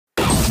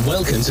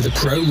Welcome to the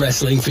Pro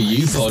Wrestling For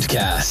You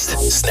podcast.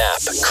 Snap,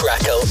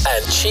 crackle,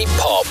 and cheap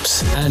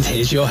pops. And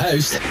here's your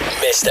host,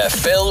 Mr.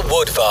 Phil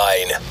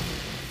Woodvine.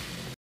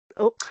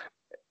 Oh.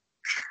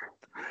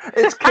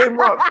 It's Kim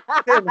Rock.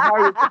 Kim,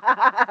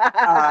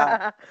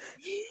 how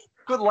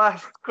could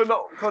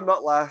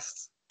not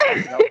last.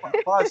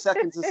 5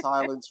 seconds of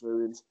silence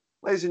ruined.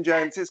 Ladies and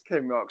gents, it's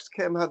Kim Rocks.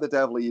 Kim, how the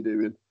devil are you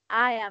doing?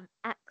 I am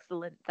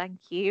excellent, thank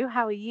you.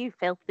 How are you,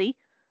 filthy?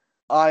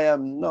 I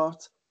am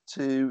not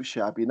too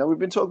shabby. Now, we've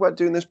been talking about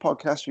doing this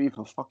podcast for you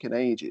for fucking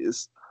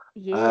ages.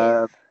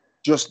 Yes.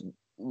 Just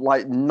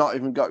like not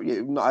had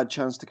a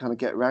chance to kind of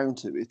get around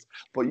to it.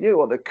 But you know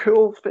what the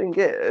cool thing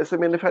is? I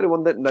mean, if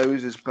anyone that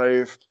knows us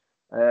both,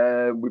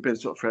 we've been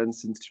sort of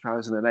friends since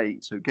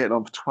 2008, so getting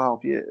on for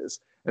 12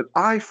 years. And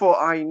I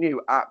thought I knew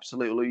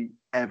absolutely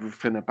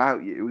everything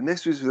about you. And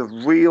this was a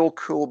real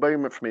cool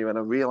moment for me when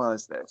I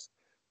realised this.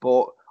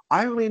 But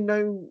I only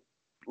know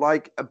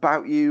like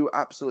about you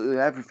absolutely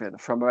everything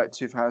from about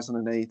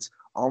 2008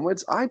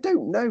 onwards. I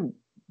don't know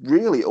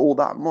really all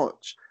that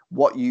much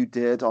what you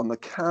did on the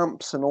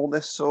camps and all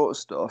this sort of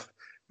stuff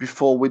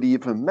before we'd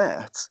even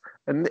met.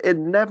 And it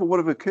never would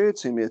have occurred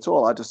to me at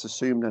all. I just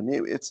assumed I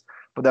knew it.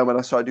 But then when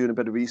I started doing a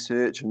bit of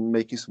research and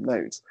making some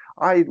notes,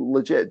 I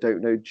legit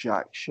don't know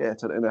jack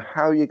shit. I don't know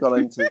how you got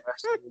into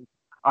wrestling.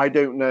 I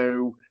don't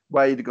know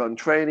where you'd gone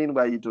training,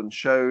 where you'd done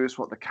shows,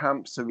 what the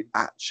camps are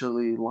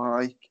actually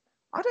like.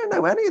 I don't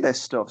know any of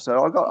this stuff.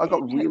 So I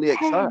got really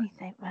excited.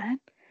 Anything, man.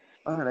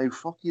 I don't know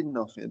fucking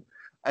nothing.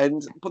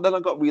 But then I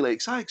got really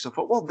excited because I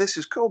thought, well, this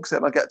is cool because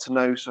then I get to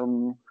know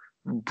some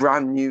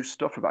brand new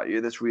stuff about you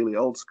that's really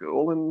old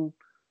school, and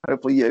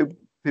hopefully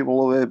people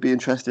will be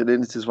interested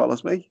in it as well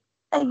as me.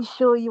 Are you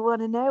sure you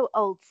want to know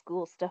old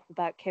school stuff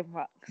about Kim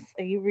Rocks?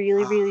 Are you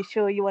really, really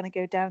sure you want to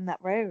go down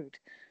that road?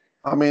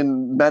 I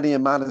mean, many a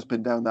man has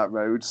been down that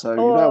road, so you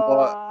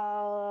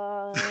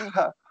know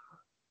what?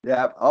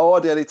 Yeah. Oh,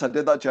 I did it. I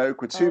did that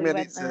joke with 2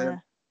 minutes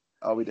in.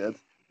 Oh, we did.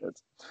 But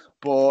it's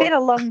been a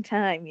long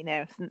time,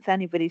 since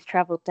anybody's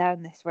travelled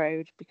down this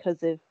road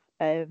because of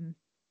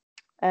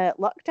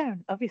lockdown.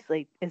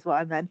 Obviously, is what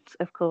I meant.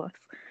 Of course.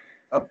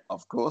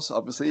 Of course.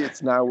 Obviously,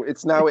 it's now a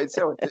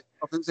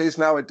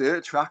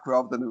dirt track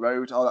rather than a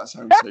road. Oh, that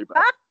sounds so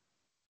bad.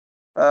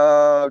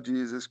 Oh,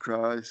 Jesus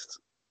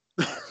Christ.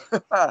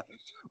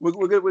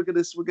 we're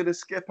gonna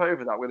skip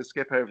over that. We're gonna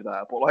skip over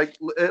that. But like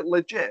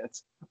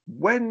legit,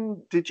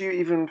 when did you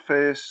even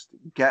first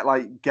get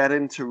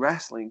into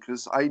wrestling?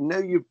 Because I know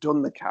you've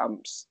done the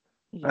camps.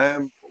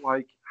 Yes.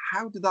 Like,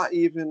 how did that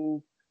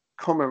even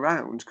come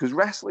around? Because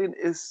wrestling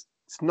it's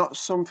not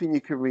something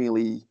you can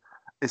really.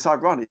 It's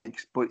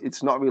ironic, but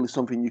it's not really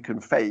something you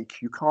can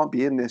fake. You can't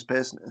be in this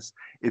business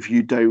if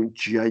you don't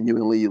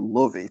genuinely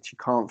love it. You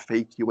can't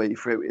fake your way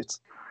through it.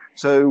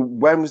 So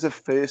when was the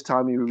first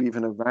time you were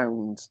even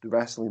around the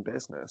wrestling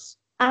business?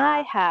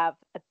 I have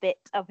a bit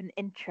of an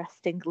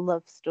interesting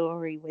love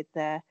story with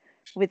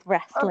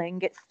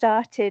wrestling. It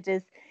started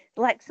as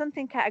like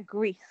something out of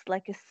Greece,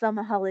 like a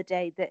summer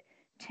holiday that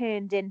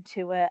turned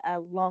into a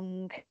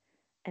long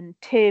and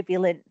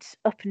turbulent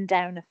up and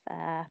down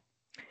affair.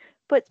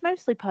 But it's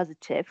mostly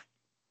positive.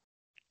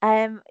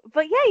 But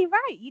yeah, you're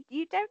right.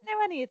 You don't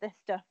know any of this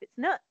stuff. It's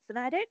nuts. And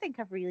I don't think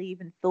I've really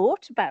even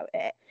thought about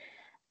it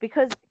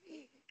because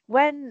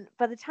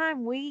by the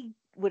time we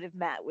would have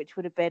met, which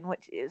would have been,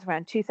 it was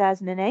around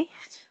 2008.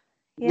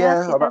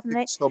 Yeah,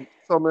 2008.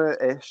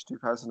 Summer-ish,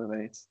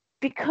 2008.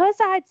 Because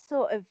I'd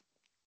sort of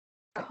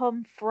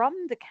come from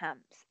the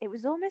camps, it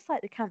was almost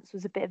like the camps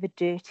was a bit of a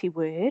dirty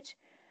word.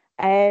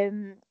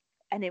 And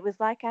it was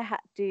like I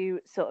had to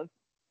sort of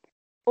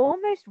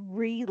almost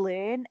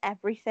relearn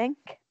everything.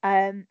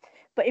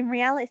 But in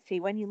reality,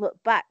 when you look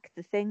back,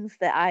 the things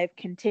that I've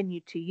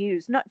continued to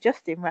use, not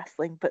just in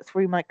wrestling, but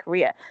through my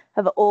career,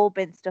 have all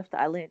been stuff that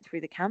I learned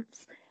through the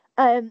camps.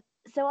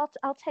 So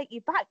I'll take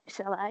you back,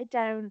 shall I,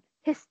 down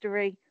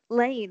history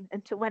lane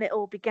and to when it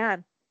all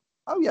began.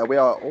 Oh, yeah, we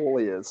are all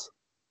ears.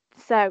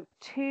 So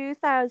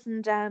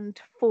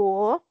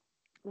 2004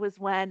 was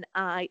when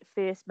I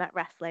first met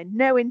wrestling.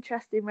 No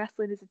interest in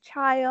wrestling as a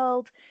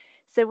child.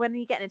 So when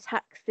you get in a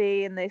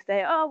taxi and they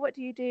say, oh, what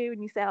do you do?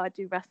 And you say, oh, I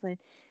do wrestling.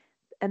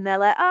 And they're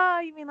like, oh,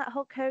 you mean like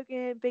Hulk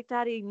Hogan, Big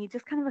Daddy? And you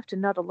just kind of have to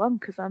nod along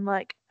because I'm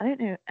like, I don't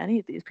know who any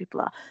of these people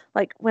are.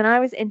 Like when I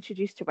was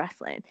introduced to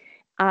wrestling,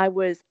 I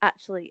was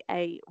actually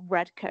a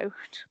red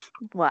coat.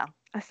 Well,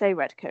 I say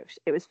red coat.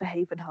 It was for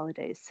Haven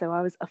Holidays. So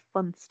I was a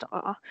fun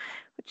star,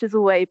 which is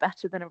way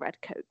better than a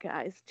red coat,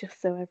 guys,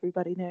 just so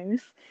everybody knows.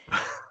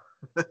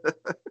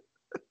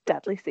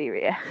 Deadly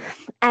serious.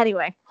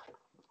 Anyway,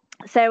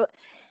 so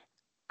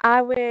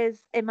I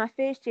was in my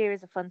first year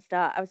as a fun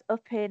star. I was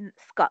up in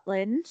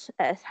Scotland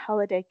at a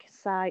holiday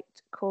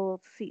site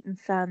called Seaton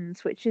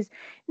Sands, which is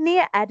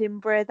near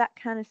Edinburgh, that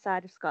kind of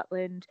side of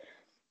Scotland,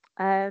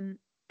 and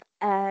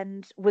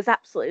was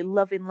absolutely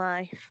loving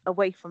life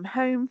away from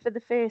home for the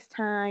first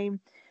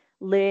time,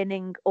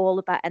 learning all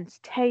about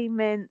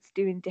entertainment,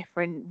 doing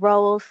different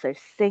roles, so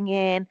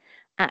singing,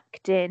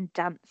 acting,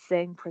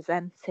 dancing,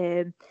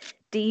 presenting,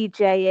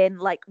 DJing.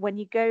 Like when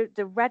you go,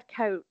 the red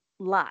coat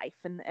life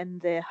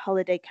and the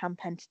holiday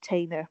camp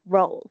entertainer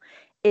role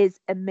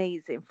is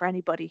amazing for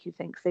anybody who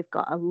thinks they've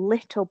got a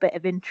little bit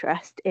of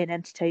interest in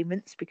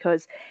entertainments,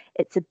 because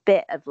it's a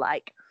bit of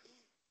like,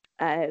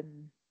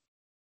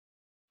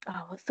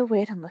 what's the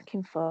word I'm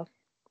looking for?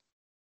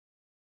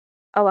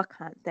 Oh, I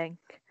can't think.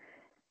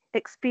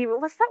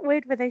 Experience. What's that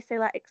word where they say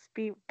like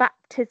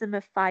baptism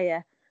of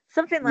fire,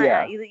 something like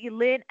that. You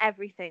learn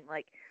everything,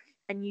 like,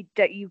 and you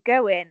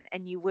go in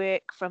and you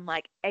work from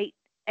like eight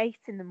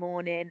in the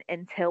morning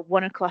until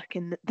 1 o'clock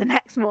in the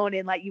next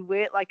morning. Like, you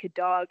work like a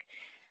dog,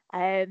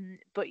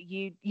 but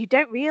you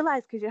don't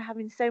realize, because you're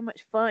having so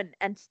much fun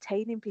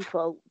entertaining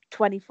people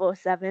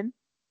 24/7.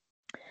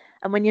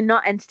 And when you're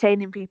not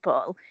entertaining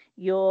people,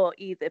 you're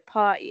either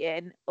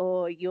partying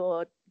or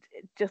you're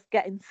just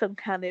getting some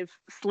kind of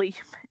sleep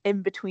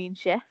in between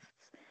shifts.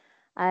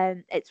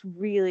 It's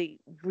really,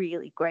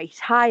 really great.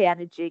 High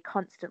energy,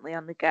 constantly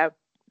on the go.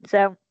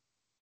 So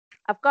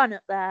I've gone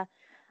up there.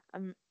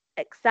 I'm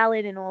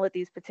excelling in all of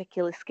these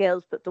particular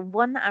skills, but the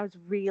one that I was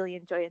really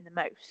enjoying the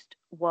most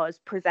was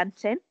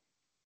presenting,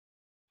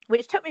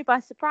 which took me by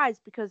surprise,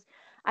 because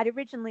I'd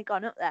originally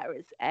gone up there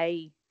as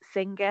a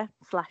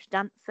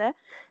singer/dancer.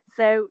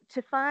 So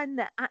to find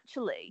that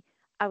actually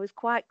I was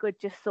quite good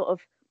just sort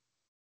of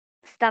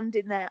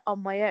standing there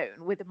on my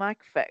own with a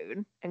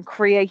microphone and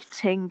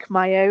creating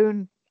my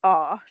own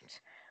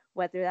art,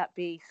 whether that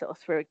be sort of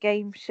through a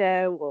game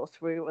show or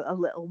through a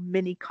little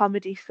mini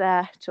comedy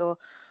set or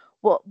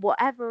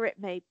whatever it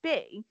may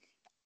be.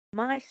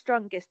 My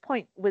strongest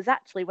point was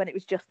actually when it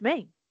was just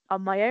me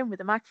on my own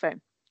with a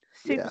microphone.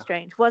 Super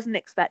strange, wasn't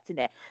expecting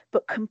it,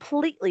 but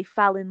completely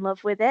fell in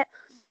love with it.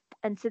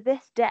 And to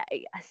this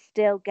day, I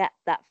still get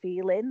that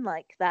feeling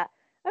like that,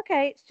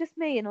 okay, it's just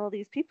me and all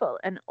these people,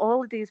 and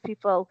all of these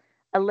people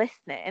are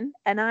listening,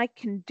 and I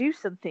can do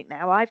something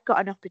now. I've got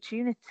an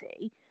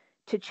opportunity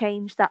to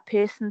change that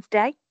person's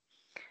day.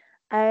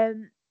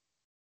 And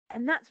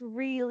that's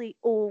really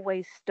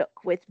always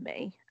stuck with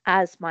me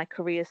as my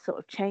career sort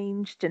of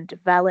changed and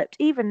developed.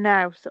 Even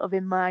now, sort of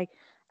in my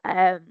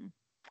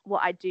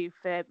what I do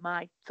for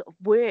my sort of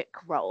work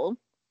role,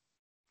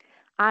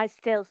 I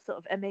still sort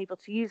of am able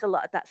to use a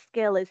lot of that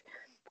skill.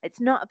 It's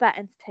not about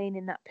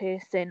entertaining that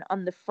person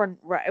on the front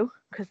row,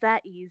 because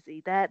they're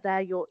easy.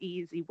 They're your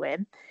easy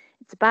win.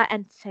 It's about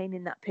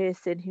entertaining that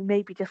person who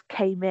maybe just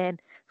came in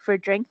for a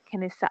drink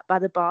and is sat by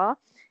the bar.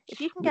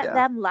 If you can get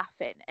them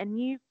laughing and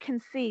you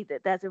can see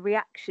that there's a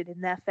reaction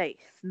in their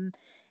face, and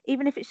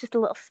even if it's just a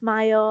little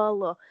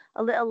smile or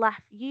a little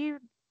laugh, you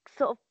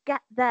sort of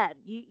get them.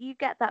 You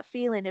get that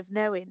feeling of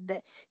knowing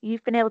that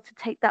you've been able to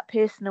take that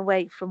person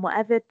away from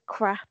whatever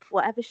crap,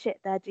 whatever shit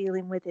they're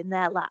dealing with in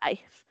their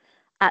life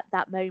at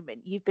that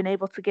moment. You've been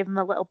able to give them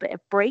a little bit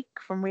of break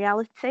from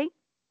reality.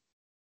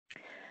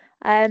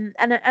 And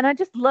I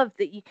just love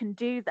that you can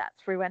do that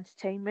through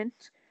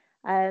entertainment.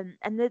 And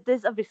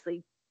there's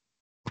obviously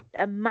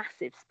a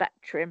massive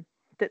spectrum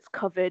that's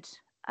covered,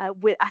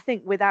 I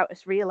think without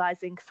us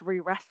realizing,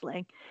 through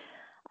wrestling.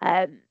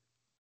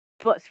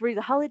 But through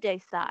the holiday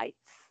sites,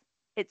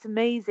 it's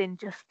amazing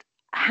just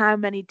how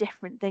many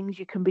different things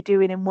you can be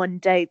doing in one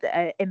day that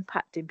are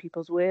impacting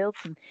people's worlds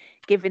and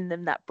giving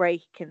them that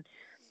break. And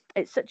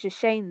it's such a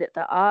shame that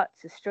the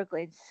arts are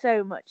struggling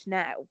so much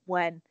now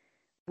when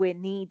we're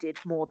needed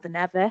more than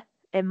ever,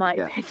 in my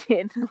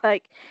opinion.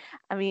 Like,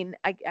 I mean,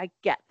 I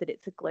get that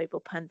it's a global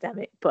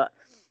pandemic, but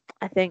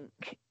I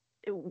think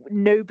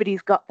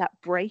nobody's got that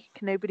break.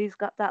 Nobody's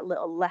got that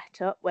little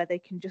let up where they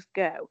can just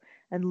go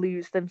and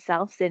lose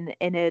themselves in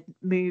a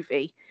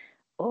movie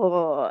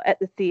or at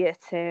the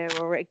theatre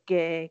or a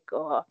gig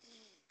or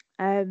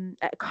at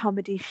a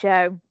comedy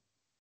show.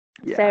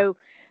 So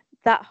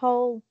that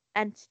whole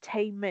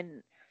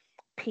entertainment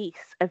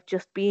piece of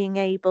just being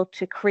able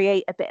to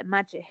create a bit of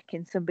magic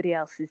in somebody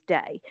else's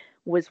day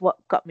was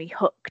what got me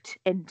hooked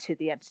into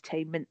the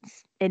entertainment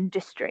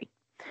industry.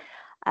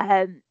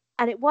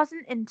 And it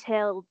wasn't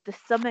until the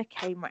summer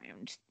came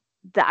round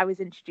that I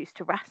was introduced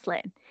to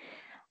wrestling.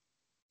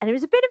 And it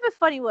was a bit of a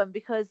funny one,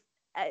 because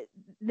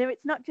no,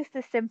 it's not just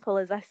as simple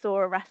as I saw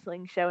a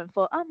wrestling show and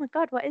thought, oh my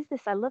God, what is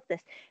this? I love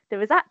this. There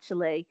was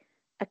actually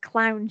a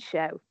clown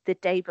show the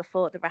day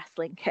before the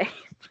wrestling came.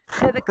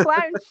 So the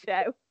clown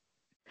show,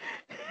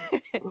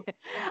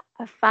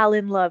 I fell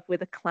in love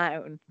with a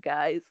clown,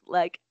 guys.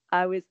 Like,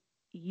 I was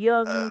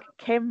young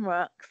Kim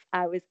Rocks.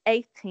 I was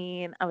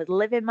 18. I was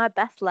living my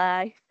best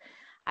life.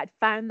 I'd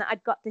found that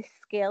I'd got this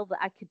skill that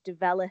I could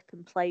develop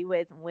and play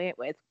with and work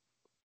with.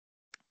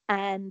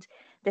 And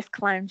this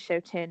clown show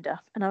turned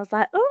up, and I was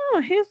like,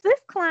 oh, who's this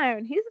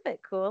clown? He's a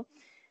bit cool.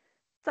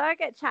 So I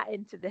get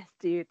chatting to this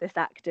dude, this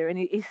actor, and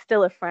he's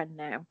still a friend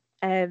now.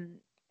 And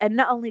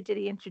not only did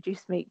he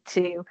introduce me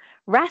to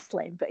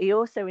wrestling, but he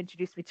also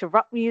introduced me to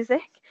rock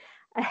music.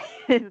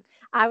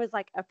 I was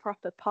like a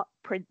proper pop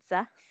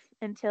princess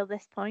until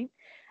this point.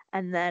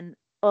 And then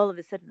all of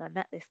a sudden I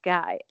met this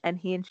guy, and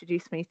he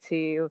introduced me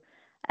to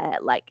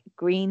like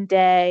Green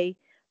Day,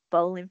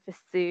 Bowling for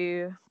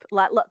Soup,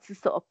 like lots of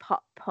sort of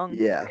pop punk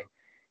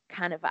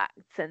kind of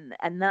acts.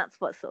 And that's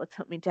what sort of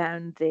took me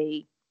down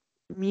the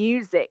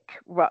music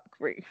rock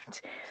group.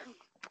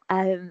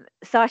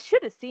 So I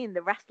should have seen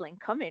the wrestling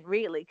coming,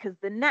 really, because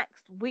the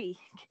next week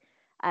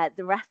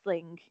the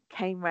wrestling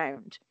came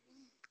round,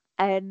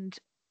 and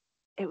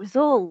it was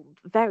all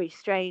very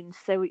strange.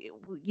 So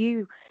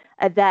you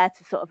are there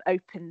to sort of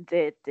open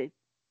the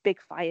big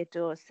fire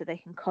doors so they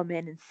can come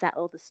in and set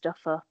all the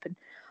stuff up. And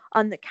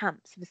on the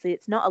camps, obviously,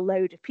 it's not a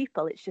load of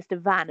people. It's just a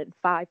van and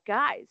 5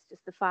 guys,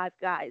 just the 5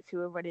 guys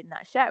who are running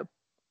that show.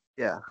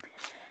 Yeah.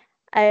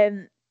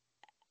 And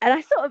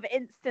I sort of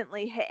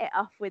instantly hit it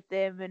off with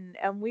them,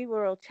 and we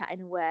were all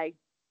chatting away.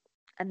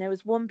 And there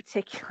was one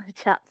particular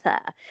chap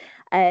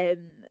there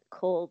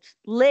called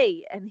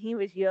Lee, and he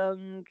was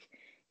young.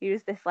 He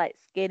was this like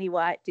skinny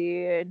white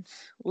dude,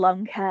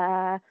 long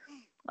hair,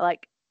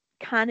 like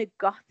kind of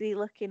gothy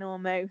looking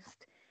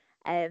almost.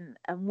 And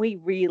we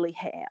really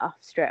hit it off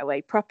straight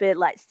away. Proper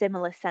like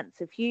similar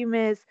sense of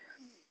humours.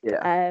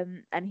 Yeah.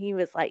 And he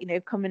was like,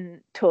 come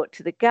and talk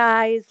to the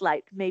guys.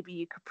 Like maybe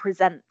you could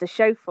present the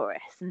show for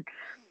us.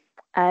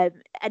 And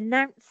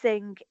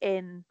announcing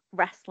in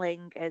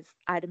wrestling, as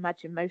I'd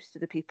imagine most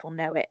of the people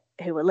know it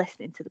who are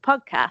listening to the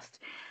podcast,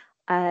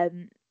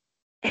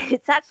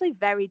 it's actually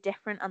very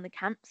different on the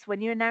camps.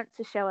 When you announce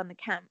a show on the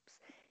camps,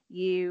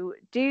 you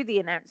do the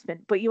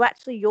announcement, but you're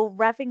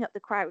revving up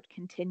the crowd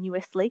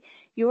continuously.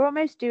 You're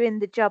almost doing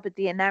the job of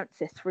the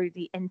announcer through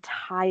the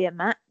entire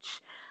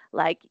match.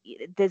 Like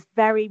there's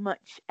very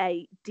much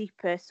a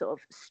deeper sort of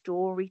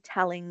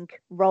storytelling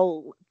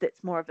role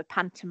that's more of a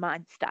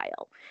pantomime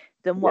style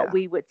than what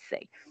we would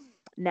see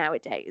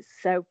nowadays.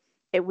 So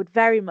it would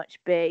very much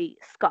be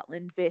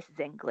Scotland versus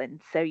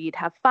England. So you'd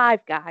have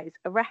 5 guys,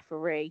 a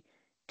referee,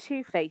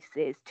 2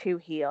 faces, 2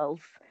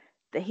 heels.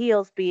 The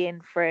heels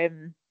being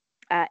from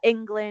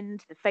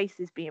England, the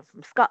faces being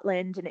from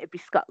Scotland, and it'd be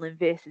Scotland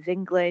versus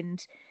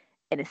England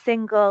in a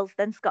singles,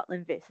 then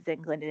Scotland versus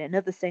England in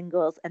another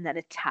singles, and then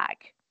a tag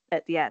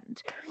at the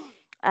end.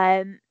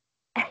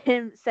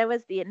 So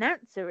as the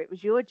announcer, it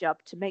was your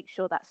job to make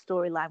sure that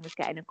storyline was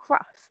getting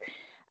across,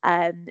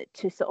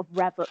 to sort of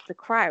rev up the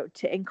crowd,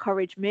 to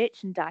encourage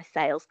merchandise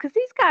sales, because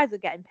these guys are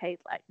getting paid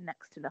like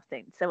next to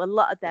nothing. So a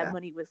lot of their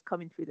money was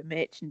coming through the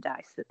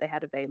merchandise that they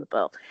had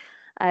available.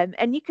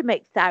 And you can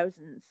make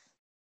thousands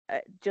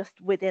just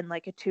within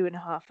like a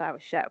 2.5 hour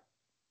show.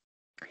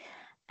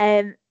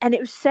 And it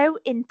was so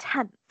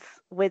intense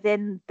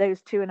within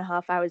those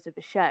 2.5 hours of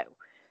a show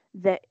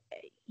that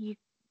you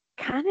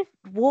kind of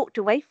walked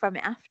away from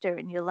it after,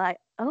 and you're like,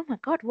 oh my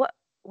God,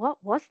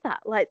 what was that?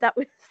 Like, that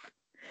was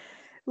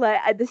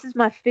like, this is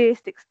my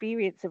first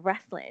experience of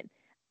wrestling.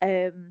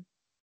 And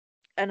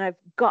I've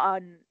got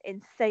on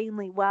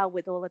insanely well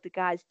with all of the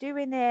guys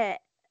doing it.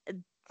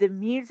 The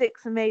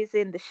music's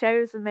amazing, the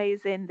show's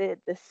amazing,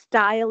 the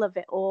style of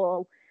it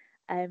all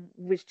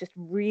was just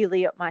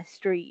really up my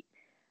street.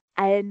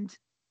 And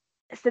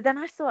so then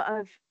I sort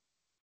of,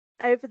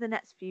 over the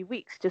next few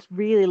weeks, just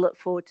really look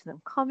forward to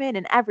them coming.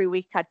 And every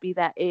week I'd be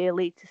there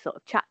early to sort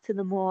of chat to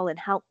them all and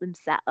help them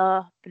set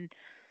up and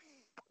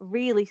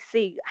really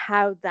see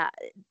how that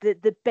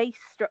the base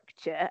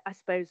structure, I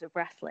suppose, of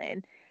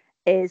wrestling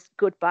is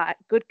good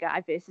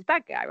guy versus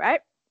bad guy,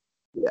 right?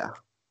 Yeah.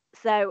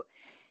 So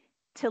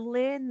to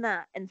learn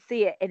that and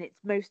see it in its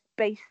most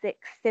basic,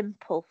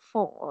 simple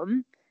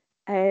form,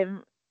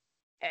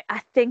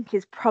 I think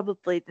is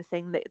probably the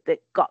thing that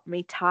got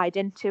me tied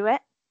into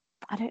it.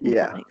 I don't know if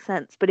that makes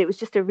sense, but it was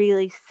just a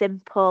really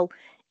simple,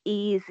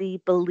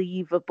 easy,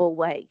 believable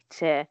way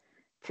to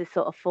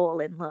sort of fall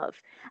in love.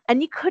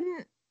 And you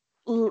couldn't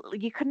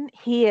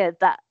hear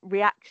that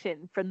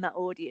reaction from that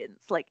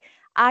audience. Like,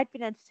 I'd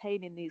been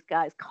entertaining these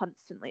guys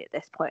constantly at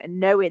this point and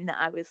knowing that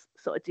I was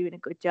sort of doing a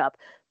good job,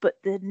 but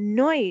the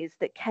noise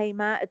that came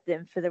out of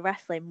them for the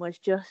wrestling was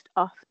just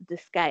off the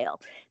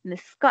scale. And the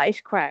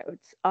Scottish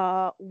crowds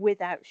are,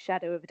 without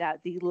shadow of a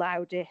doubt, the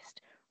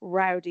loudest,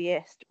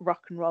 rowdiest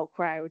rock and roll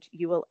crowd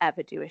you will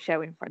ever do a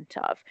show in front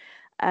of.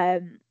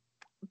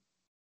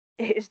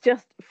 It's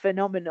just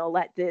phenomenal.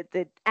 Like,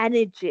 the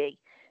energy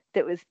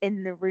that was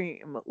in the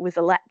room was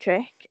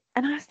electric.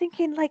 And I was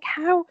thinking, like,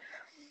 how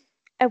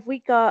have we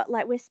got,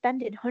 like, we're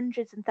spending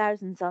hundreds and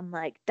thousands on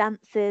like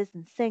dancers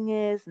and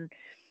singers and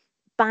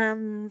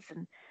bands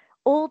and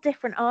all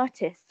different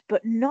artists,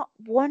 but not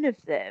one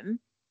of them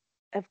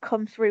have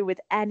come through with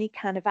any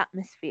kind of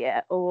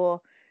atmosphere or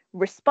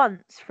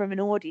response from an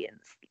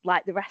audience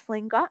like the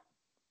wrestling got.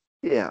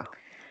 Yeah.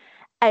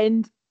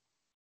 And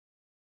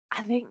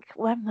I think,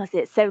 when was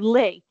it? So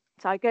Lee.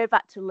 So I go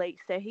back to Lee.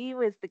 So he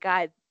was the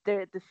guy,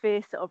 the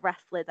first sort of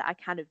wrestler that I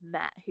kind of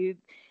met, who,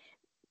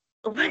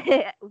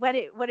 what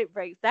it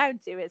breaks down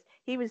to is,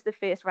 he was the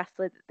first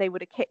wrestler that they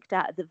would have kicked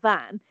out of the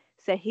van.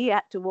 So he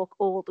had to walk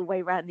all the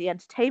way around the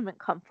entertainment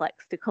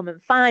complex to come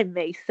and find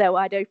me. So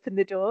I'd open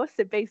the door.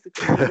 So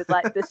basically, he was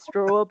like the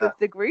straw of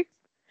the group.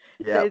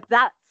 Yeah. So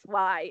that's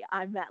why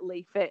I met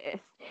Lee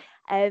first.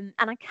 And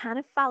I kind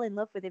of fell in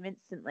love with him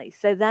instantly.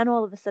 So then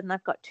all of a sudden,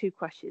 I've got 2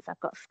 crushes. I've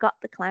got Scott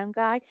the Clown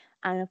Guy,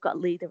 and I've got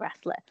Lee the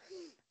wrestler.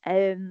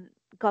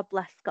 God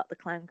bless Scott the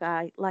Clown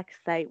Guy. Like I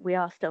say, we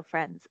are still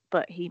friends,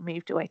 but he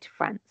moved away to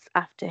France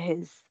after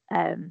his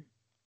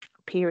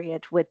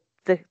period with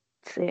the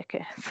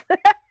circus,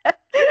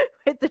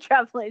 with the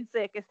travelling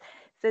circus.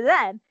 So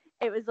then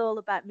it was all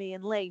about me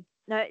and Lee.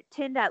 Now, it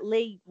turned out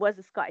Lee was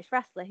a Scottish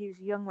wrestler. He was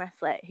a young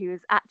wrestler who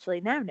is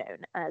actually now known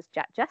as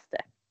Jack Jester.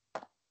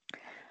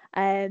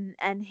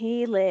 And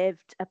he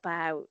lived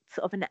about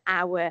sort of an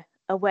hour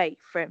away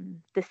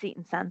from the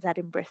Seton Sands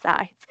Edinburgh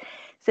site.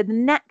 So the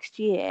next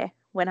year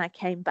when I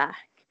came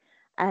back,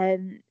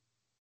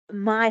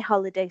 my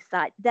holiday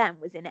site then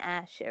was in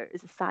Ayrshire. It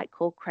was a site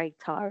called Craig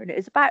Tar, and it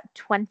was about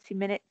 20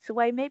 minutes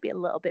away, maybe a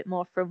little bit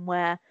more from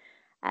where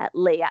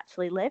Lee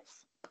actually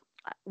lives.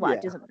 Well,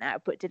 it doesn't now,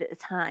 but did at the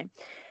time.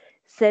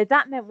 So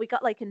that meant we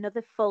got like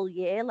another full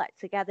year like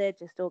together,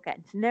 just all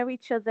getting to know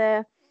each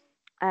other.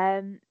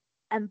 And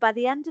by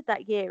the end of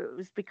that year, it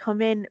was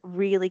becoming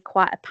really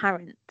quite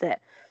apparent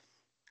that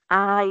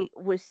I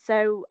was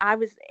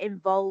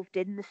involved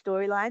in the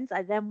storylines.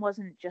 I then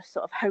wasn't just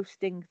sort of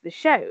hosting the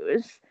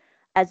shows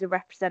as a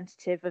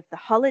representative of the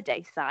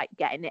holiday site,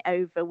 getting it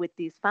over with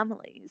these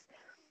families.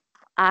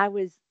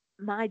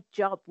 My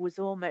job was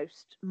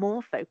almost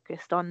more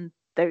focused on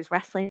those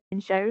wrestling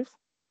shows.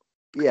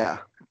 Yeah.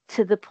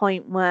 To the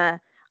point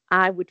where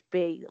I would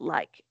be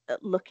like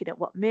looking at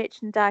what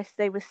merchandise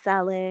they were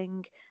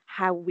selling,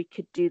 how we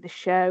could do the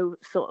show,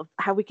 sort of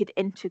how we could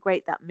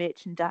integrate that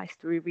merchandise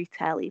through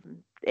retail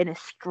even in a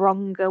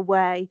stronger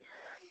way.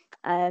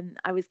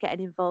 I was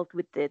getting involved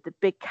with the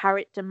big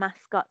character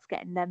mascots,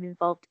 getting them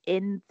involved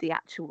in the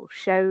actual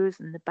shows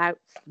and the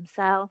bouts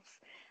themselves.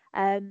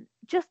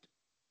 Just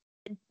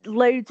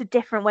loads of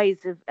different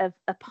ways of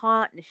a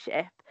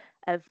partnership,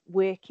 of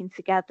working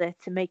together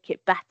to make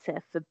it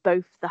better for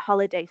both the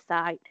holiday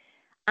site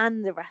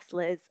and the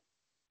wrestlers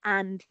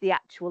and the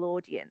actual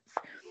audience.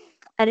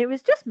 And it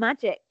was just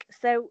magic.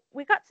 So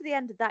we got to the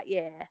end of that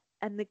year,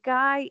 and the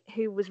guy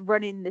who was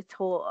running the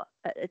tour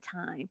at the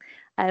time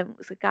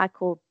was a guy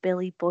called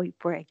Billy Boy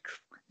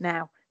Briggs.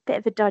 Now, bit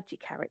of a dodgy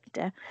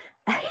character.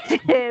 I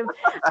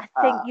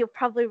think you'll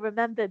probably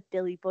remember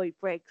Billy Boy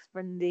Briggs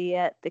from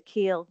the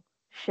Keel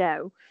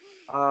show.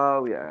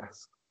 Oh,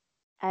 yes.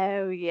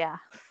 Oh, yes.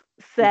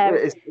 So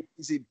is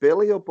he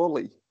Billy or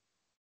Bully?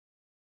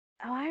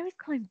 Oh, I always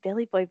call him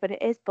Billy Boy, but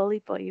it is Bully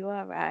Boy. You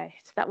are right.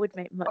 That would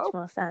make much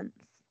more sense.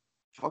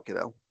 Fucking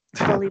hell.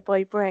 Bully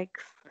Boy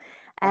Briggs.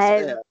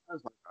 That's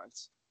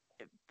right.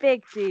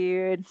 Big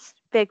dude,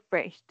 big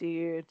British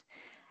dude.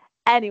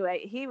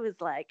 Anyway, he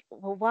was like,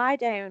 well, why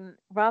don't,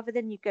 rather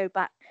than you go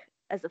back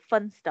as a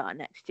fun star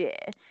next year,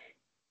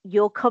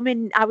 you're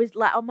coming. I was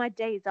like, on my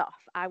days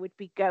off, I would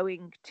be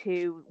going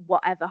to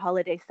whatever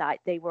holiday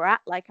site they were at.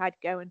 Like, I'd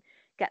go and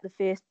get the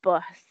first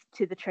bus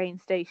to the train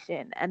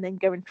station and then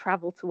go and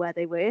travel to where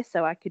they were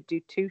so I could do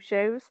 2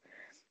 shows.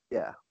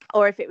 Yeah.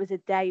 Or if it was a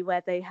day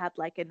where they had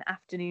like an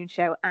afternoon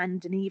show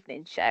and an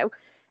evening show,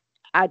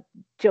 I'd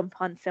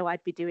jump on, so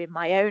I'd be doing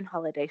my own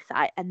holiday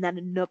site and then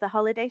another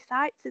holiday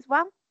sites as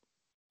well.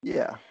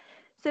 Yeah.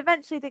 So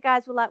eventually the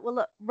guys were like, well,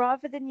 look,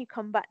 rather than you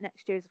come back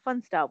next year as a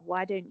fun star,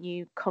 why don't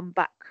you come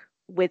back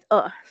with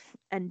us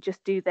and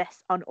just do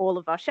this on all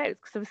of our shows?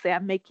 Because obviously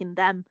I'm making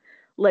them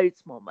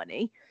loads more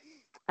money.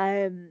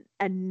 And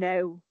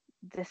know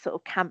the sort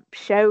of camp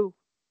show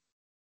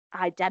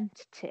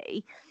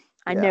identity.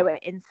 I know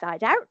it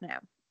inside out now.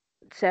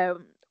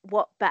 So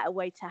what better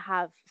way to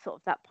have sort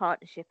of that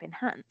partnership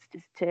enhanced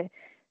is to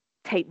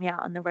take me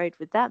out on the road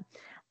with them.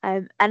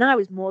 And I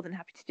was more than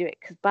happy to do it,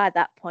 because by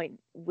that point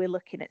we're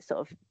looking at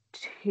sort of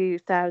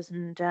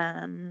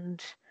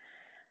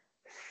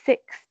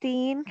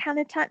 2016 kind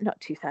of time. Not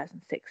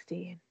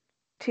 2016,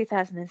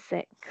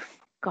 2006.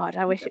 God,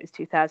 I wish it was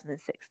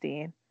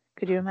 2016.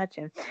 Could you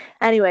imagine?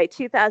 Anyway,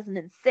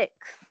 2006,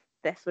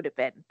 this would have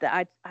been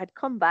that I'd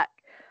come back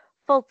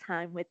full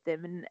time with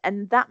them,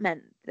 and that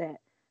meant that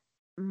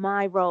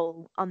my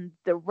role on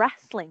the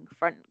wrestling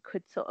front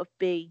could sort of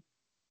be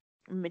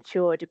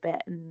matured a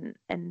bit and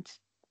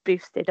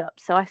boosted up.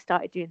 So I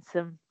started doing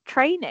some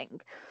training.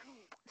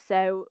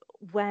 So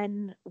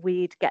when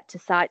we'd get to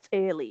sites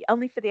early,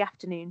 only for the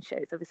afternoon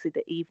shows, obviously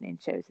the evening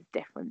shows is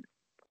different.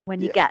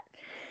 When you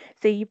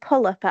you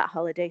pull up at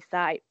holiday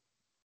site,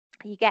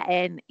 you get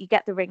in, you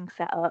get the ring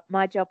set up.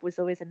 My job was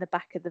always in the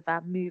back of the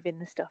van, moving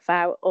the stuff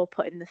out or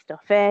putting the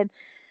stuff in.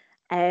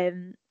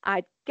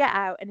 I'd get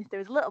out, and if there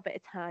was a little bit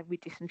of time,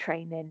 we'd do some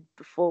training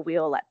before we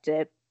all had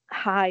to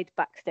hide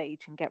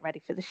backstage and get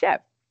ready for the show.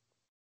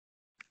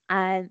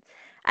 And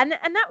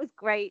that was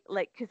great,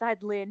 like, because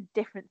I'd learned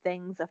different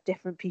things off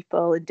different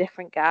people and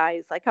different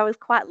guys. Like, I was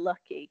quite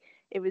lucky.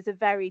 It was a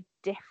very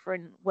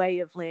different way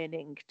of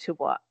learning to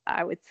what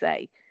I would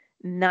say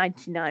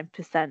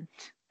 99%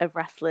 of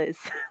wrestlers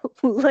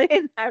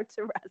learn how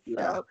to wrestle.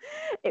 Yeah.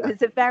 It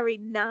was a very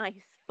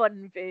nice,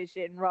 fun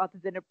version rather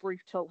than a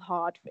brutal,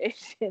 hard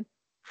version.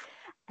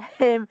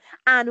 And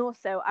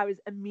also, I was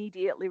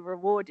immediately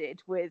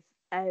rewarded with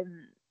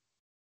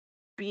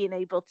being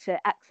able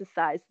to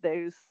exercise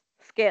those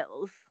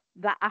skills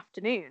that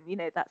afternoon,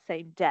 that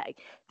same day.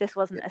 This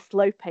wasn't a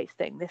slow-paced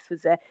thing. This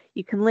was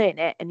you can learn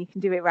it and you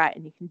can do it right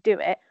and you can do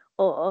it,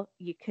 or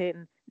you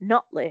can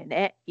not learn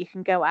it, you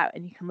can go out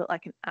and you can look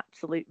like an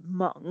absolute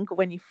mong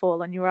when you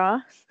fall on your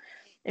ass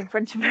in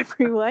front of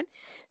everyone.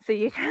 So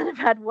you kind of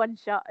had one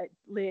shot at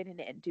learning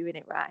it and doing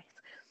it right,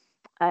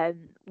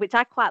 which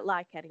I quite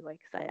like anyway,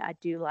 because I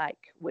do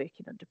like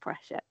working under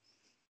pressure.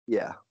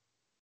 Yeah.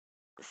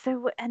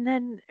 So, and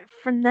then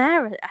from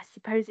there, I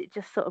suppose it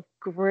just sort of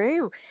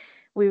grew.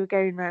 We were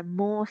going around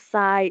more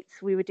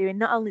sites. We were doing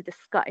not only the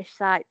Scottish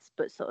sites,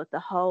 but sort of the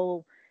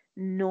whole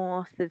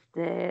north of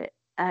the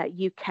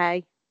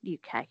UK,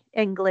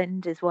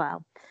 England as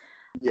well.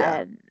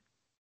 Yeah.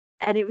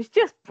 And it was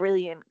just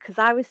brilliant because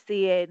I was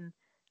seeing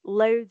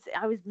loads.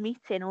 I was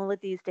meeting all of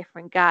these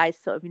different guys,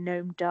 sort of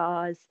Noam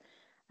Dars,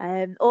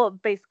 or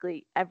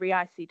basically every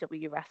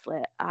ICW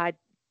wrestler I'd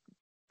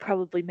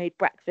probably made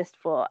breakfast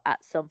for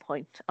at some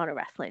point on a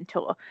wrestling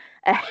tour.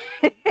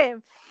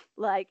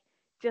 Like,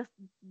 just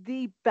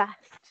the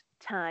best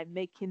time,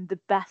 making the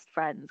best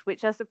friends,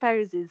 which I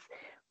suppose is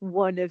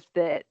one of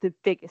the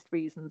biggest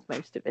reasons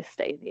most of us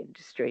stay in the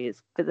industry,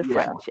 is for the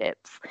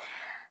friendships.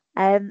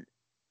 And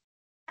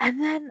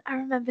then I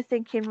remember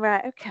thinking,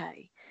 right,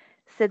 okay,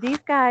 so these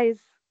guys,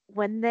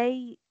 when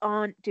they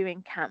aren't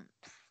doing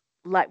camps,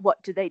 like,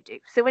 what do they do?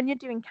 So when you're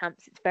doing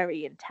camps, it's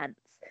very intense.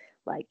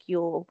 Like,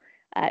 you'll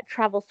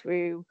travel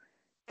through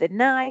the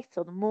night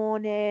or the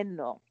morning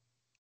or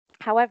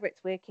however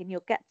it's working.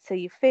 You'll get to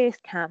your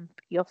first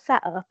camp, you'll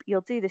set up,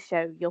 you'll do the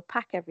show, you'll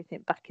pack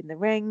everything back in the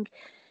ring,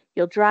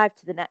 you'll drive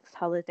to the next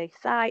holiday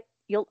site,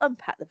 you'll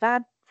unpack the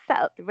van, set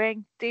up the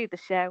ring, do the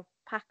show,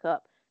 pack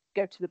up,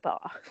 go to the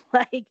bar.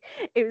 Like,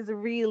 it was a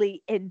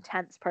really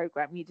intense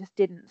program. You just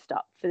didn't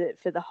stop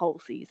for the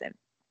whole season.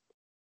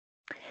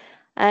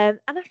 And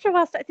after a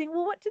while, I started thinking,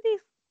 well,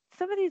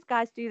 some of these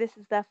guys do this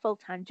as their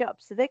full-time job,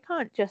 so they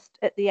can't just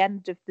at the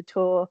end of the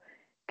tour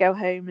go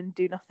home and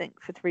do nothing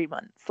for 3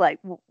 months. Like,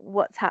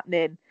 what's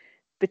happening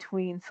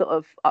between sort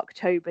of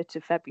October to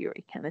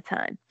February kind of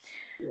time?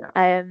 Yeah.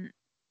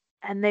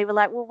 And they were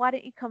like, well, why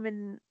don't you come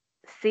and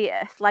see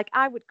us? Like,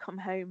 I would come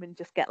home and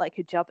just get like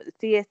a job at the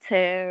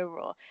theatre,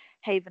 or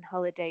Haven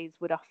Holidays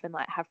would often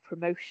like have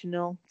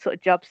promotional sort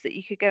of jobs that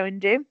you could go and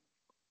do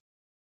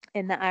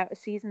in that out of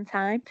season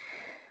time.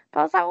 But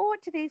I was like, well,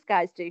 what do these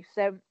guys do?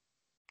 So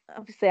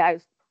obviously I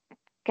was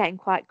getting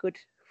quite good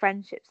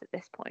friendships at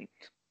this point.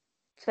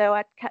 So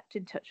I'd kept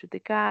in touch with the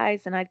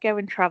guys, and I'd go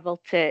and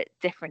travel to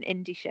different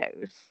indie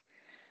shows.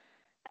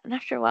 And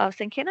after a while, I was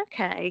thinking,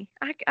 okay,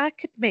 I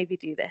could maybe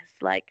do this.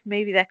 Like,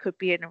 maybe there could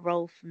be a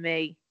role for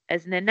me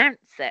as an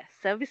announcer.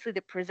 So obviously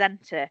the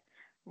presenter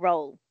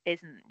role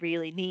isn't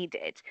really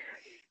needed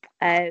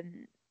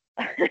on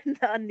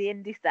the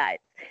indie side.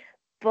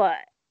 But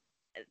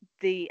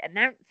the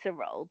announcer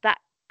role, that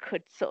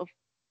could sort of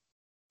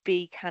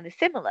be kind of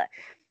similar,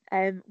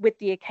 with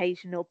the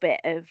occasional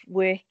bit of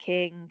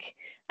working,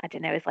 I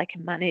don't know, as like a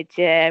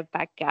manager,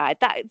 bad guy,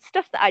 that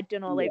stuff that I'd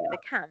done all over the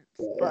camps.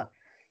 But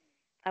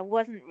I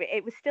wasn't,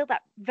 it was still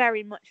that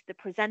very much the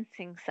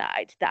presenting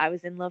side that I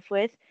was in love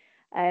with.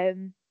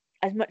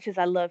 As much as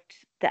I loved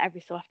that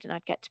every so often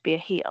I'd get to be a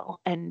heel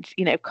and,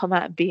 you know, come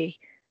out and be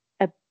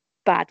a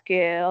bad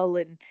girl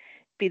and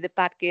be the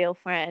bad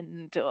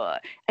girlfriend,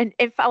 and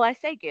if I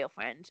say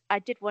girlfriend, I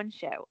did one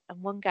show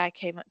and one guy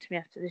came up to me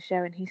after the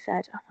show and he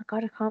said, oh my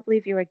God, I can't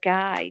believe you're a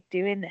guy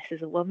doing this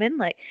as a woman.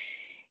 Like,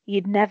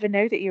 you'd never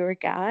know that you're a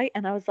guy.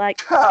 And I was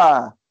like,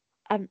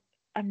 I'm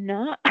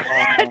not.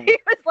 And he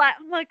was like,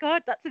 oh my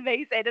God, that's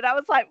amazing. And I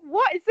was like,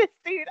 what is this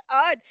dude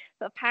on?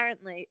 But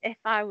apparently, if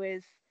I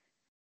was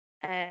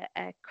a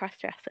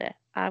crossdresser,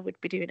 I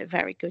would be doing a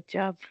very good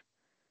job.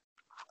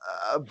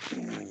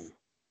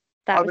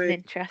 That was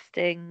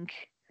interesting.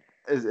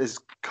 Is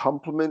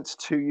compliments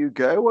to you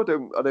go?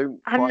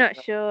 I'm not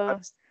sure.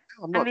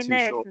 I'm not too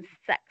there's sure. some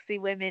sexy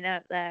women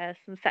out there,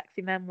 some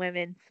sexy men,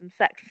 women, some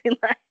sexy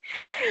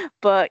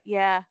but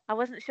yeah, I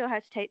wasn't sure how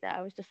to take that.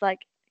 I was just like,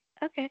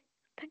 okay,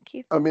 thank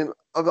you. I mean,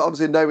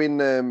 obviously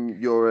knowing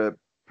your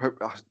I've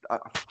got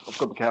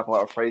to be careful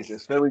how I phrase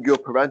this. Knowing your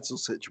parental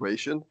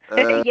situation.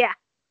 Yeah.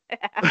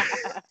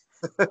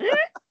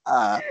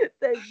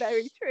 That's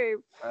very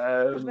true.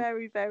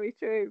 Very, very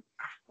true.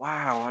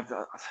 Wow, I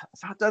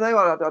don't know.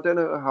 I don't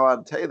know how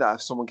I'd take that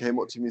if someone came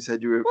up to me and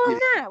said you were. Well,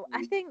 no,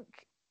 I think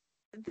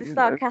the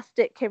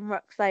sarcastic Kim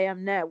Rocks I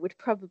am now would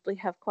probably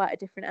have quite a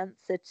different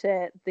answer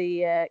to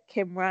the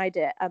Kim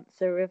Ryder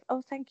answer of,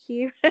 oh, thank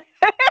you.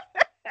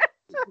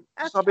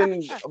 So, I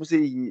mean,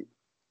 obviously,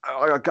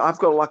 I've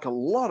got like a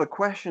lot of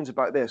questions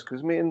about this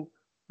because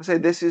I say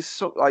this is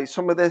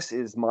some of this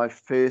is my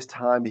first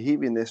time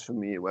hearing this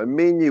from you. And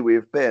me and you,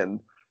 we've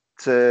been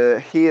to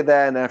here,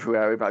 there, and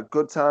everywhere. We've had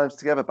good times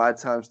together, bad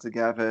times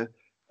together,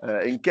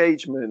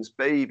 engagements,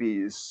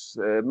 babies,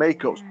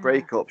 makeups,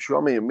 breakups. You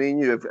know what I mean? Me and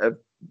you have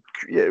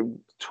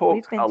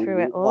talked. We've been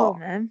through it all,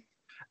 man.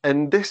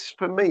 And this,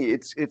 for me,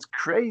 it's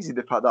crazy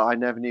the fact that I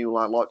never knew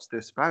lots of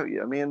this about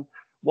you. I mean,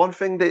 one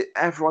thing that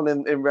everyone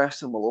in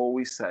wrestling will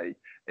always say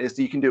is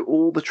that you can do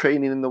all the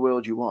training in the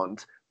world you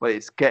want, but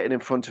it's getting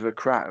in front of a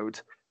crowd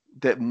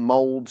that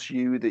molds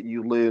you, that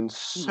you learn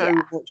so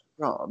much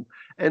from.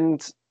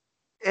 And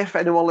if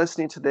anyone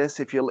listening to this,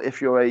 if you're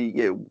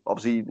a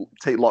obviously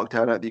take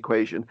lockdown out of the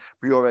equation,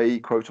 but you're a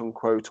quote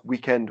unquote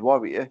weekend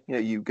warrior,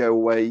 you go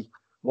away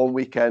 1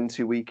 weekend,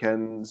 2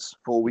 weekends,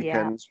 4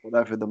 weekends,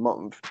 whatever the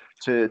month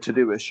to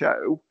do a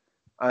show.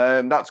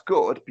 That's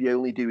good, but you're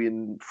only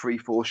doing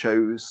 3-4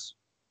 shows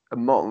a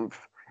month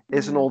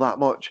isn't all that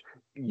much.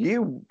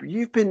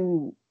 You've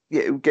been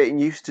getting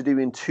used to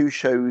doing 2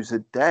 shows a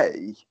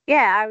day.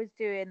 Yeah, I was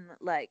doing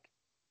like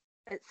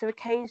so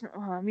occasionally.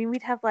 I mean,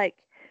 we'd have like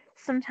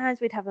sometimes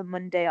we'd have a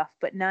Monday off,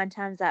 but 9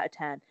 times out of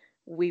 10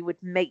 we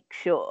would make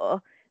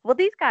sure. Well,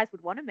 these guys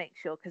would want to make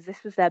sure because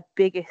this was their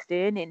biggest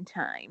earning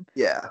time.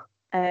 Yeah.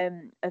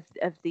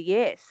 Of the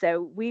year.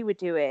 So we were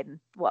doing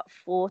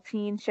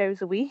 14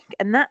 shows a week,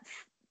 and that's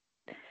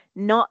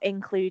not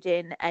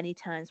including any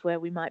times where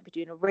we might be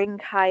doing a ring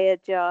hire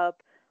job,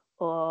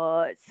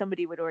 or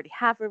somebody would already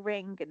have a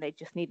ring and they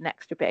just need an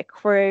extra bit of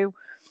crew.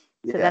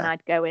 So then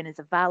I'd go in as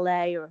a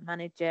valet or a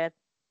manager.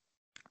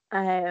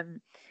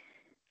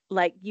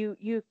 Like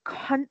you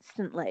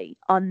constantly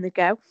on the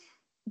go.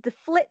 The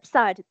flip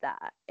side of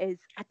that is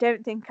I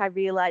don't think I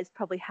realised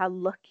probably how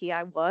lucky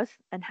I was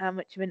and how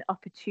much of an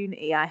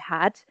opportunity I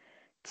had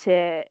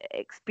to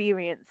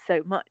experience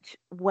so much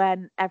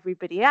when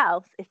everybody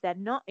else, if they're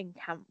not in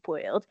Camp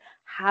World,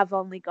 have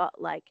only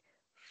got like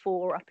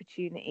 4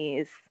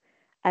 opportunities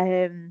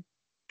a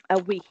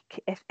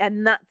week.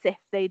 And that's if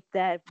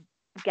they're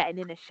getting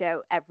in a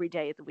show every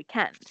day of the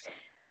weekend.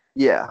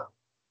 Yeah.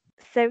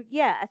 So,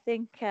 yeah, I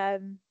think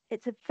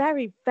it's a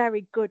very,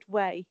 very good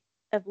way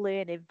of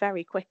learning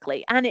very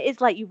quickly. And it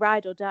is like you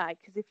ride or die,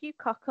 because if you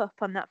cock up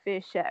on that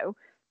first show,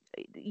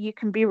 you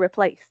can be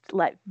replaced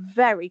like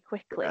very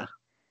quickly. Yeah.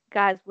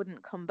 Guys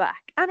wouldn't come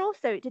back. And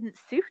also it didn't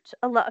suit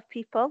a lot of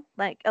people.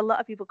 Like a lot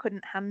of people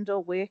couldn't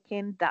handle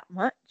working that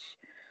much.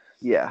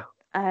 Yeah.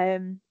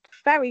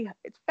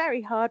 It's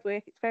very hard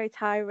work. It's very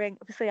tiring.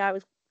 Obviously I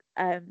was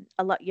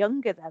a lot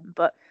younger then,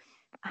 but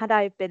had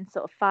I been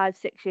sort of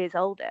 5-6 years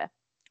older,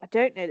 I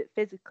don't know that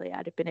physically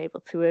I'd have been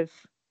able to have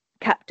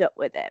kept up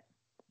with it.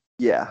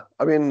 Yeah,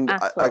 I mean,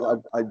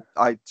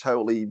 I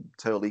totally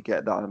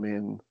get that. I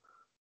mean,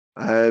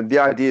 the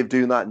idea of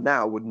doing that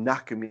now would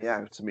knacker me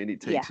out. I mean,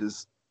 it takes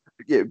us,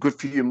 good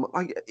for you.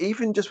 Like,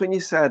 even just when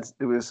you said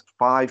there was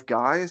 5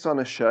 guys on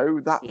a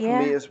show, that for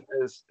me as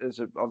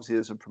obviously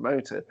as a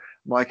promoter,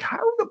 I'm like, how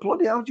the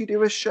bloody hell do you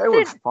do a show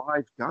with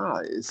 5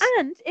 guys?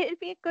 And it would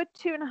be a good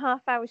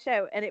 2.5-hour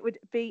show, and it would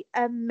be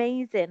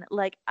amazing.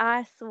 Like,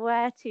 I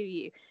swear to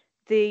you,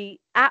 the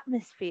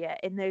atmosphere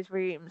in those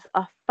rooms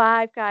of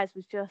 5 guys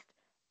was just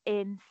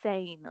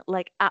insane,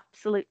 like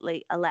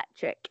absolutely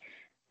electric.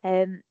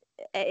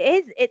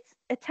 It's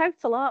a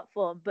total art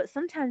form, but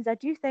sometimes I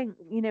do think,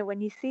 when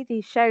you see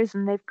these shows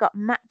and they've got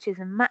matches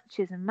and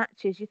matches and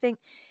matches, you think,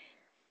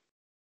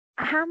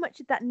 how much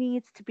of that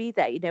needs to be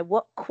there?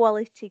 What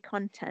quality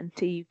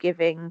content are you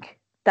giving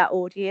that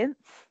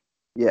audience?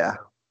 Yeah.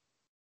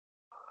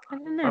 I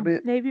don't know.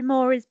 Maybe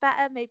more is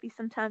better. Maybe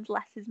sometimes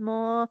less is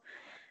more.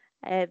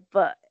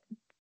 But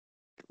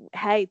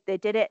hey, they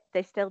did it.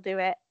 They still do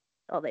it,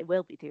 or they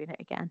will be doing it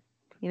again.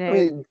 I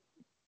mean,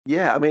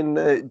 yeah. I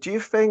mean, do you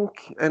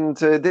think? And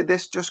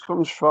this just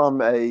comes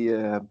from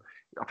I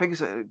think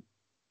it's an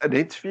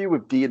interview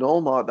with Dean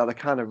Allmark that I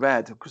kind of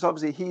read, because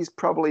obviously he's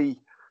probably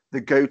the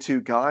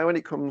go-to guy when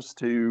it comes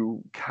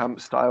to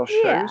camp-style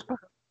shows.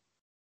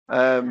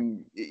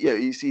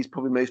 He's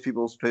probably most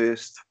people's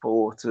first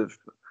thought of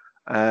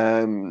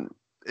one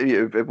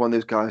of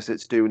those guys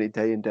that's doing it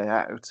day in, day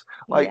out.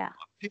 Like,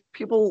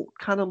 people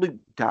kind of look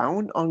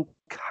down on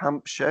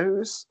camp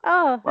shows.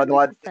 Oh,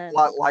 100%.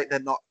 Like they're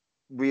not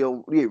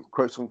real,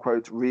 quote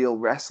unquote, real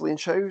wrestling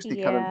shows.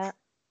 They kind of,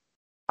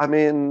 I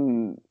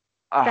mean,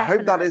 I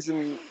hope that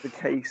isn't the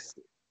case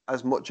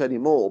as much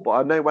anymore. But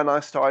I know when I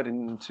started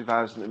in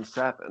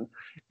 2007,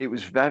 it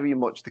was very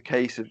much the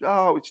case of,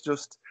 it's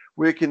just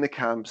working the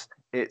camps.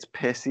 It's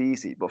piss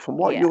easy. But from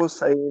what you're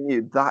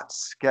saying, that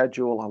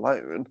schedule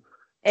alone,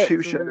 it's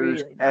 2 shows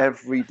really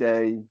every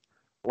day.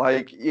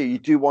 Like, you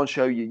do one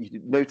show,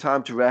 you no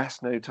time to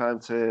rest, no time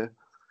to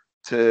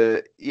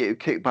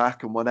kick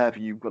back and whatever.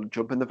 You've got to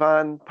jump in the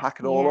van, pack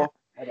it all up,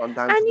 head on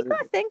down. And you got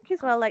to think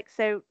as well, like,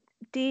 so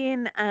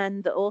Dean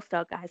and the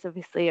All-Star guys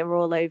obviously are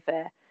all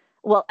over.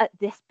 Well, at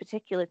this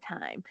particular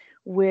time,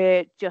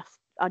 we're just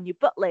on your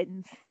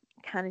Butlins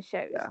kind of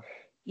shows. Yeah.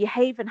 Your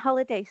Haven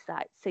holiday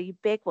sites, so your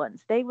big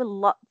ones, they were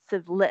lots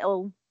of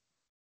little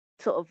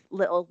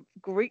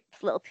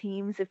groups, little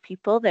teams of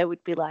people. There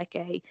would be like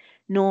a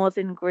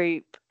northern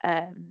group,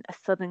 a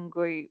southern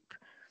group,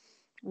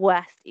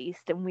 west,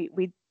 east, and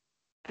we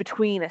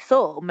between us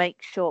all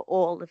make sure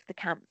all of the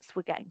camps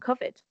were getting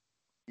covered.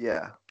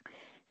 Yeah.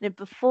 Now,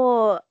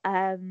 before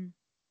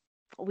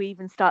we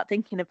even start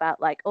thinking about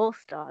like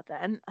All-Star,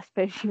 then I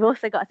suppose you've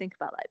also got to think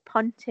about like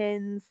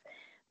Pontins.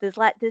 There's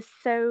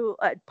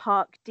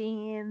Park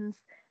Deans.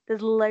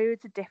 There's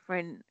loads of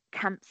different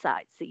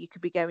campsites that you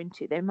could be going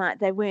to. They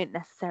weren't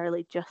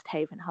necessarily just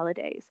Haven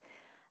holidays.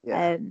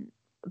 Yeah.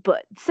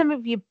 But some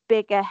of your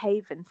bigger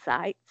Haven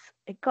sites,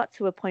 it got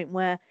to a point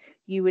where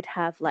you would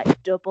have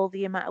like double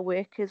the amount of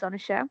workers on a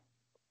show.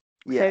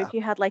 So Yeah. if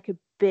you had like a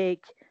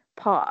big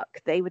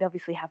park, they would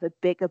obviously have a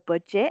bigger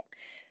budget.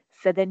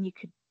 So then you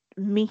could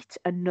meet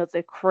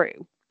another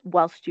crew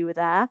whilst you were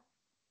there.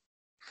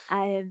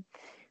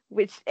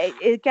 Which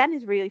again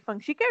is really fun.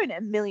 'Cause you're going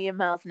at 1,000,000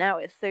 miles an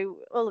hour.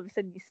 So all of a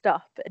sudden you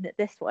stop, and at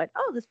this one,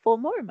 oh, there's 4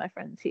 more of my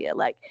friends here.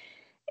 Like,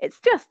 it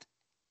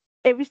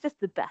was just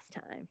the best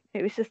time.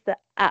 It was just the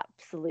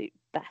absolute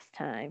best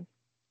time.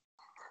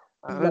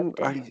 And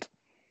Loved it.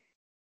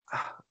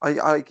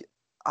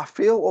 I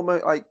feel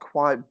almost like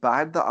quite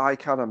bad that I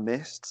kind of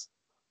missed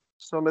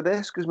some of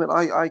this, because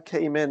I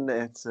came in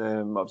at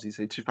obviously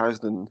say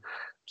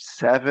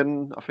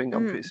 2007, I think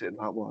I'm pretty certain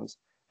that was,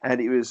 and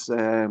it was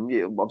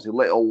obviously a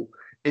little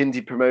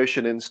indie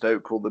promotion in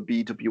Stoke called the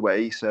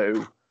BWA.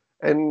 So,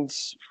 and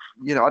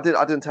I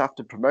didn't have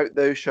to promote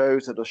those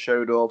shows. I just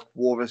showed up,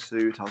 wore a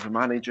suit, I was a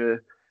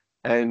manager,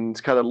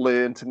 and kind of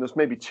learned. And there's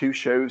maybe 2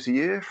 shows a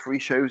year, 3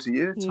 shows a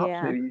year tops,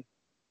 Yeah. maybe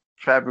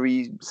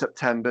February,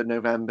 September,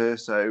 November.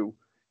 So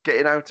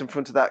getting out in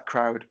front of that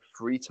crowd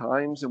 3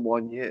 times in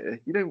 1 year,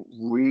 you don't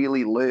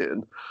really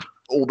learn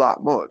all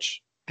that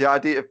much. The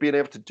idea of being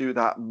able to do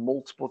that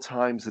multiple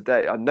times a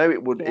day, I know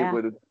it would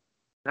have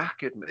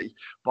knackered me,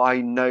 but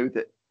I know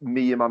that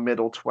me in my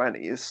middle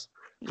 20s,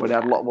 when I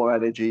had a lot more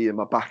energy and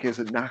my back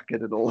isn't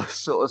knackered and all this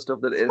sort of stuff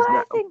that it is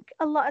now. I think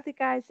a lot of the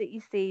guys that you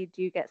see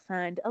do get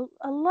signed.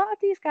 A lot of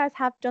these guys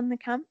have done the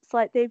camps.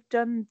 Like, they've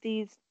done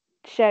these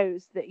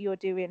shows that you're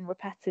doing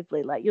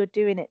repetitively. Like, you're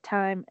doing it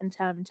time and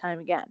time and time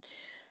again.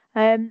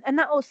 And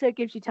that also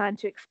gives you time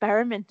to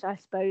experiment, I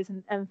suppose,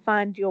 and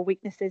find your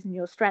weaknesses and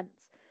your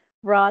strengths,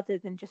 rather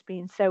than just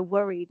being so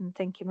worried and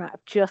thinking, right,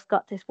 I've just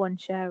got this one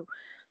show.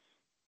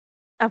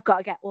 I've got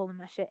to get all of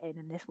my shit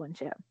in this one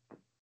show.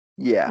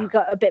 Yeah. You've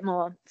got a bit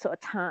more sort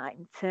of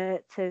time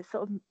to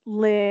sort of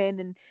learn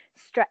and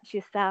stretch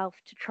yourself,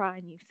 to try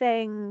new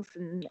things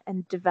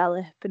and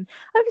develop. And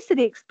obviously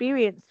the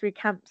experience through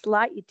camps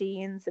like your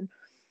Deans,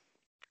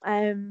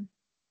 and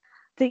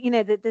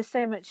that there's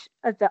so much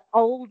of the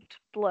old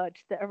blood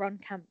that are on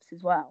camps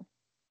as well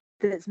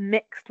that's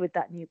mixed with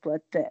that new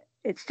blood, that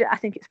it's just, I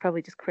think it's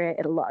probably just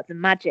created a lot of the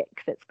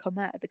magic that's come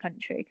out of the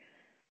country.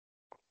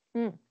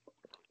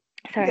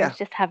 Sorry, I was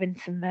just having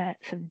some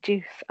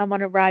juice. I'm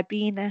on a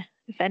Ribena,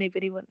 if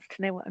anybody wants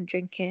to know what I'm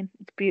drinking.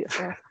 It's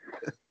beautiful.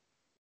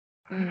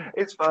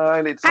 It's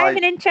fine. I have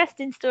an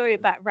interesting story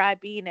about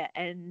Ribena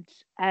and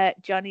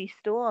Johnny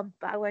Storm,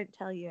 but I won't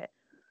tell you it.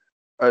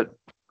 I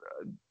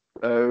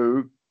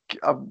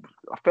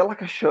feel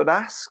like I should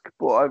ask,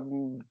 but I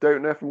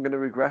don't know if I'm going to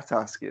regret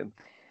asking.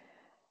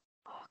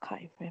 Oh, I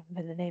can't even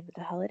remember the name of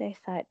the holiday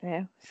site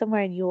now.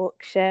 Somewhere in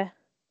Yorkshire.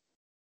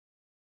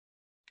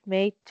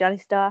 Me, Johnny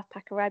Star,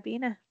 pack a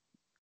Ribena.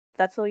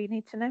 That's all you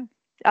need to know.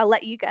 I'll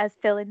let you guys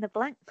fill in the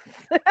blanks.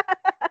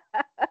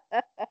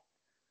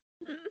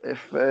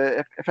 If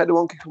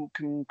anyone can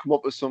come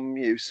up with some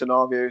new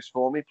scenarios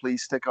for me,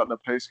 please stick it on a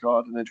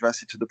postcard and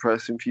address it to the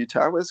person Few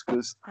Towers,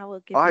 because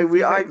I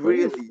really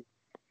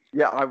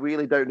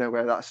don't know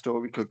where that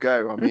story could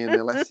go. I mean,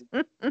 unless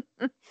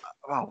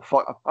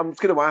fuck, I'm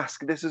just going to ask.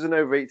 This is an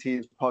over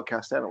 18s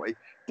podcast anyway.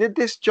 Did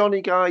this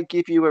Johnny guy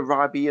give you a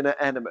Ribena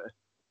enema?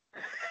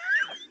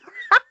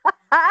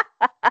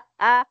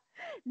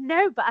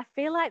 No, but I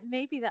feel like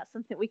maybe that's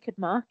something we could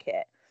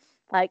market.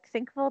 Like,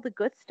 think of all the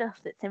good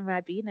stuff that's in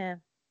Ribena.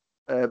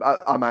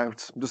 I'm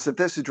out. Just if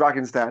this is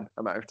Dragon's Den,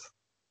 I'm out.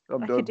 I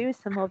could do with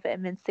some more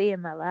vitamin C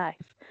in my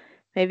life.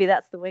 Maybe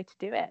that's the way to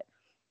do it.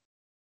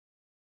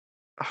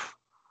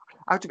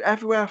 Out of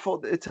everywhere I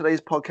thought that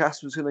today's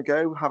podcast was going to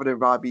go, having a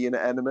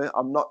Ribena enema,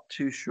 I'm not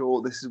too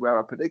sure this is where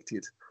I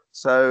predicted.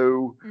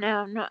 So no,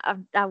 I'm not.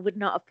 I would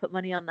not have put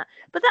money on that.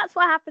 But that's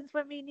what happens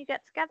when me and you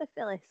get together,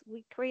 Phyllis.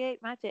 We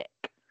create magic.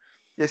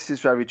 This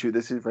is very true.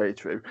 This is very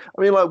true.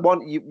 I mean, like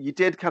you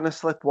did kind of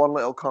slip one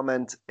little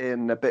comment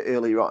in a bit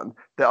earlier on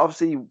that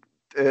obviously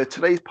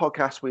today's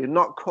podcast we're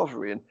not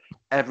covering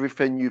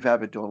everything you've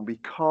ever done. We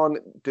can't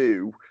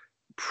do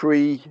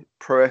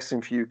pre-Pro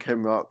Wrestling for You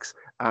Kim Rocks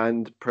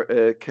and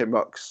Kim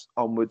Rocks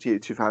onwards,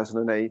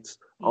 2008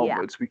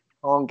 onwards. We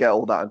can't get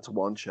all that into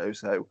one show.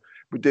 So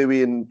we're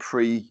doing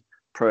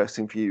pre-Pro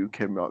Wrestling for You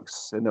Kim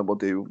Rocks, and then we'll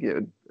do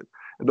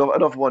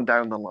another one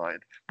down the line.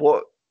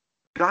 But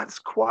that's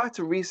quite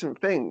a recent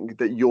thing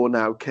that you're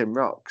now Kim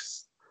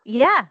Rocks.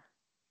 Yeah,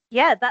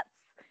 that's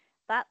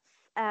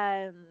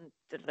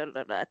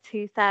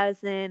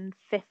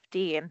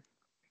 2015.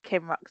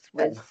 Kim Rocks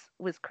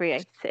was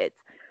created.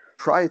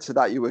 Prior to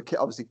that, you were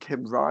obviously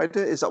Kim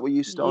Ryder. Is that what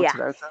you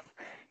started out as?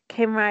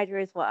 Kim Ryder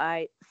is what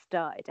I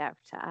started out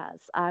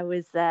as. I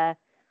was my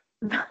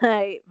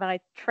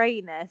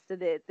trainer, so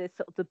the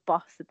sort of the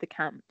boss of the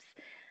camps.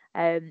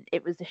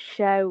 It was a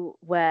show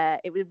where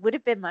it would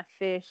have been my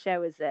first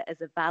show as a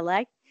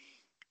valet,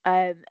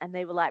 and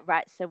they were like,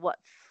 right, so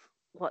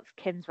what's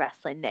Kim's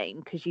wrestling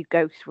name? Because you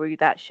go through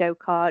that show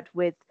card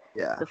with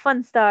the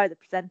fun star, the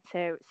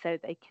presenter, so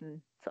they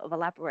can sort of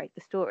elaborate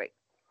the story.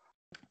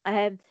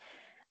 And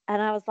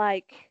I was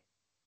like,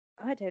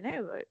 I don't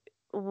know,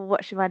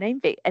 what should my name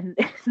be? And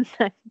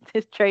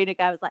this trainer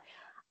guy was like,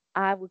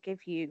 I will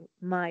give you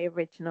my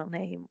original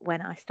name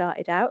when I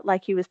started out.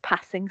 Like he was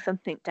passing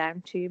something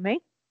down to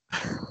me.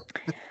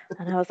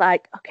 And I was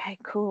like, okay,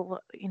 cool.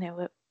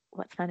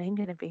 What's my name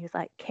going to be? He was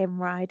like,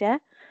 Kim Ryder.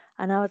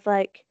 And I was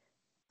like,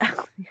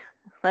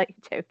 like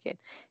joking.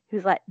 He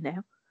was like,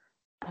 no.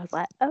 I was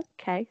like,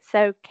 okay.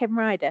 So Kim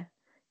Ryder.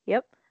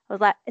 Yep. I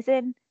was like, as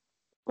in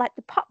like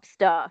the pop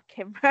star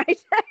Kim Ryder.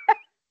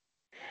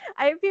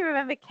 I hope you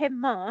remember Kim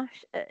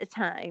Marsh at the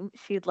time.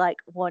 She'd like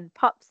won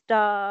Pop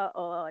Star,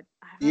 or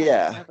I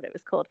don't know what it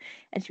was called.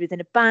 And she was in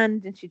a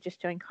band and she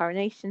just joined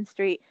Coronation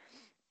Street.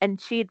 And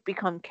she'd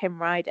become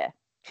Kim Ryder.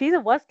 She either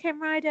was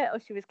Kim Ryder or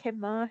she was Kim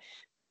Marsh.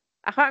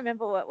 I can't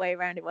remember what way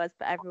around it was,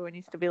 but everyone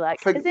used to be like,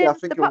 I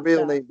think her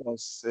real name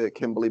was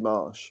Kimberly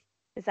Marsh.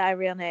 Is that a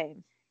real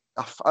name?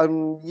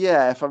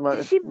 Yeah, if I'm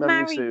Did she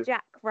marry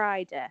Jack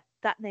Ryder?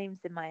 That name's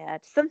in my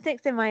head.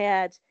 Something's in my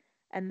head.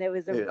 And there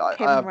was a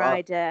Kim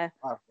Ryder,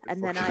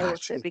 and then I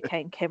also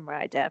became Kim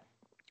Ryder.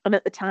 And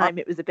at the time,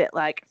 it was a bit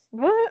like,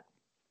 what?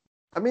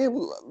 I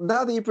mean,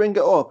 now that you bring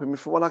it up, I mean,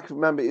 from what I can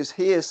remember, it was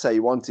Hearsay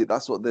wanted.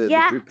 That's what the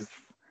group is.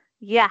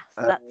 Yes,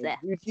 that's it.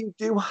 You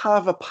do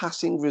have a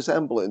passing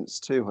resemblance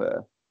to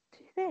her.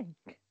 Do you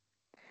think?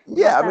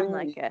 Yeah, I mean,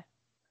 like her.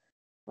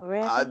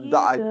 Wherever you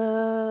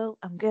go,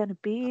 I'm gonna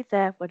be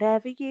there.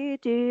 Whatever you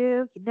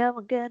do, you know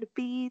I'm gonna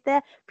be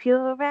there.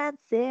 Pure and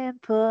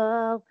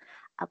simple.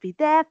 I'll be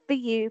there for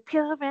you,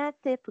 pure and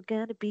simple,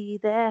 gonna be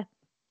there.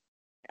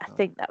 I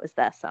think that was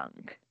their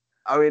song.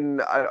 I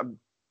mean,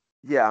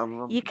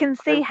 you can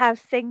see how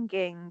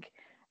singing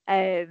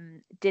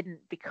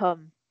didn't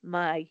become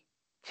my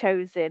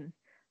chosen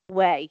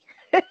way.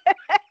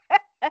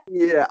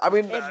 Yeah, I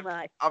mean, in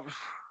life.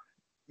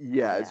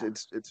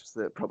 It's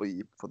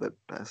probably for the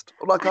best.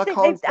 Like I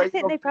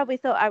think they probably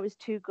thought I was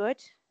too good.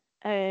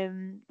 So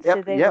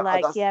they were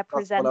like,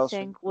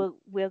 presenting.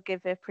 We'll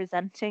give her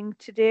presenting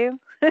to do.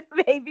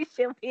 Maybe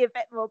she'll be a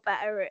bit more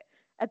better.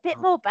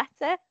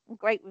 I'm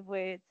great with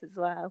words as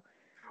well.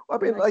 I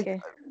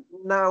mean,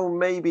 now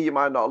maybe you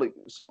might not look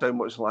so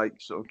much like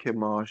sort of Kim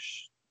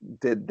Marsh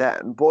did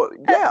then, but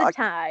at the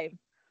time.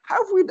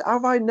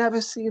 Have I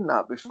never seen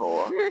that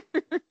before?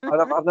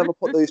 I've never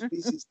put those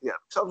pieces together.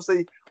 So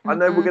obviously, I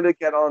know we're going to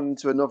get on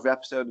to another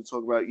episode and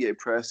talk about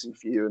pressing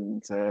for you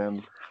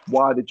and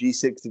why the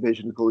G6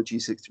 division is called the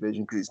G6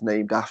 division, because it's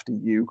named after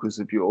you because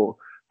of your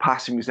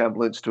passing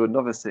resemblance to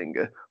another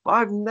singer. But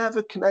I've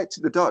never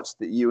connected the dots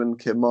that you and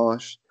Kim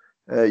Marsh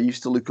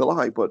used to look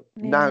alike. But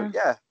now,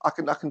 I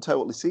can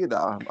totally see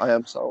that. I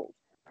am sold.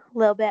 A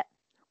little bit.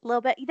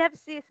 You never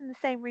see us in the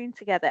same room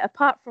together,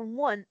 apart from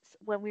once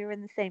when we were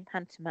in the same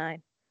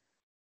pantomime.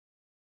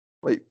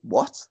 Wait,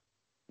 what?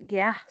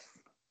 Yes.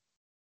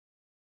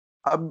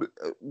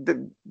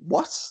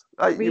 What?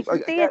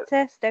 Regent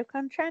Theatre,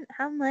 Stoke-on-Trent,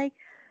 Hanley.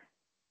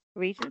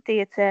 Regent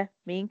Theatre,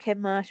 me and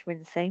Kim Marsh were in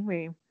the same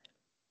room.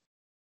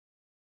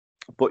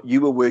 But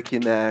you were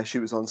working there, she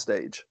was on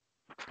stage.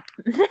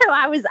 No,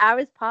 I was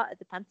part of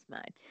the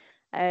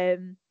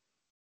pantomime.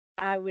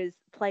 I was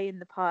playing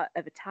the part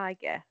of a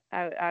tiger.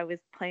 I was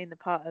playing the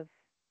part of,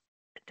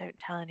 don't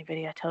tell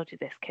anybody I told you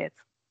this, kids,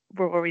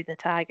 Rory the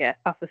tiger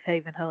off of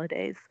Haven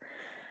Holidays.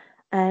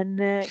 And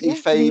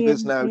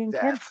Favor's now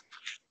deaf.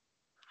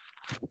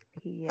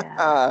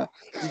 Yeah.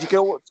 Did you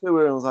go up to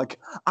her and was like,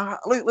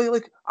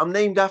 look, I'm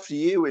named after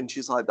you? And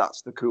she's like,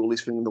 that's the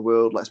coolest thing in the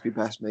world. Let's be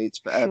best mates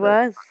forever.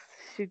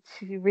 She was.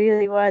 She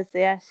really was.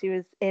 Yeah, she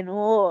was in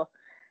awe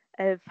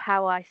of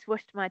how I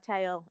swished my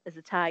tail as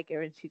a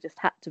tiger, and she just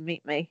had to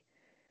meet me.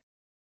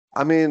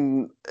 I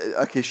mean,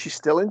 okay, she's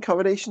still in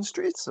Coronation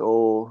Street,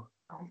 or?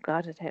 Oh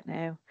God, I don't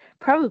know.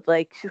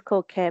 Probably. She's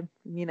called Kim.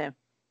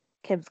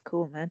 Kim's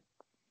cool, man.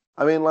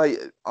 I mean, like,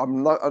 I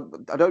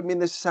don't mean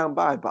this to sound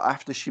bad, but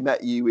after she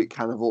met you, it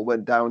kind of all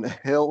went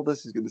downhill.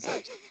 This is going to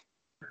say.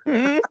 I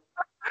mean,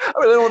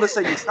 I don't want to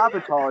say you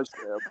sabotaged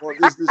her, but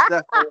there's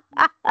definitely.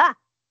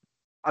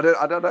 I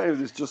don't know.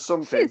 There's just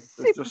something. She's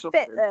super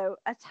fit though.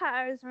 I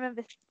always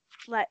remember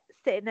like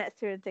sitting next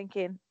to her and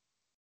thinking,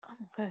 "Oh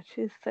my God,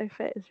 she's so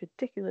fit. It's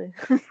ridiculous."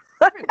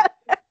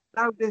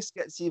 Now this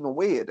gets even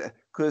weirder,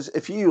 because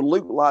if you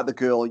look like the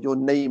girl, you're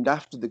named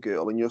after the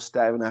girl, and you're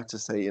staring at her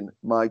saying,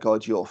 "My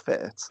God, you're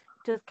fit."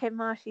 Does Kim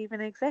Marsh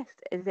even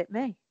exist? Is it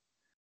me?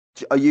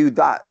 Are you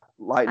that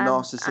like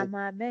narcissistic? Am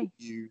I me?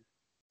 Do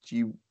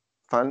you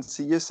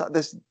fancy yourself?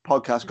 This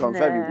podcast gone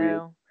very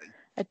weird.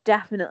 I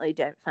definitely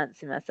don't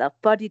fancy myself.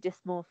 Body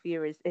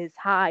dysmorphia is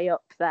high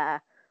up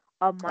there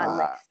on my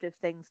list of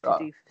things to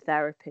do for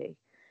therapy.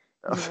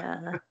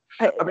 Yeah.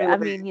 I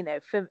mean,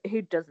 for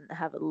who doesn't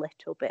have a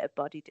little bit of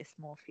body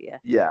dysmorphia?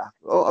 Yeah,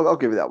 I'll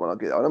give you that one.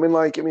 I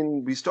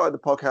mean, we started the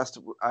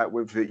podcast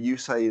with you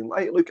saying,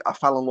 like, look, I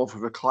fell in love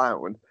with a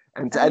clown.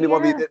 And to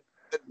anybody that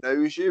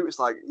knows you, it's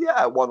like,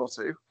 yeah, one or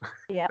two.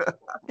 Yeah.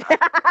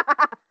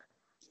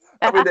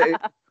 I mean,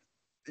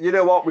 you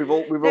know what? We've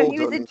all he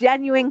was a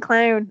genuine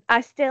clown.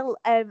 I stole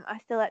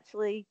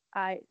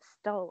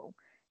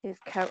his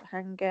coat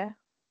hanger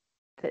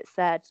that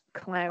said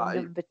clown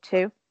number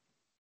 2.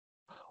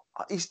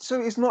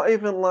 It's not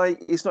even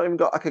like it's not even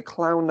got like a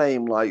clown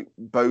name like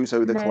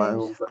Bozo the No,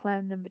 Clown. just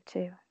clown number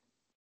 2.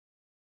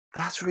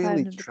 That's Clown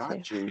really number 2.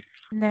 tragic.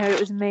 No, it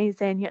was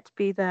amazing. You had to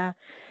be there.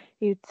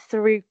 You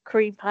threw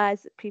cream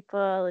pies at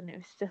people, and it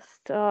was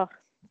just I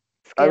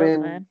skills,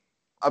 mean, man.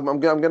 I'm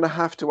gonna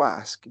have to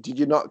ask. Did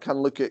you not kind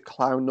of look at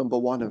clown number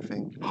 1 and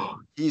think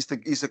he's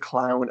the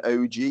clown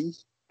OG?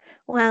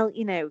 Well,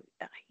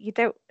 you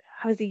don't.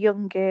 I was a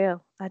young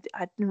girl. I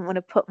didn't want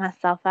to put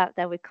myself out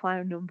there with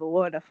clown number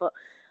 1. I thought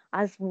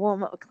I was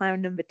warm up with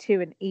clown number 2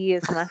 and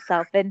ease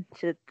myself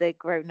into the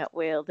grown-up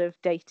world of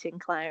dating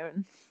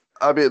clowns.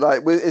 I mean,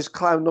 like, is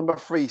clown number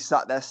 3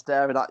 sat there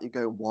staring at you,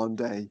 going, "One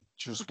day,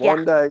 just Yeah,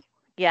 one day"?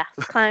 yeah.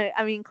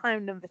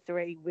 Clown number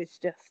 3 was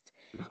just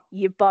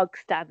your bog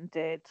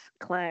standard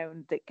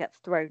clown that gets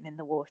thrown in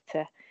the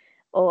water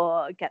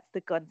or gets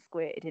the gun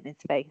squirted in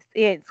his face.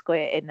 He ain't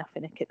squirting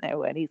nothing. He can know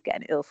when he's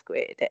getting it all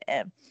squirted at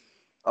him.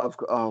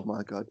 Oh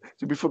my god!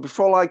 So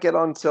before I get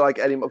on to like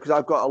any more, because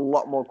I've got a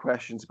lot more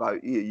questions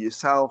about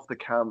yourself, the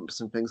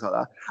camps, and things like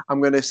that. I'm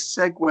going to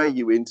segue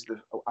you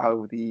into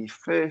the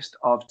first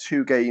of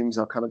 2 games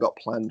I've kind of got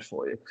planned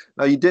for you.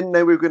 Now you didn't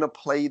know we were going to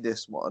play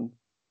this one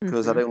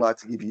because I don't like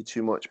to give you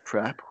too much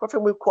prep. I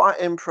think we're quite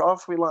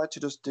improv. We like to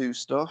just do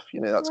stuff.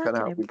 That's kind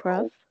of how we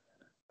improv.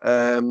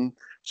 roll.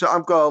 So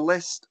I've got a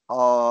list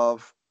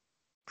of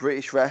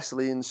British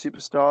wrestling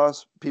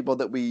superstars, people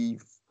that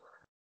we've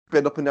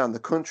been up and down the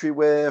country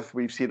with,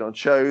 we've seen on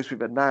shows,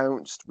 we've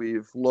announced,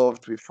 we've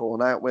loved, we've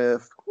fallen out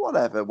with,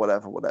 whatever.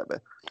 Falling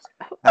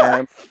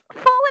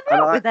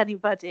out with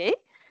anybody?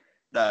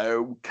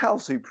 No, Cal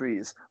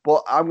Surprise.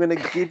 But I'm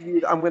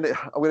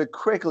gonna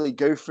quickly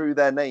go through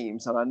their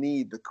names, and I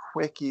need the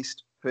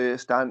quickest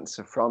first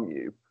answer from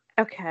you.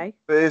 Okay.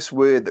 First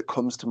word that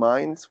comes to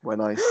mind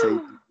when I say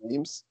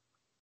names.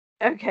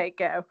 Okay,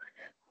 go.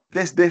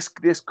 This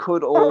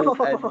could all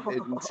end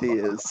in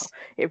tears.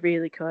 It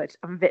really could.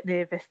 I'm a bit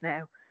nervous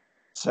now.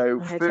 So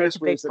I'm first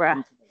take a big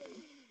breath.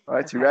 All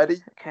right, okay. You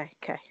ready?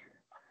 Okay.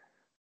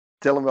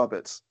 Dylan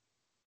Roberts.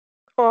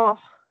 Oh,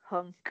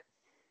 hunk.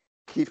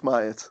 Keith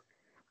Myatt.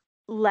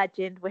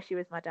 Legend. Wish he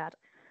was my dad.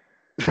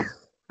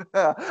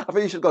 I think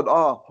you should have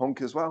gone,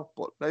 hunk as well,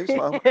 but no,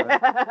 smile.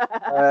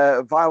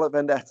 Violet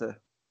Vendetta.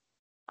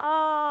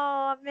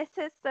 Oh, I miss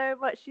her so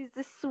much. She's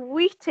the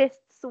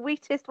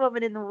sweetest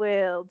woman in the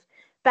world.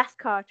 Best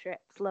car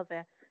trips. Love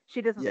her.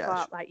 She doesn't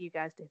fart like you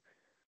guys do.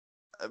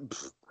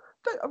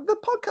 The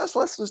podcast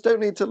listeners don't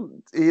need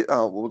to.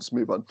 We'll just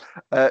move on.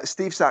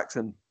 Steve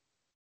Saxon.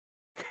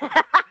 There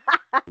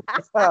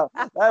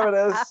it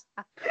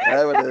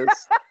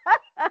is.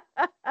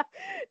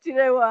 Do you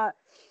know what?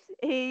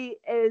 He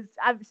is.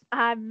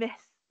 I miss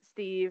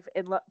Steve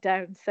in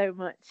lockdown so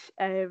much.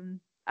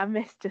 I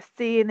miss just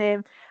seeing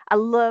him. I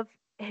love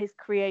his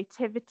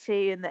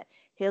creativity and that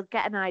he'll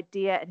get an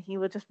idea and he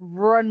will just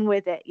run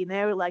with it.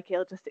 Like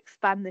he'll just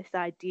expand this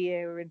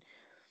idea and.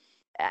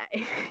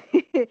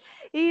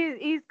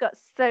 He's got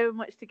so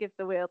much to give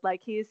the world.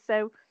 Like he is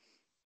so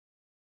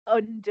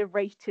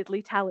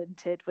underratedly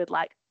talented with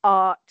like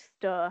art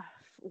stuff,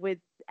 with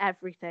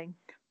everything.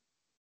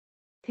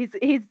 He's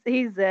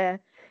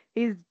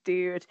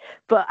dude.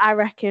 But I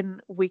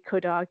reckon we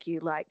could argue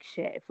like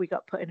shit if we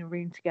got put in a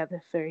room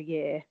together for a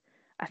year.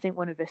 I think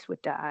one of us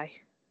would die.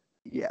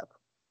 Yeah,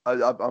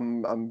 I'm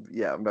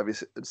very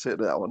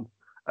certain of that one.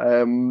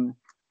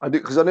 I do,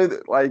 because I know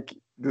that like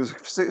there's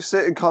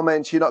certain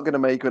comments you're not going to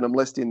make when I'm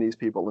listing these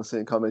people, and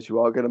certain comments you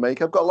are going to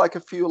make. I've got like a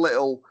few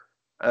little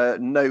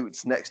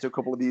notes next to a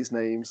couple of these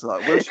names.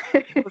 Like,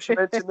 will she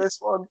mention this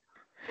one?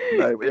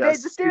 No, but yeah,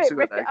 just do it.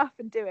 Rip it off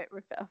and do it.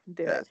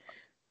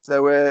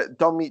 So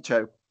Don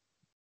Micho.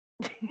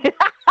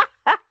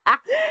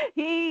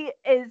 He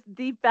is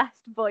the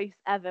best voice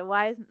ever.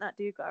 Why hasn't that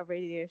dude got a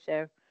radio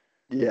show?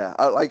 Yeah,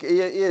 like he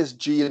is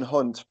Gian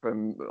Hunt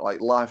from like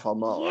Life on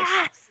Mars.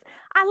 Yes,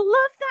 I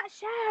love that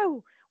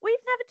show. We've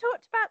never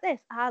talked about this.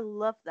 I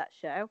love that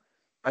show.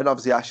 And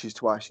obviously Ashes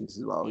to Ashes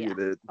as well.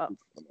 Yeah.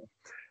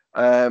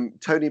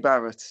 Tony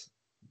Barrett.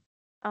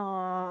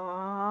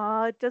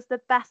 Oh, does the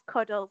best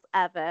cuddles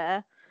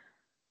ever.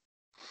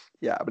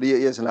 Yeah, but he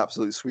is an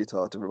absolute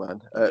sweetheart of a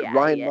man.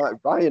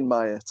 Ryan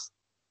Myatt.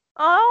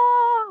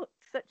 Oh,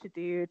 such a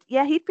dude.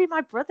 Yeah, he'd be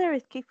my brother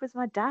if Keith was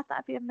my dad.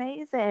 That'd be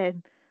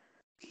amazing.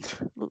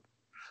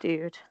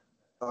 Dude.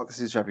 Oh, this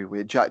is very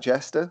weird. Jack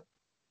Jester.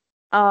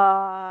 Oh,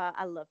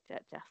 I love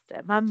Jack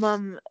Jester. My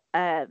mum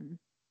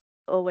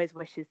always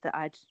wishes that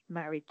I'd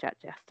married Jack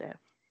Jester.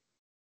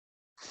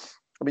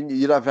 I mean,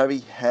 you'd have very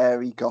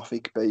hairy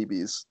gothic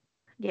babies.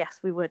 Yes,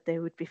 we would. They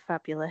would be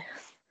fabulous.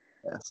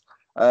 Yes.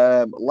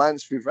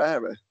 Lance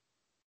Rivera.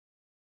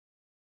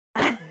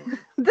 The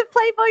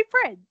Playboy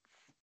Prince.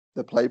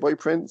 The Playboy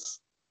Prince.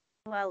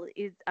 Well,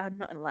 I'm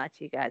not gonna lie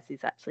to you guys.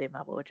 He's actually in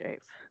my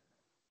wardrobe.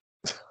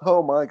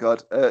 Oh my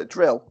god.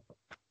 Drill.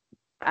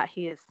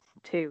 He is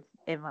too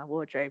in my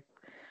wardrobe.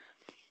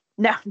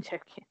 No, I'm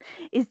joking.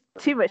 He's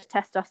too much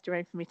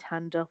testosterone for me to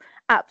handle.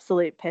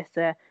 Absolute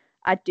pisser.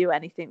 I'd do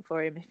anything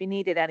for him. If he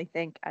needed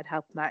anything, I'd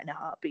help him out in a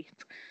heartbeat.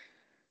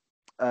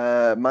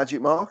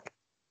 Magic Mark.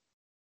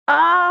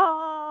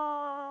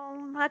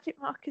 Oh, Magic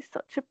Mark is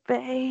such a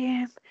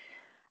babe.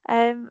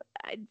 Do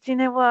you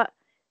know what?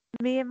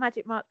 Me and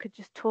Magic Mark could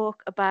just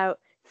talk about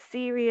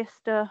serious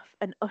stuff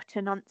and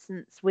utter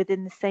nonsense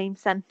within the same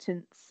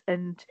sentence,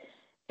 and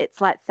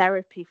it's like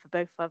therapy for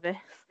both of us.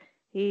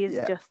 He is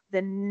Yeah. just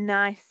the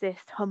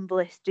nicest,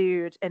 humblest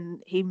dude,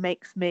 and he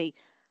makes me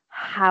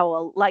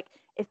howl. Like,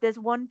 if there's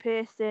one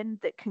person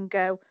that can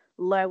go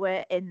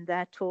lower in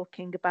their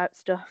talking about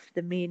stuff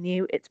than me and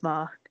you, it's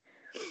Mark.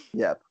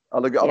 Yeah,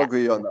 I'll Yeah.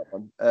 agree on that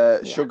one.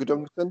 Yeah. Sugar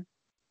Duncan.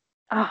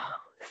 Oh,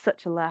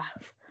 such a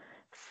laugh.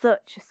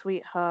 Such a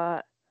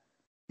sweetheart.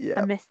 Yeah.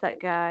 I miss that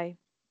guy.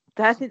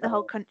 I think the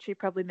whole country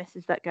probably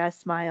misses that guy's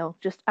smile.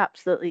 Just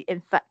absolutely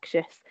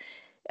infectious.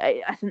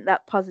 I think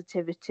that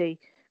positivity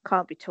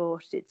can't be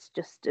taught. It's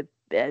just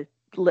a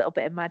little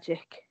bit of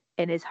magic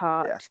in his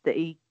heart that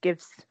he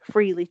gives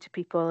freely to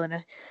people. And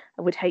I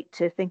would hate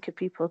to think of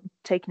people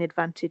taking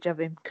advantage of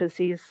him, because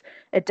he's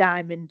a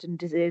diamond and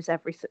deserves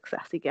every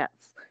success he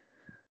gets.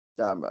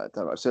 Damn right.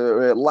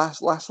 So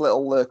last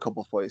little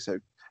couple for you. So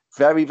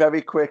very,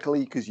 very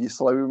quickly, because you're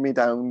slowing me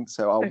down.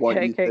 So I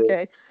want you to.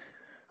 Okay.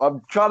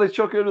 I'm trying to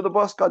chuck you under the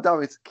bus. God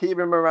damn it,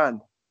 Kieran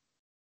Moran.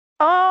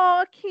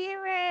 Oh,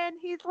 Kieran!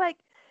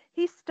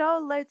 He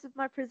stole loads of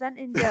my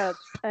presenting jobs.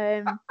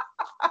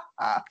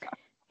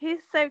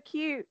 He's so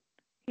cute.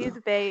 He's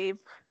a babe.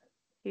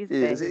 He's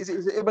a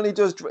babe. I mean,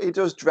 he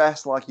does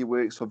dress like he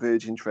works for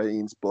Virgin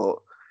Trains, but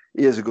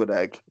he is a good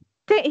egg.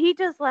 He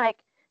does like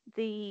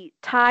the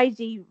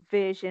tidy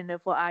version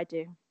of what I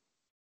do.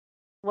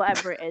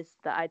 Whatever it is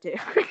that I do.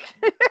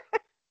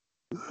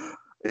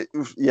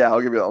 Yeah,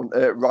 I'll give you that one.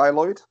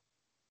 Ryloid?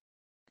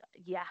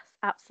 Yes,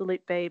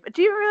 absolute babe.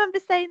 Do you remember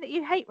saying that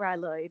you hate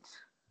Ryloid?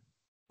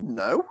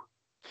 No.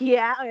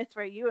 Yeah, I'm going to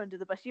throw you under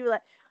the bus. You were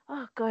like,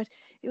 oh, God,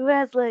 he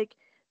wears like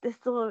this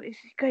sort of,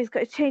 he's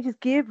got to change his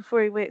gear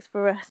before he works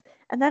for us.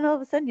 And then all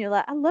of a sudden you're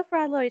like, I love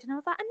Ryloid. And I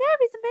was like, I know,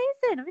 he's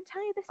amazing. I've been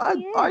telling you this for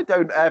years. I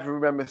don't ever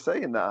remember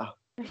saying that.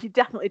 You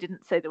definitely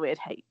didn't say the word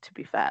hate, to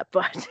be fair,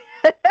 but...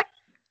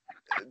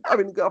 I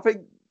mean, I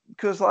think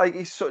because like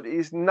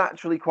he's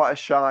naturally quite a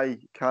shy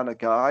kind of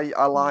guy.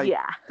 I like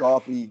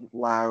gobby,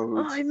 loud.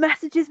 Oh, he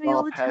messages me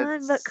all the time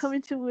heads. about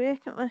coming to work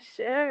at my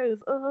shows.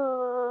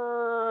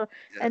 Oh,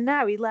 and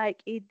now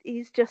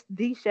he's just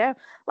the show.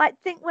 Like,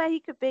 think where he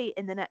could be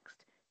in the next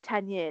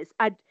 10 years.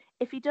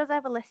 If he does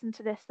ever listen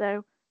to this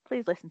though,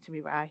 please listen to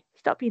me, Rye.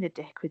 Stop being a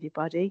dick with your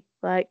body.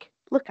 Like,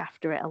 look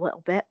after it a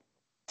little bit.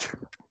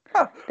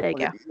 There you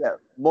go. Yeah,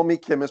 Mummy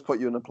Kim has put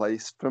you in a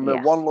place. From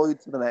one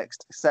Lloyd to the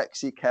next,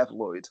 sexy Kev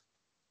Lloyd.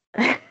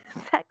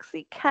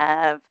 Sexy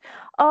Kev.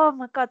 Oh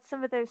my God,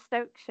 some of those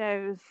Stoke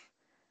shows.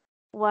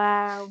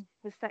 Wow,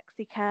 with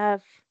sexy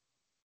Kev.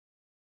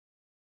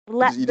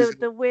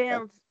 The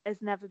world has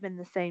never been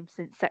the same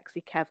since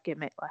sexy Kev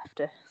gimmick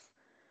left us.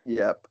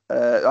 Yep.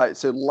 Right,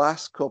 so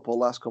last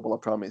couple, I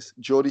promise.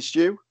 Geordie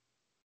Stew.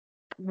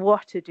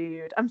 What a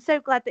dude. I'm so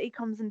glad that he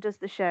comes and does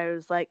the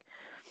shows. Like,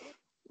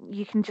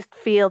 you can just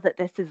feel that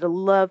this is a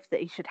love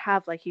that he should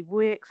have. Like, he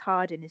works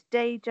hard in his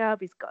day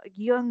job. He's got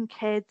young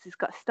kids. He's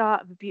got a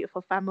start of a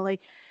beautiful family.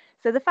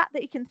 So the fact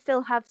that he can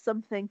still have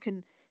something,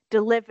 can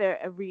deliver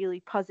a really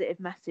positive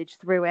message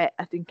through it,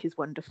 I think is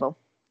wonderful.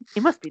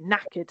 He must be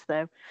knackered,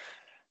 though.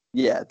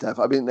 Yeah,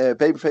 definitely. I mean,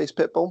 Babyface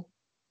Pitbull.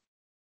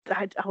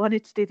 I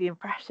wanted to do the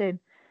impression.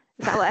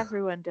 Is that what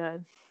everyone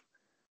does?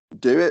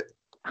 Do it.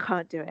 I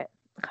can't do it.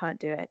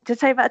 Did I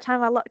tell you about the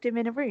time I locked him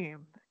in a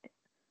room?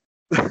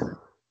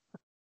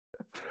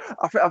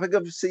 I think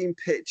I've seen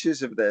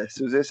pictures of this.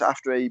 Was this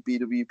after a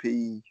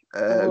BWP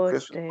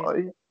Christmas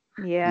party?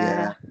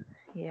 Yeah.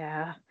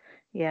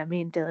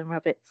 Me and Dylan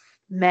Roberts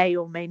may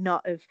or may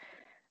not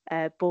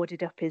have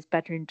boarded up his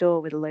bedroom door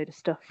with a load of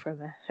stuff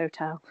from a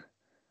hotel.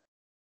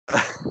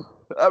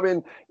 I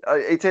mean,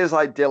 it is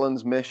like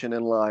Dylan's mission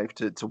in life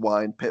to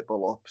wind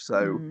Pitbull up.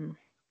 So,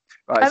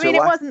 right, I mean, it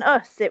wasn't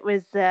us. It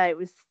was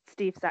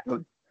Steve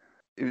Saxon.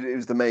 It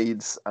was the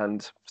maids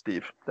and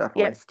Steve,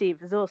 definitely. Yeah, Steve.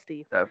 It was all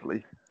Steve.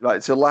 Definitely.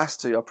 Right, so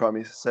last two, I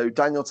promise. So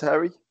Daniel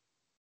Terry.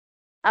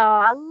 Oh,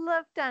 I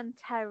love Dan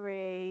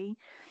Terry.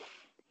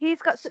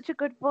 He's got such a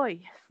good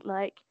voice.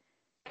 Like,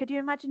 could you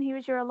imagine he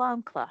was your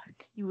alarm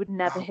clock? You would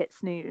never hit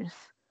snooze.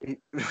 He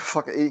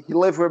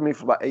lived with me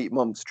for about 8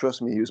 months.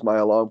 Trust me, he was my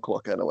alarm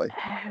clock anyway.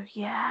 Oh,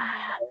 yeah.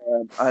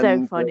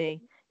 So funny.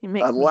 He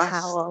makes me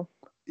howl.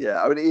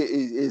 Yeah, I mean, he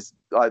is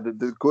like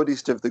the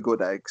goodest of the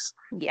good eggs.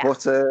 Yeah.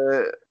 But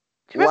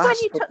do you remember when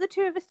you took the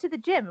two of us to the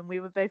gym and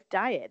we were both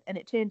dying and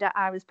it turned out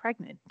I was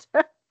pregnant?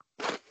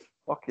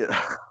 Fuck it.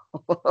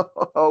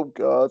 Oh,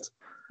 God.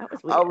 That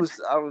was weird.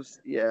 I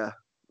was, yeah.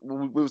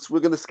 We're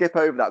going to skip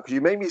over that because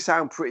you made me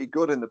sound pretty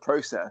good in the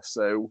process.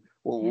 So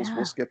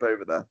we'll skip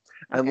over that. Okay.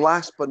 And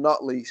last but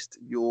not least,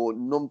 your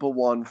number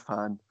one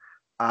fan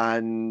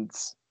and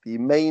the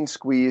main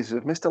squeeze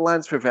of Mr.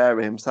 Lance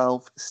Rivera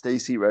himself,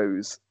 Stacey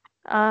Rose.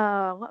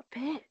 Oh, what a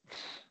bitch.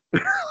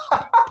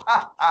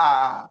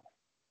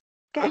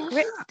 Get a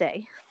grip,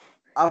 Stacey.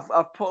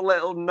 I've put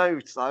little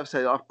notes. I've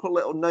put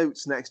little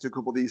notes next to a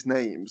couple of these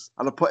names,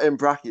 and I put in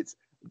brackets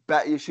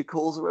Bet you she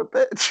calls her a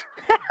bitch.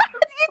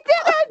 You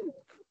didn't.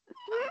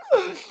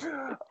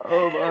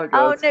 Oh my Oh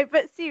god. no,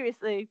 but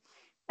seriously,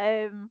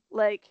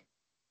 like,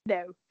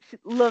 no,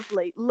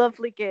 lovely,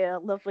 lovely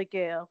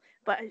girl.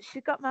 But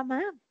she's got my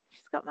man.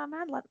 She's got my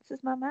man. Lance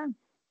is my man.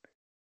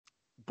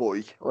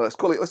 Boy. Well, let's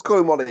call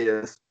him what he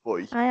is.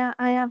 Boy. I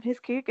am his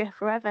cougar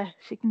forever.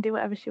 She can do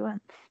whatever she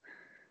wants.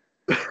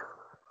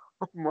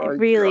 Oh my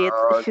It's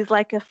god. she's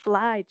like a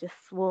fly just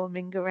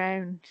swarming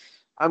around.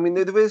 I mean,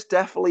 there is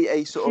definitely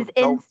a sort She's of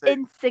Dolph Ziggler.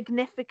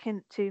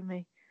 insignificant to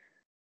me.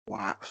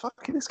 Wow,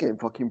 fucking this game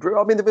fucking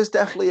brutal. I mean, there is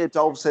definitely a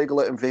Dolph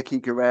Ziggler and Vicky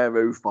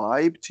Guerrero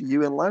vibe to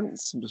you and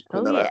Lance. I'm just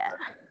putting Oh that out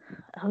yeah.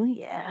 Oh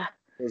yeah.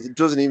 there. It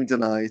doesn't even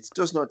deny it.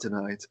 Does not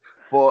deny it.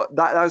 But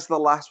that's the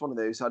last one of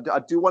those. I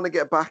do want to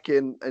get back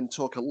in and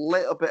talk a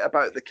little bit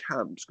about the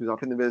camps because I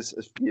think there is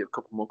a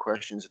couple more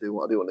questions I do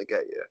want to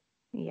get you.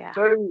 Yeah.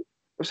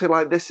 So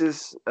like this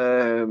is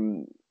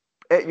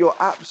at your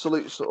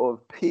absolute sort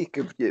of peak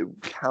of you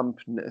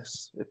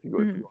campness, if you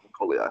want to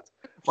call it that.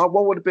 Like,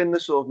 what would have been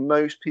the sort of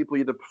most people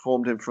you'd have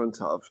performed in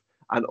front of?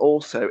 And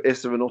also,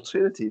 is there an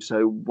alternative?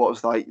 So, what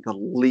was like the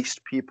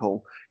least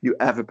people you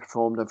ever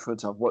performed in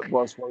front of? What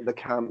was one of the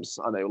camps?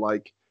 I know,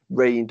 like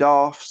rained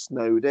off,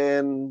 snowed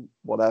in,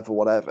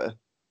 whatever.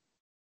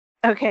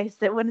 Okay,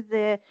 so one of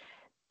the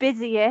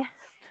busiest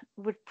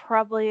would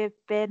probably have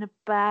been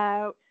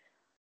about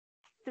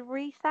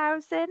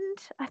 3,000,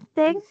 I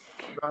think.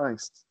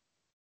 Christ.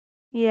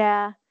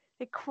 Yeah,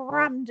 they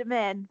crammed them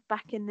in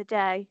back in the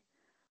day.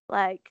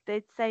 Like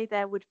they'd say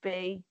there would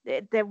be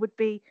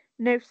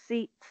no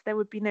seats, there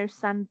would be no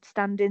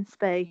standing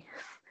space.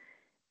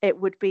 It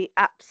would be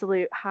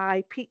absolute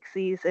high peak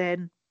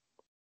season,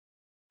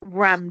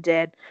 rammed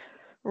in,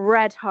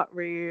 red hot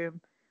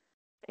room,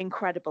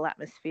 incredible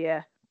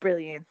atmosphere,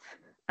 brilliant,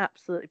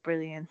 absolutely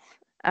brilliant.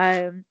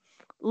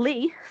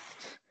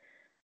 Least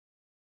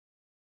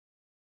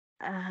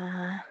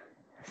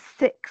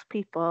 6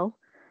 people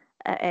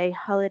at a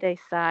holiday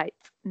site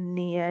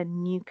near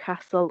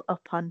Newcastle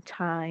upon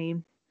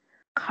Tyne.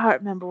 Can't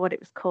remember what it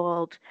was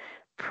called.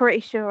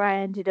 Pretty sure I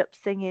ended up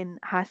singing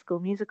High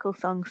School Musical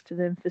songs to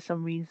them for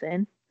some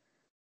reason.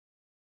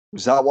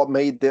 Was that what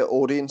made the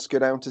audience go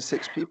down to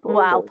 6 people?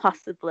 Well,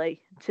 possibly.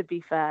 To be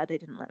fair, they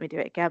didn't let me do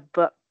it again.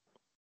 But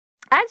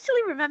I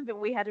actually remember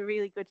we had a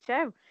really good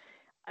show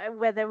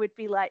where there would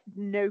be like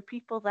no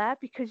people there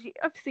because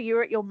obviously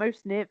you're at your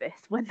most nervous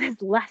when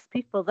there's less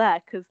people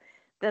there because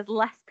there's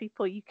less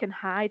people you can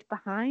hide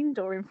behind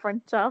or in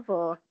front of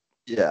or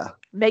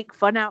make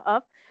fun out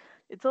of.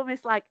 It's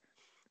almost like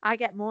I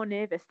get more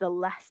nervous the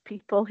less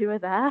people who are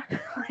there.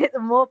 Like, the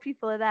more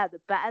people are there, the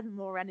better, the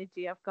more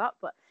energy I've got.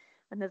 But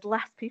when there's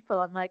less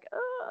people, I'm like,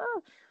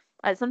 oh.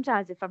 Like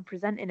sometimes if I'm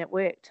presenting at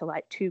work to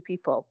like 2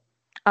 people,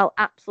 I'll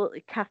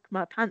absolutely cack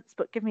my pants.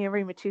 But give me a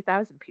room of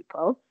 2,000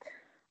 people,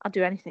 I'll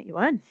do anything you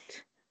want.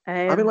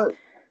 I mean, like,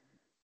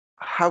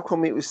 how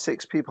come it was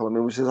 6 people? I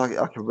mean, was it like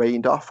a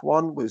rained off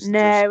one?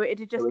 No, it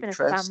had just been a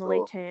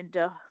family turned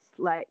up,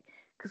 like,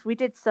 because we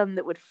did some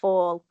that would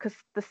fall, because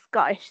the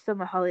Scottish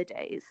summer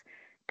holidays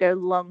go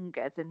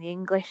longer than the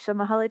English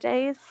summer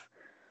holidays.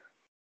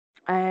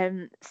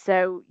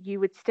 So you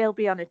would still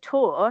be on a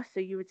tour,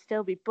 so you would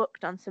still be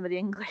booked on some of the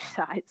English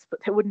sites, but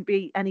there wouldn't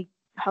be any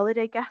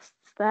holiday guests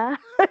there.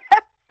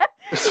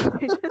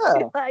 It'd just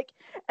be like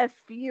a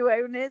few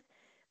owners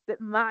that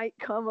might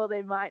come or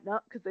they might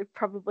not because they've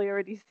probably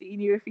already seen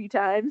you a few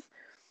times.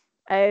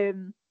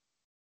 So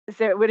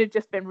it would have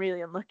just been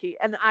really unlucky.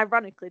 And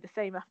ironically, the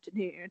same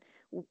afternoon,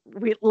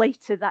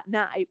 later that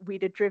night,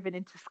 we'd have driven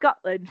into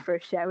Scotland for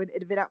a show and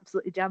it'd have been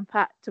absolutely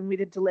jam-packed and we'd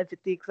have delivered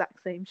the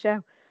exact same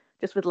show,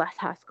 just with less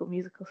High School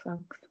Musical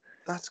songs.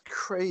 That's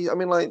crazy. I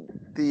mean, like,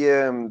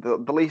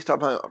 the least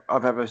I've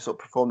ever sort of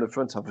performed in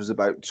front of was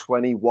about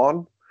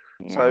 21.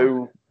 Yeah.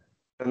 So,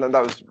 and then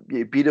that was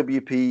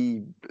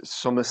BWP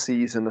summer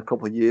season a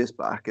couple of years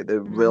back at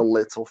the Real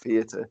Little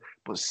Theatre.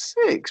 But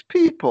 6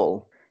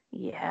 people.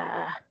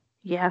 Yeah.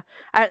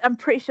 I'm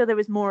pretty sure there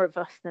was more of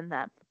us than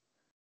them.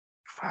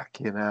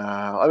 Fucking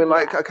hell. I mean,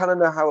 like, I kind of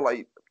know how,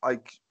 like, I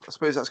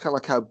suppose that's kind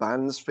of like how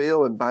bands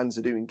feel when bands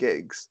are doing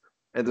gigs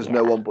and there's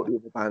no one but the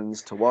other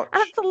bands to watch.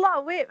 And that's a lot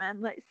of work, man.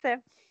 Like, so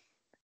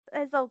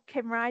there's old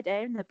Kim Ryder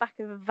in the back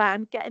of a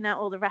van getting out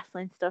all the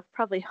wrestling stuff,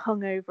 probably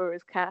hungover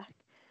as cack.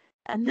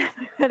 And then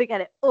we've got to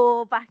get it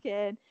all back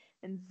in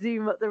and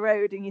zoom up the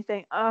road and you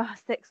think,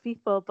 6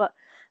 people, but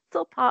it's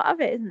all part of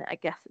it, isn't it, I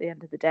guess, at the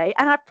end of the day.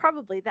 And I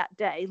probably that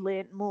day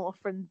learned more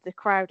from the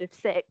crowd of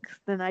 6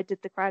 than I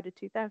did the crowd of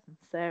 2,000.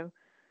 So,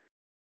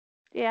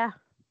 yeah.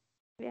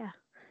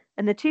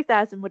 And the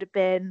 2,000 would have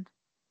been,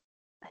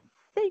 I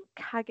think,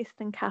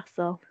 Haggerston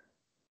Castle.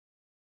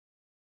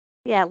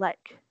 Yeah,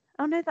 like,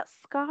 oh no, that's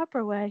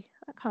Scarborough way.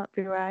 That can't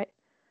be right.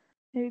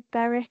 Maybe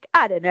Berwick.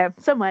 I don't know.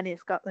 Somewhere near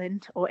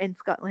Scotland or in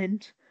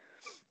Scotland.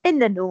 In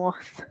the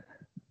north.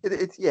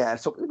 It's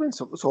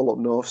all up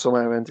north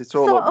somewhere, and it's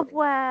all sort up of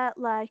where,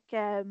 like,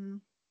 the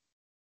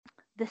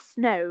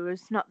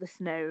Snows, not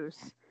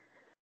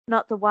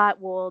the White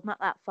Wall, not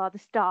that far, the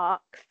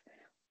Starks,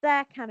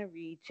 their kind of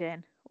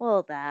region,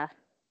 all there.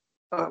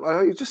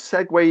 You just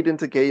segued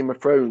into Game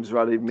of Thrones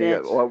rather than me,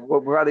 Did. or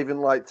without even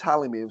like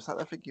telling me. I'm sat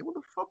there thinking, what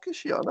the fuck is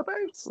she on about?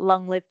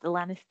 Long live the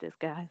Lannisters,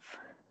 guys.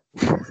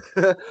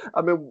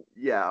 I mean,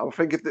 yeah, I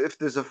think if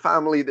there's a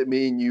family that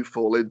me and you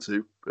fall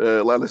into,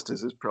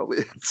 Lannisters is probably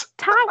it.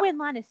 Tywin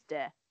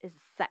Lannister is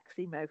a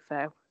sexy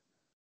mofo.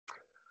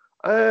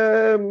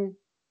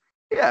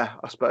 Yeah,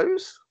 I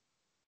suppose.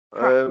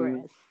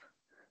 Proper is.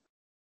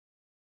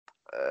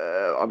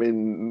 I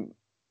mean,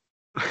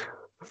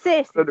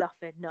 Cersei's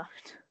often not.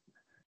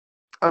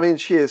 I mean,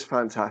 she is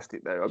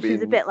fantastic though.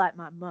 She's a bit like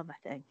my mum, I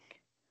think.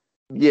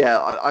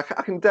 Yeah, I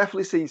can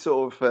definitely see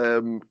sort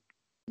of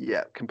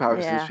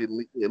comparisons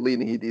between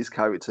Lena Headey's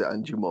character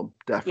and your mum,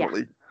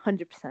 definitely. Yeah,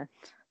 100%.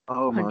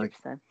 Oh my.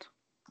 100%.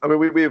 I mean,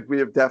 we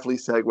have definitely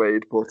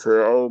segued, but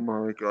oh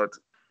my god.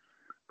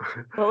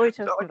 What were we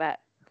talking about?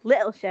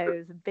 Little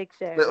shows and big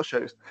shows. Little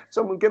shows.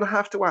 So I'm going to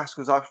have to ask,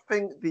 because I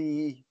think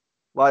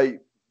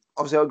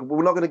obviously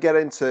we're not going to get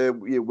into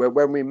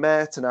when we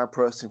met and how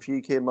Preston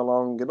Few came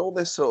along and all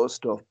this sort of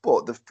stuff,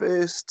 but the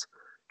first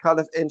kind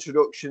of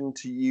introduction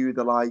to you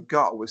that I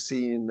got was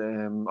seeing,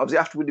 obviously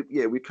after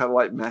we kind of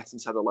like met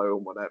and said hello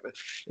and whatever,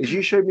 is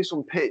you showed me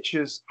some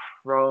pictures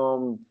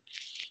from,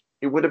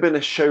 it would have been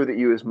a show that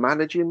you was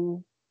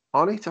managing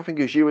on it. I think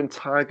it was you and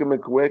Tiger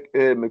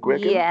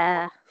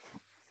McGuigan.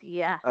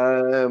 Yeah.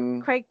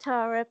 Craig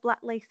Tara, black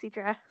lacy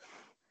dress,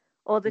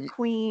 or the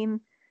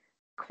queen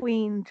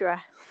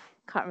dress.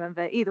 Can't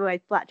remember. Either way,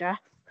 black dress.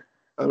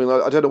 I mean,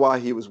 I don't know why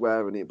he was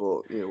wearing it,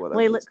 but whatever. Well,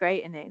 he looked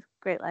great in it.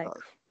 Great legs.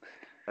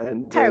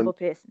 And terrible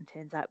piercing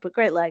turns out, but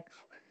great legs.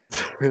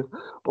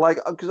 But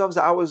because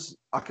obviously I was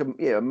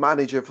a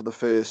manager for the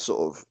first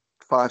sort of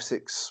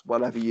 5-6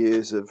 whatever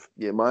years of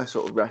my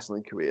sort of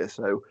wrestling career.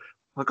 So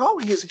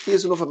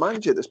here's another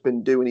manager that's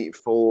been doing it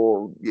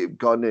for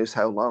God knows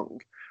how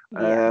long.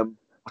 Yeah.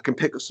 I can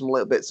pick up some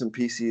little bits and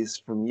pieces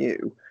from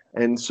you,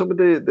 and some of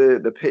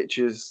the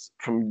pictures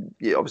from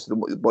obviously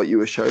what you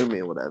were showing me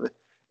or whatever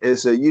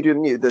is you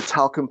doing the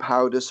talcum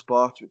powder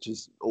spot, which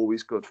is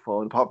always good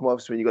fun. Apart from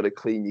obviously when you got to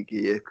clean your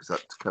gear because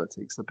that kind of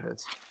takes the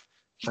piss.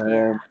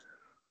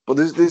 But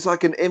there's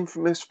like an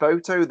infamous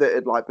photo that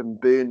had like been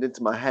burned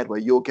into my head where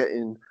you're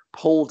getting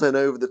pulled in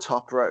over the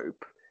top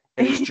rope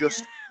and it's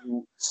just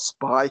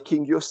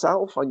spiking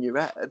yourself on your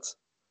head.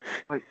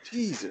 Like,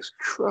 Jesus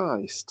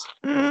Christ.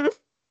 Is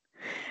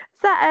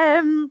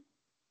that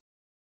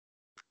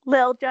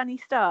Little Johnny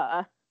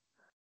Starr?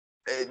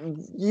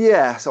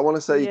 Yes, I want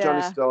to say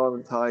Johnny Starr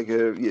and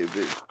Tiger.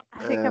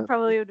 I think I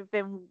probably would have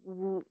been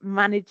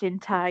managing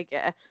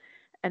Tiger,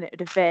 and it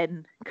would have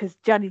been because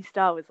Johnny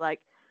Starr was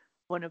like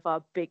one of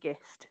our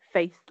biggest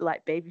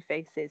baby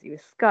faces. He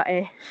was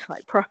Scottish,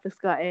 like proper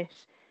Scottish,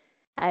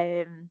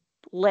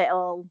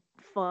 little,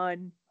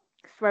 fun,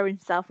 throwing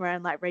himself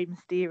around like Rey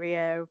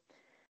Mysterio.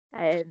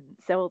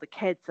 So all the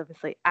kids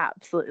obviously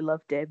absolutely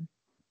loved him.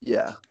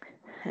 Yeah.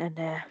 And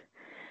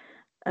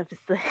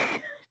obviously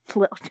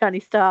little Johnny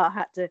Starr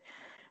had to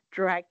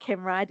drag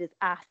Kim Ryder's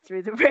ass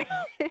through the ring.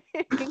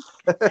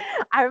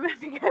 I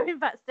remember going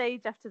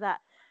backstage after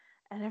that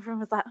and everyone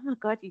was like, oh my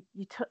God,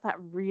 you took that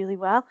really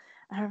well.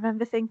 And I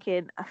remember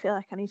thinking, I feel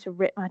like I need to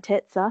rip my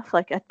tits off.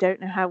 Like, I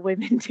don't know how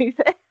women do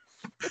this.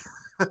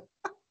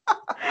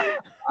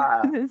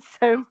 There's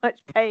so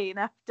much pain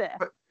after.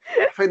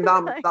 I think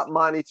that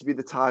might need to be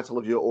the title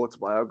of your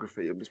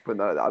autobiography. I'm just putting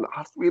that out.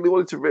 I really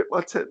wanted to rip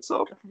my tits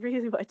off. I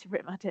really wanted to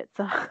rip my tits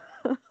off.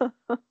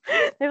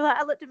 They were like,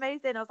 I looked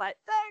amazing. I was like,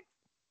 thanks.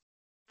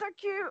 So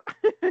cute.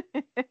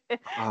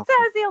 So I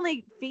was the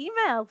only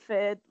female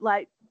for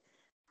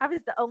I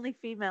was the only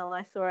female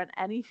I saw on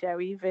any show,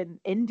 even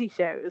indie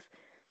shows.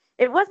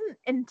 It wasn't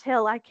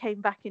until I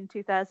came back in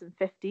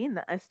 2015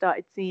 that I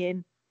started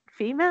seeing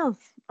females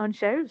on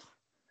shows.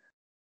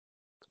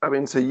 I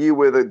mean, so you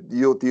were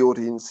the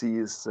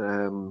audience's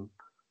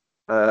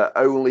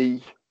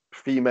only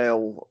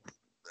female.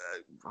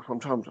 I'm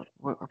trying.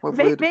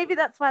 Maybe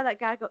that's why that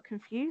guy got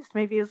confused.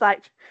 Maybe he was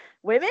like,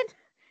 "Women?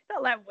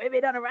 Not like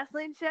women on a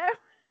wrestling show."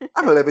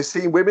 I've never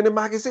seen women in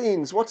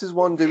magazines. What is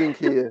one doing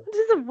here? What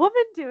is a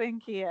woman doing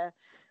here?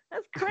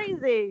 That's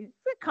crazy.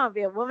 That can't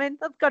be a woman.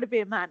 That's got to be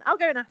a man. I'll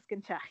go and ask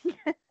and check.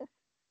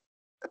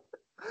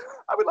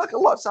 I mean, a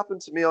lot's happened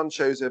to me on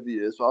shows over the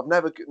years, but I've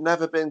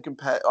never been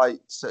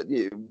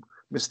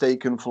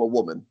mistaken for a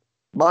woman.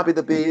 Might be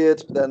the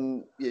beard, but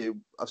then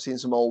I've seen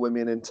some old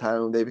women in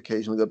town. They've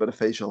occasionally got a bit of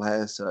facial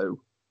hair,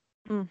 so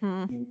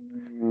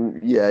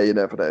yeah, you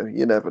never know.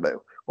 You never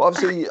know. Well,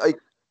 obviously, I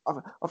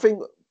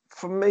think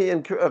for me,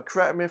 and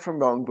correct me if I'm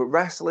wrong, but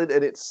wrestling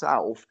in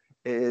itself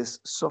is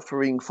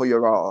suffering for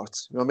your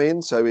art. You know what I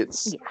mean? So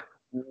it's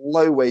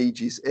low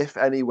wages, if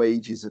any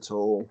wages at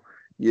all.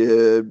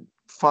 You're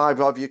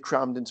 5 of you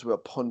crammed into a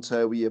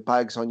punter with your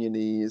bags on your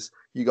knees.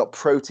 You got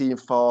protein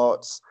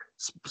farts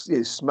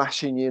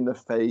smashing you in the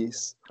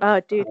face.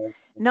 Oh, dude,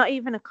 not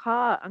even a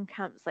car on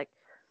camps.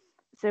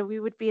 So we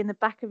would be in the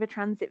back of a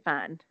transit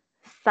van,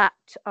 sat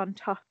on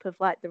top of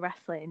the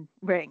wrestling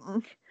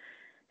ring.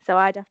 So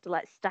I'd have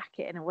to stack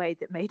it in a way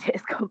that made it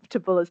as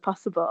comfortable as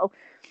possible.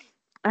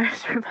 I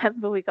just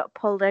remember we got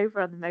pulled over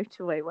on the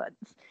motorway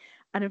once,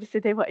 and obviously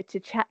they wanted to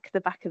check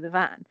the back of the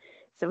van.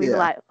 So we were Yeah.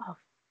 like, oh,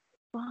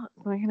 fuck,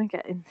 we're going to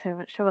get in so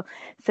much trouble.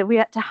 So we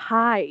had to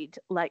hide,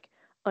 like,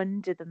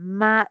 under the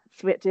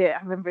mats. I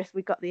remember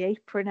we got the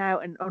apron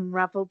out and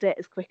unraveled it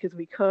as quick as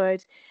we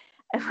could.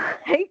 And,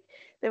 like,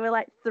 there were,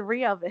 like,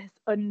 3 of us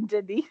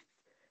underneath,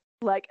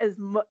 like, as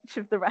much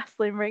of the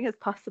wrestling ring as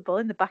possible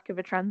in the back of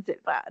a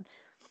transit van.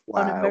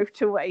 On a Wow.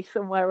 motorway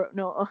somewhere up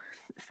north,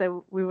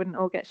 so we wouldn't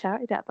all get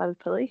shouted at by the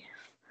police.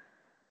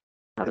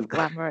 That was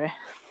glamorous.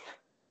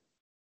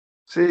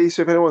 See,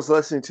 so if anyone's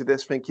listening to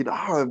this thinking,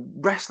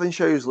 wrestling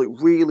shows look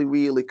really,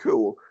 really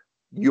cool,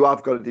 you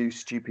have got to do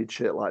stupid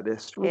shit like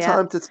this from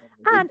time to time.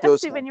 And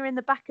obviously when you're in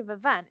the back of a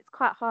van, it's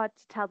quite hard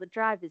to tell the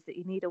drivers that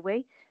you need a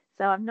wee.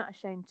 So I'm not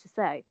ashamed to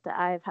say that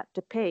I've had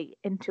to pee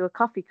into a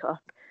coffee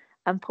cup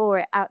and pour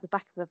it out the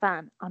back of a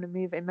van on a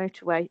moving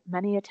motorway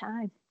many a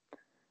time.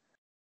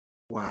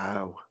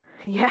 Wow.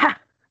 Yeah.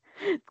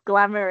 It's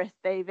glamorous,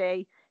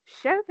 baby.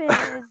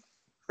 Showbiz.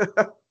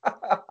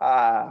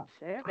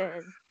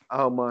 Showbiz.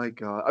 Oh my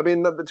God. I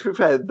mean, to be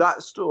fair,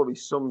 that story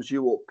sums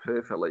you up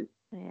perfectly.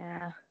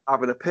 Yeah.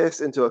 Having a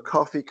piss into a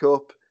coffee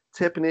cup,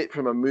 tipping it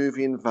from a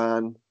moving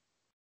van.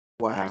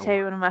 Wow. I'll tell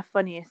you one of my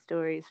funniest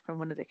stories from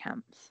one of the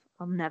camps.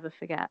 I'll never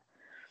forget.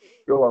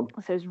 Go on.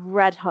 So it was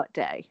red hot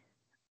day,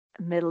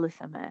 middle of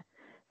summer,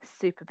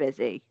 super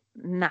busy,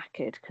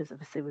 knackered because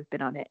obviously we've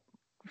been on it.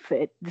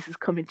 This is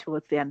coming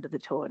towards the end of the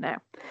tour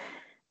now.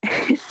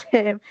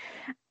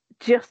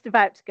 Just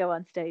about to go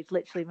on stage.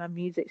 Literally, my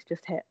music's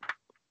just hit.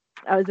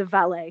 I was a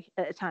valet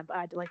at the time, but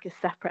I had like a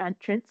separate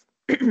entrance.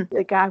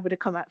 The guy would have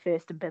come out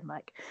first and been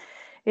like,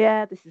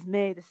 yeah, this is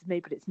me,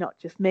 but it's not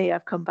just me.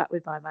 I've come back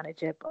with my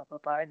manager, blah, blah,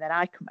 blah. And then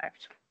I come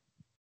out.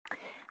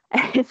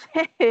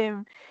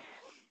 And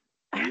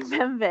I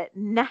remember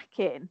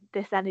necking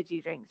this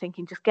energy drink,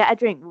 thinking just get a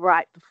drink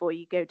right before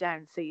you go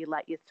down so you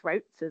let your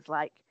throats as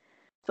like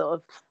sort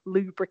of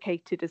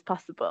lubricated as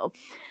possible.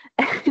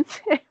 And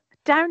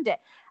downed it.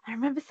 I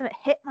remember something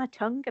hit my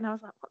tongue and I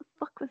was like, what the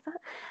fuck was that?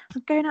 I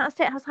was going out of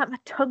state. I was like, my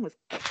tongue was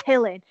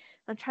killing.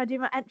 I'm trying to do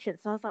my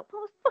entrance. And I was like,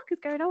 what the fuck is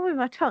going on with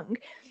my tongue?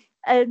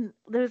 And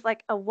there was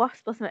like a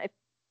wasp or something had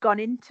gone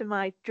into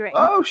my drink.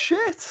 Oh,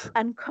 shit.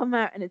 And come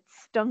out and it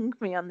stung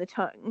me on the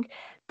tongue.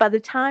 By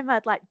the time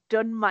I'd like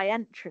done my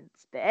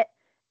entrance bit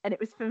and it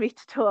was for me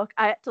to talk,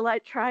 I had to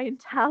like try and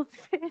tell the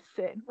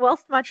person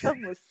whilst my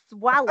tongue was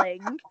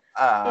swelling in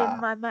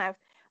my mouth.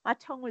 My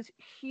tongue was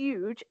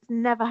huge. It's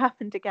never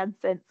happened again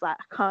since. Like,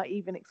 I can't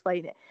even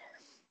explain it.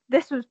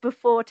 This was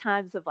before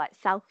times of like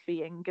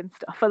selfieing and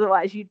stuff.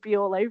 Otherwise, you'd be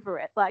all over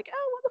it. Like,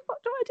 oh, what the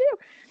fuck do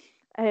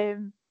I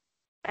do?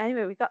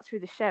 Anyway, we got through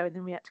the show and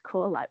then we had to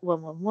call like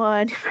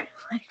 111.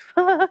 Like,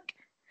 fuck.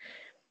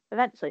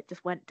 Eventually, it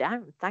just went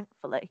down,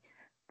 thankfully.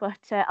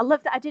 But I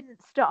love that I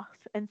didn't stop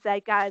and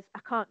say, guys,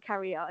 I can't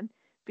carry on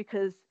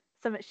because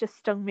something's just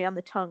stung me on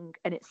the tongue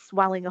and it's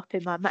swelling up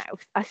in my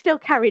mouth. I still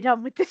carried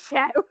on with the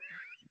show.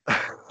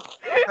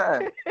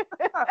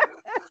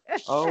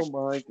 Oh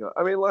my God.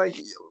 I mean, like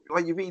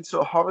you read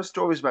sort of horror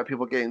stories about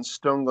people getting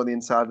stung on the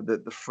inside of the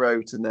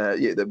throat and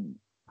the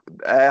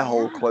air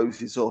hole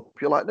closes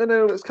up. You're like,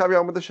 no, let's carry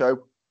on with the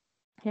show.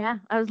 Yeah,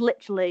 I was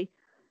literally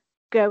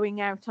going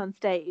out on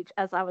stage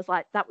as I was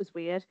like, that was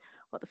weird.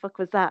 What the fuck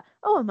was that?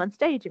 Oh, I'm on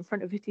stage in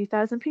front of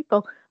 50,000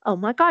 people. Oh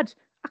my God,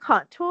 I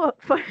can't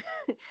talk.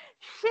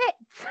 Shit,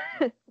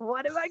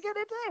 what am I going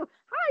to do?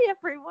 Hi,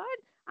 everyone.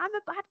 I'm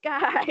a bad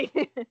guy.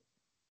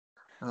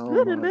 Oh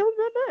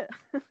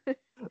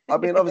I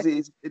mean,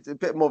 obviously, it's a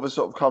bit more of a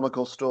sort of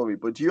comical story,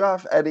 but do you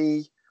have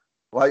any,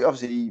 like,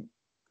 obviously,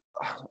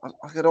 I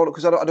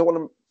don't want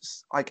to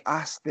like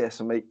ask this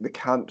and make the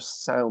camps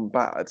sound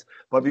bad,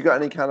 but have you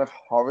got any kind of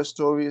horror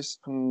stories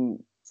from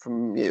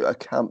a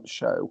camp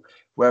show,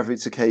 whether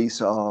it's a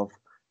case of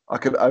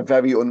like a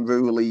very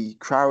unruly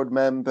crowd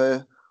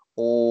member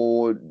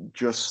or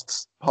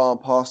just part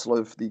and parcel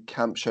of the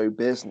camp show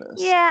business?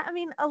 Yeah, I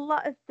mean, a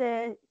lot of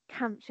the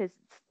camp shows,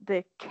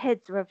 the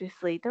kids are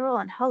obviously, they're all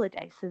on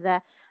holiday, so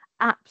they're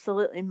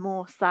absolutely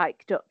more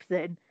psyched up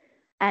than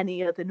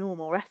any other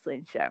normal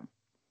wrestling show.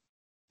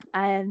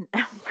 And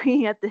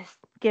we had this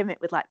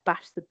gimmick with like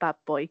Bash the Bad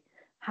Boy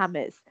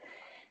hammers.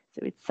 So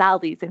we'd sell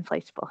these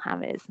inflatable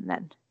hammers and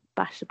then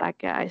bash the bad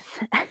guys.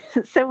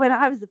 So when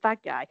I was the bad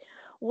guy,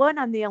 one,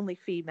 I'm the only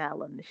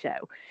female on the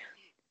show.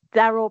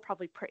 They're all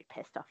probably pretty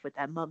pissed off with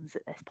their mums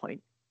at this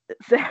point.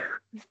 So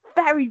it's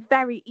very,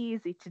 very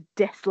easy to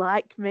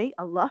dislike me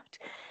a lot.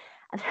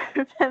 And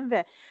I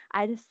remember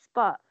I had a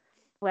spot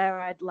where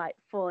I'd like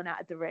fallen out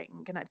of the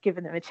ring and I'd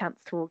given them a chance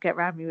to all get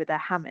around me with their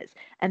hammers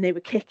and they were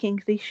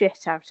kicking the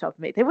shit out of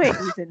me. They weren't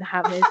using the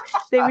hammers,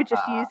 they were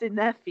just using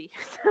their feet.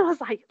 So I was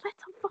like,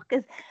 little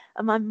fuckers.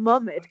 And my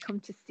mum had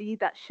come to see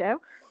that show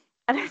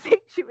and I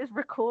think she was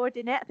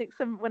recording it. I think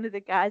one of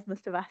the guys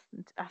must have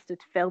asked her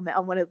to film it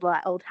on one of the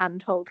like old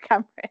handheld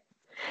cameras.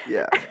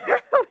 Yeah. I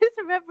always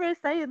remember her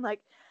saying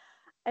like,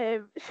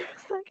 she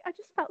was like, I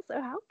just felt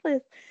so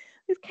helpless.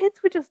 These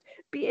kids were just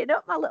beating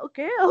up my little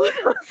girl. I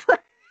was like,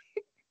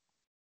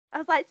 I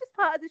was like, it's just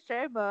part of the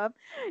show, Mum.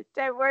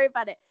 Don't worry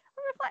about it.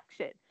 On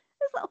reflection,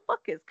 those little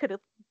fuckers could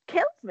have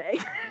killed me.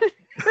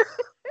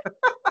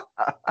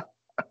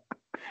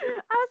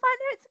 I was like,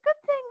 no, it's a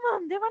good thing,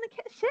 Mum. They want to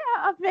get shit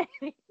out of me.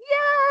 Yay!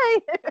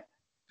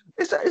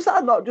 Is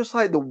that not just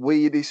like the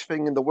weirdest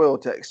thing in the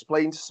world to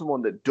explain to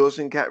someone that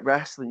doesn't get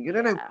wrestling? You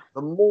know,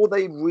 the more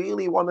they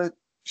really want to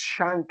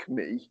shank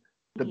me,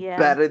 the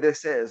better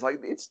this is.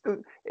 Like,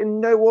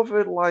 in no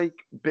other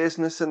like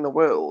business in the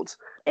world.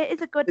 It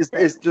is a good thing.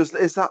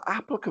 Is that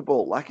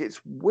applicable? Like, it's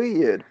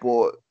weird,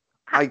 but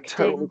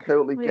Acting, I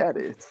totally get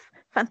it.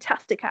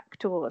 Fantastic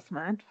actors,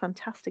 man.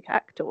 Fantastic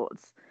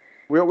actors.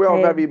 We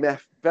are very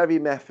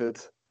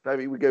method.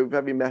 We go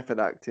very method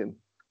acting.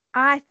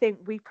 I think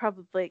we've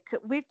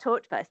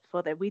talked about this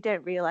before, though. We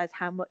don't realise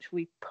how much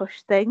we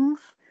push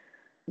things.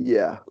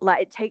 Yeah.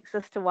 Like, it takes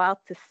us a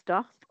while to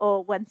stop.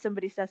 Or when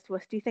somebody says to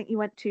us, do you think you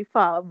went too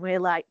far? And we're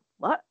like,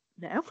 what?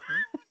 No.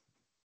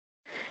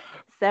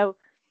 So,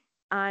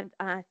 and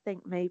I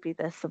think maybe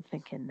there's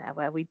something in there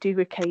where we do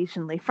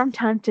occasionally, from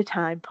time to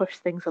time, push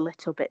things a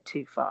little bit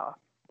too far.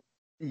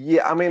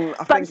 Yeah, I mean...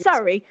 I'm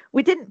sorry,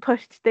 we didn't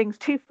push things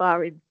too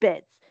far in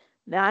bits.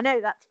 Now, I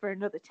know that's for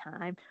another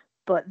time,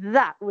 but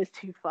that was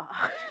too far.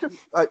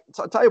 I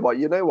tell you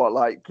what,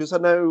 like, because I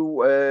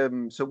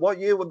know, so what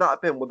year would that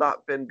have been? Would that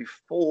have been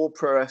before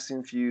Pro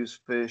Wrestling for You's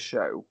first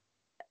show?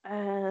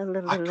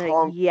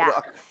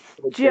 Yeah,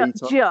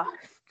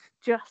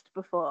 just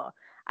before.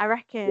 I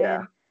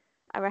reckon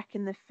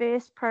the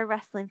first Pro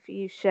Wrestling for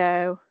You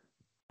show.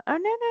 Oh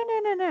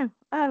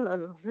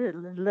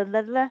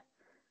no.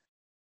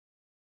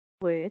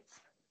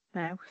 Words,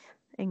 mouth,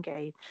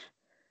 engage.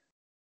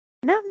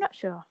 No, I'm not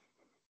sure.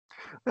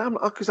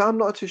 Because I'm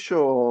not too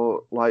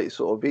sure, like,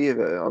 sort of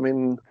either. I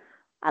mean,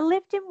 I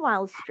lived in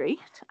Wells Street.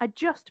 I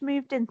just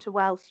moved into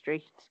Wells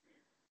Street,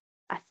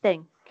 I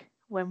think,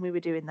 when we were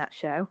doing that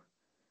show.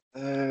 I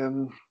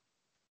can't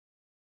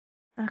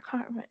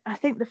remember. I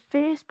think the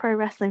first Pro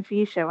Wrestling for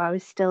You show, I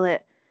was still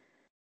at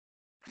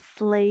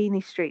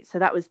Slaney Street. So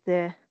that was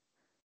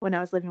when I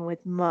was living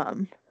with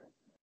Mum.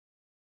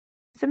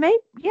 So maybe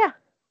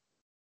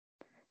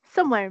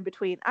somewhere in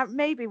between.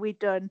 Maybe we'd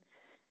done...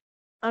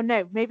 Oh,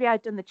 no, maybe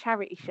I'd done the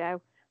charity show,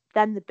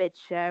 then the bid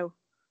show,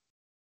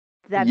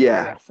 then Pro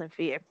Wrestling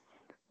for You.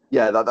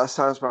 Yeah, that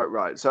sounds about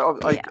right. So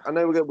I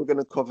know we're going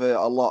to cover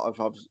a lot of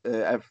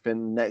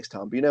everything next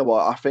time, but you know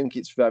what? I think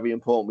it's very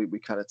important we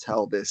kind of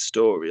tell this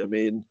story. I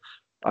mean,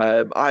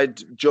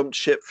 I'd jumped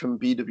ship from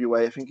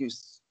BWA, I think it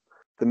was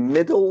the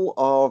middle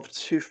of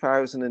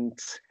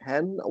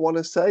 2010, I want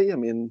to say. I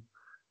mean,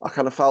 I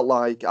kind of felt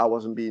like I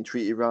wasn't being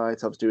treated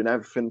right. I was doing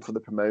everything for the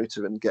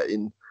promoter and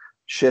getting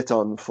shit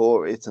on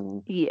for it,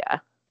 and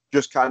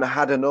just kind of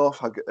had enough.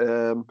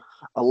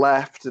 I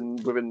left, and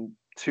within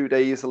 2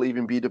 days of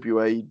leaving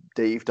BWA,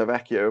 Dave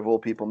Davecchio, of all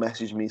people,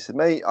 messaged me, said,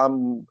 mate,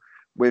 I'm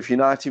with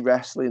United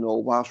Wrestling,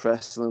 or Welsh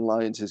Wrestling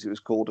Alliance as it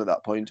was called at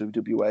that point of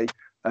WA,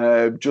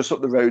 just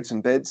up the road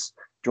and bids.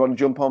 Do you want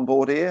to jump on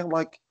board here? I'm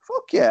like,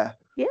 fuck yeah.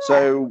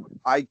 So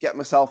I get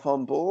myself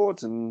on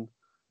board and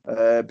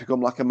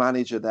become like a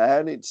manager there,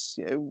 and it's,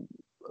 you know,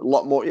 a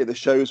lot more. The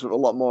shows were a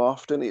lot more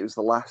often. It was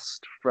the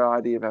last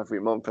Friday of every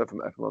month, if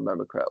I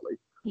remember correctly.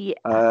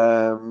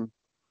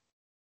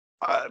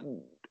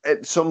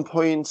 At some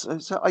point,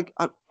 so I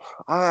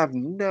have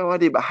no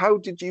idea. But how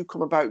did you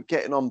come about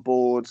getting on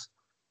board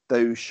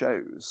those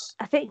shows?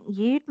 I think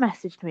you'd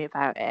messaged me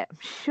about it. I'm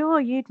sure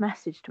you'd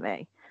messaged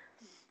me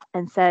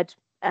and said,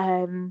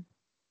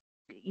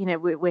 you know,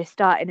 we're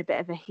starting a bit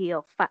of a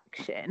heel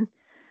faction.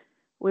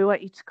 We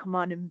want you to come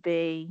on and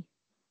be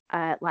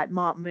like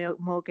Mark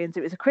Morgan's.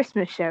 It was a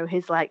Christmas show.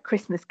 His like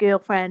Christmas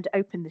girlfriend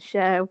opened the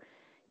show,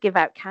 give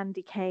out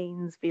candy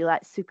canes, be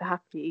like super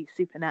happy,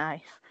 super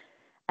nice.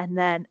 And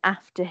then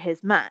after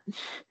his match,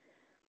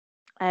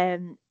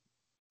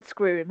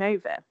 screw him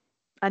over.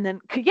 And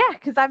then,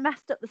 because I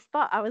messed up the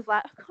spot. I was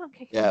like, I can't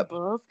kick him in the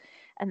balls.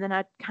 And then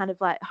I kind of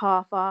like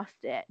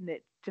half-arsed it, and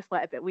it just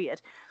went a bit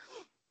weird.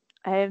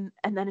 And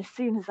then as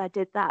soon as I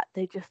did that,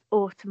 they just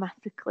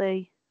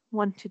automatically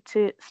wanted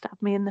to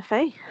stab me in the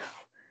face.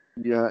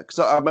 Yeah, because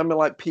I remember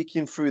like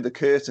peeking through the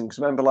curtain. Because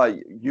I remember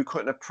like you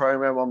cutting a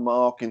promo on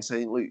Mark and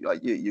saying, "Look, like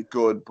you're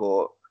good,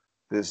 but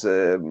there's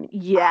I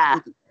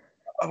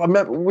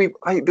remember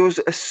there was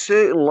a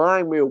certain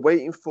line we were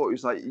waiting for. It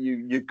was like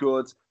you're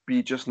good, but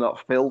you're just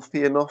not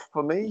filthy enough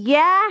for me.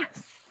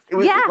 Yes. It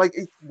was like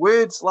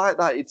words like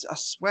that. I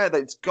swear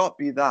that it's got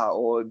to be that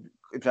or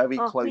very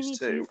close we need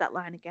to use that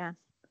line again.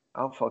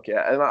 Oh fuck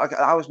yeah! And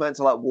I was meant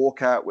to like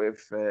walk out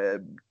with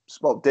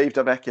Dave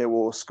Davecchio,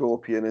 or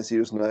Scorpion as he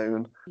was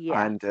known,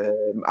 and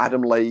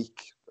Adam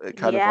Lake,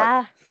 kind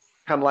of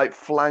like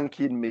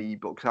flanking me,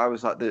 because I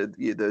was like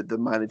the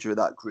manager of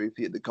that group,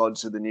 the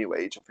Gods of the New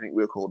Age, I think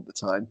we were called at the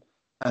time.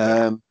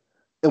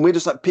 And we're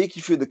just like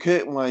peeking through the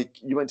curtain, like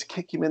you went to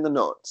kick him in the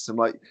nuts. I'm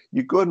like,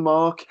 you're good,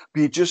 Mark, but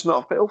you're just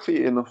not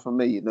filthy enough for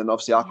me. And then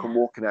obviously I come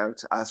walking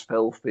out as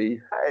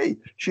filthy. Hey,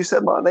 she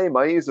said my name,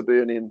 my ears are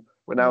burning.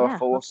 We're now a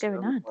force. What's going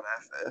on?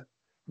 Whatever.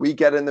 We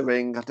get in the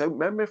ring. I don't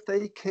remember if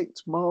they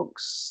kicked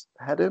Mark's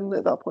head in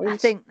at that point. I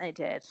think they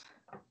did.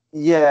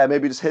 Yeah,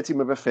 maybe just hit him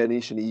with a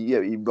finish and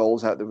he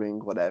rolls out the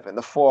ring, whatever. And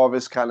the four of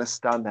us kind of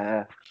stand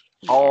there,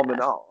 arm in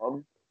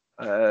arm.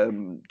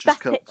 Best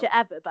picture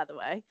ever, by the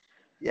way.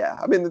 Yeah,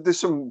 I mean, there's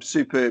some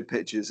superb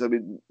pictures. I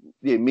mean,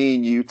 yeah, me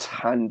and you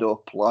tanned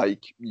up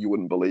like you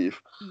wouldn't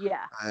believe.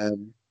 Yeah.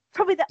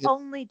 Probably the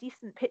only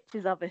decent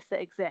pictures of us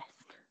that exist.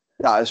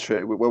 That is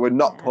true. We're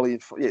not pulling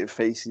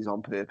faces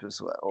on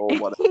purpose or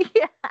whatever.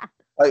 Yeah.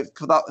 Like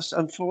for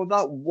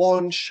that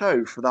one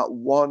show, for that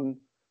one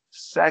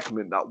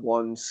segment, that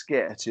one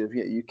skit of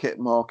you kick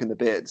Mark in the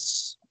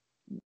bits,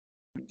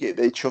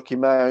 they chuck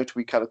him out,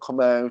 we kind of come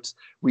out,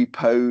 we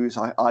pose,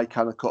 I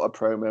kind of cut a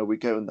promo, we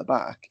go in the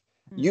back.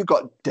 You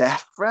got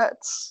death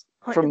threats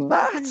from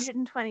that?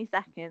 120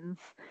 seconds,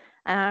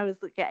 and I was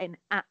getting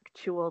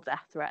actual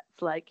death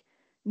threats, like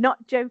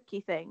not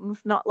jokey things,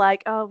 not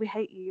like, oh, we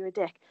hate you, you're a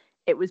dick.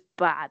 It was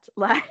bad.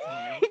 Like,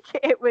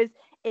 it was,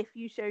 if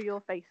you show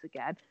your face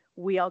again,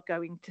 we are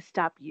going to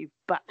stab you.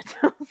 But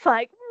I was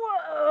like,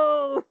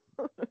 whoa.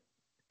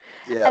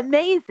 Yeah.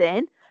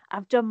 Amazing.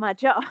 I've done my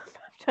job.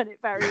 I've done it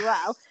very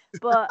well.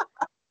 But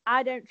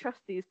I don't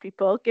trust these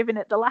people, given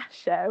it the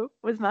last show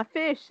was my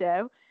first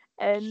show.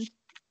 And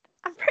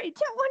I'm pretty,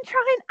 don't want to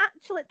try and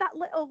actually, that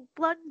little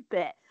blood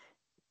bit.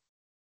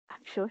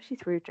 I'm sure she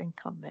threw a drink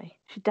on me.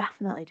 She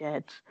definitely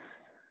did.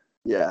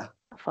 Yeah.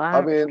 I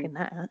mean,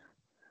 that.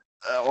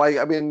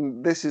 I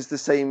mean, this is the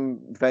same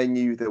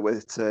venue that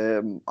with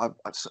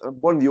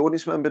one of the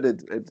audience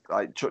members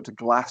had chucked a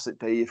glass at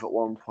Dave at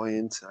one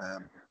point.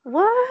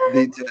 What?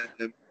 We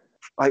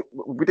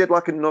did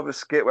like another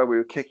skit where we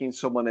were kicking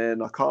someone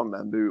in. I can't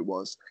remember who it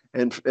was,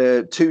 and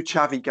two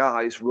chavvy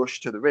guys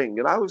rushed to the ring,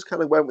 and I was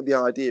kind of went with the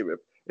idea of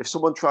if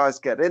someone tries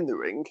to get in the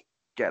ring,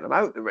 get them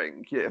out the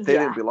ring. Yeah, if they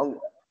didn't belong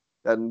there,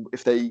 then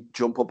if they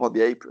jump up on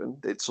the apron,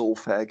 it's all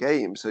fair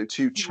game. So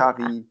two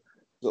chavvy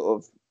sort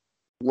of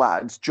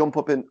lads jump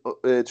up and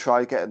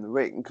try to get in the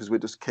ring because we're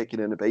just kicking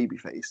in a baby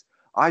face.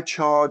 I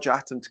charge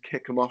at them to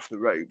kick them off the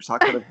ropes. I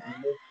kind of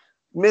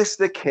missed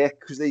the kick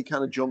because they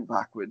kind of jumped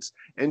backwards.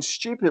 And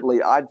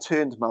stupidly, I'd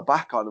turned my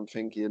back on them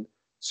thinking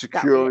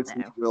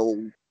security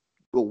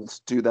will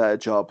do their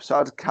job. So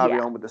I'd carry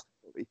on with the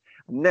story.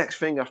 And next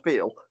thing I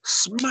feel,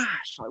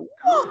 smash! Like,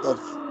 what the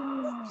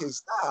fuck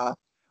is that?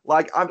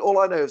 Like, all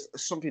I know is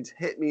something's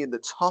hit me in the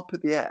top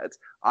of the head.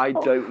 I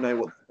don't know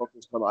what the fuck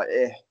is going on.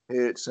 It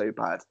hurts so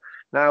bad.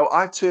 Now,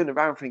 I turned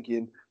around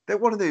thinking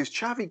that one of those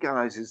chavvy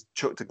guys has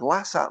chucked a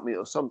glass at me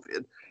or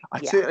something.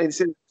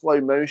 It's in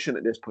slow motion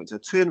at this point. So I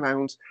turn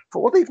around,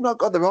 thought, well, they've not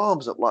got their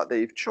arms up like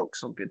they've chucked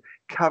something.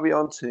 Carry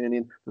on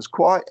turning. There's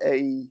quite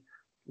a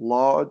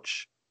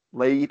large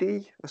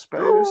lady, I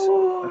suppose.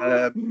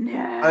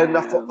 No. And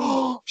I thought,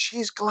 oh,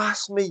 she's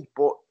glassed me.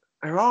 But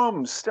her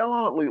arms still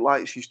aren't look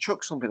like she's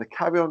chucked something. I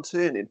carry on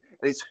turning.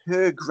 And it's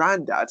her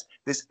granddad,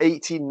 this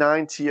 80,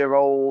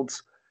 90-year-old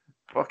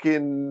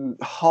fucking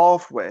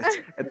half-wit,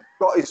 and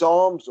got his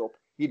arms up.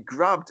 He'd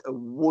grabbed a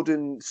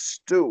wooden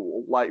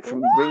stool, like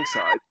from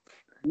ringside,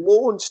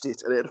 launched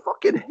it, and it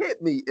fucking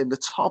hit me in the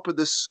top of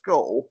the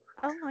skull.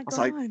 Oh my God.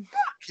 I was like,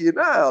 fuck you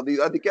know.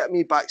 They get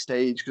me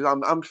backstage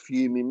because I'm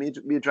fuming. My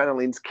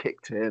adrenaline's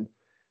kicked in.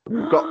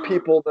 We've got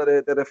people that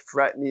are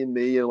threatening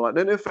me and like,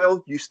 no,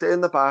 Phil, you stay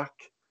in the back.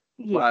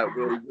 Yeah.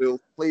 We'll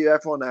clear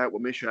everyone out.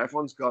 We'll make sure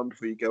everyone's gone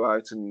before you go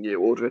out and you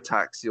order a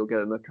taxi or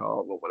get in a car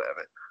or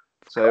whatever.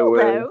 So,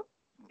 although,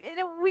 in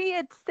a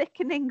weird,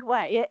 sickening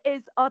way, it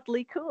is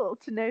oddly cool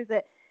to know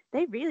that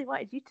they really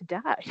wanted you to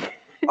die.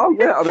 Oh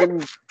yeah, I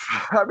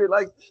mean,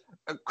 like,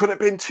 could it have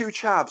been two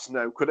chavs?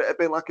 No. Could it have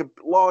been like a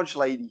large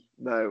lady?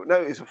 No. No,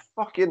 it's a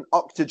fucking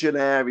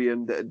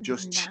octogenarian that had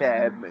just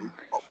chaired me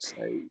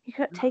upstage. You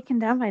got taken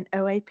down by an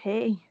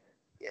OAP.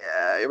 Yeah,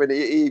 I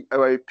mean,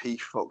 OAP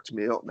fucked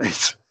me up,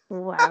 mate.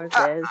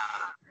 Wowzers.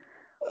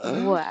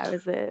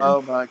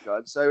 Oh my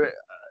God. So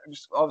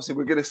obviously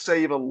we're going to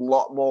save a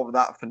lot more of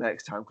that for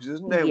next time because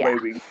there's no way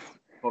we can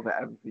cover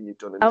everything you've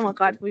done. Oh my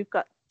God, we've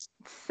got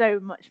so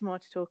much more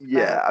to talk about.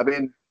 Yeah, I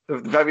mean, the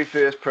very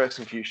first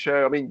person for your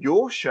show, I mean,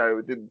 your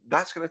show,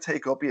 that's going to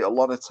take up a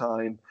lot of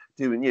time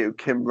doing you,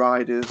 Kim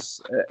Ryder's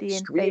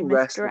Screen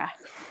Wrestling. Dress.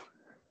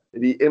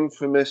 The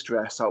infamous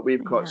dress up.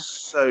 We've got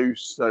so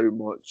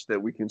much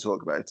that we can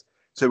talk about.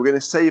 So we're going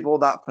to save all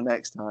that for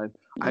next time.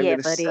 I'm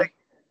going to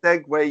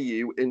segue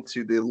you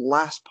into the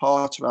last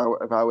part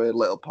of our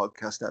little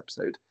podcast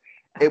episode.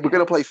 Okay. We're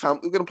going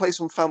to play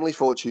some Family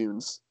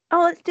Fortunes.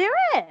 Oh, let's do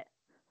it.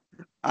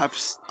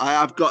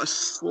 I've got a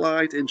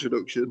slight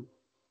introduction.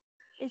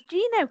 Is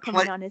Gino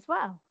coming on as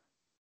well?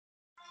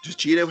 Does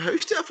Gino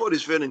host it? I thought it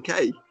was Vernon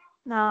Kay.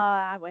 No,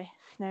 I wish.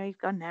 No, he's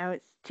gone now.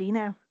 It's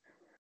Gino.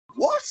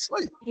 What?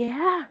 Like,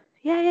 yeah.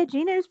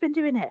 Gino's been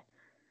doing it.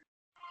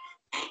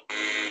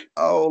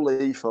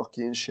 Holy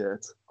fucking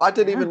shit! I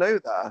didn't even know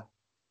that.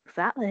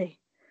 Exactly.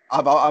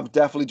 I've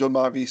definitely done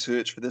my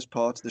research for this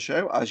part of the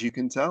show, as you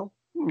can tell.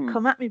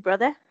 Come at me,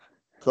 brother.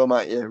 Come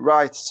at you.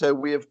 Right.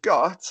 So you've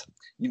got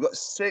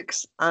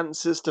 6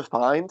 answers to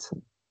find.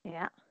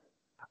 Yeah.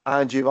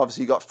 and you've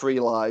obviously got 3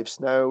 lives.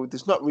 Now,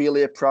 there's not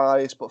really a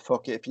prize, but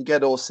fuck it. If you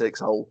get all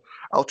 6, I'll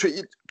treat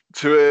you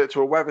to a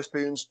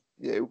Wetherspoons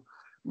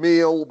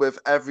meal with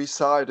every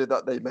cider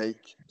that they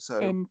make. So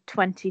In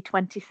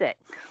 2026.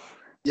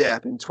 yeah,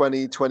 in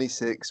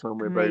 2026 when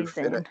we're both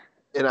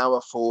in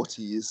our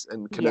 40s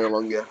and can no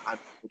longer have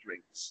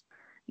drinks.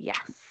 Yes.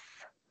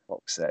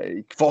 Fuck's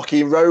sake.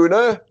 Fucking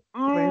Rona.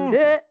 Rude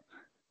it.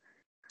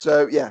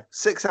 So yeah,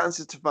 6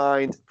 answers to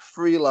find,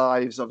 3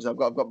 lives. Obviously, I've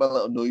got my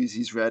little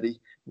noises ready.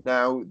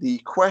 Now the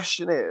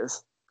question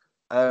is,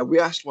 we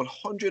asked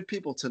 100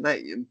 people to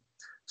name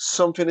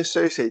something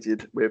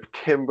associated with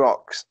Kim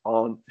Rocks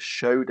on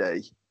show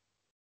day.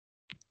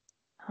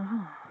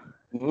 Oh.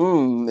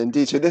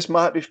 Indeed. So this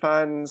might be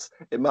fans,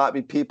 it might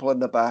be people in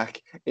the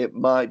back, it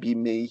might be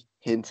me.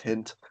 Hint,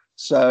 hint.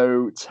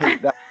 So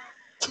take that.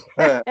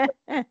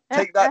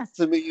 Take that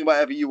to mean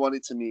whatever you want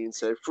it to mean.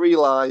 So 3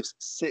 lives,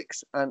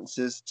 6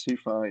 answers to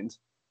find.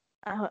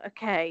 Oh,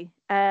 okay.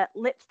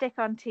 Lipstick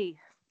on teeth.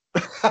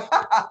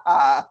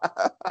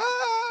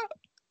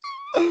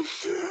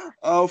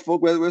 Oh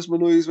fuck! Where's my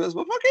noise? Where's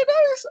my fucking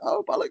noise?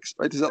 Oh bollocks!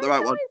 Right, is that the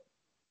right one?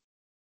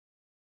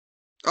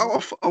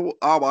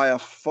 I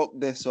have fucked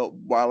this up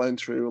well and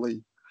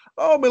truly.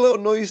 Oh, my little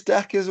noise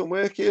deck isn't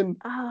working.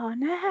 Oh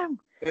no!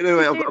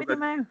 Anyway, do it with your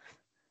mouth.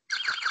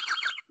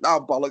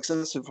 Oh bollocks!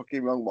 That's the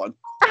fucking wrong one.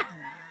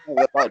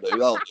 That'll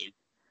do.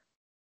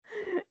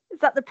 Is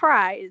that the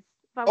prize?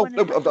 Oh,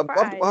 no,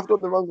 I've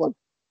done the wrong one.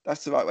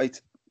 That's the right way.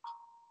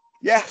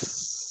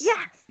 Yes.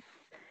 Yes.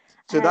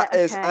 So that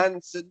is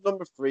answer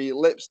number 3,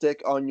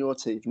 lipstick on your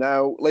teeth.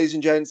 Now, ladies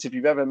and gents, if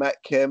you've ever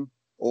met Kim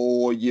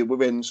or you're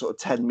within sort of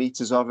 10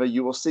 meters of her,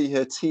 you will see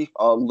her teeth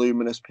are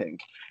luminous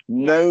pink.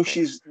 No,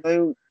 she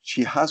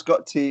has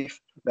got teeth.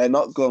 They're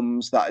not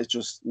gums. That is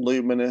just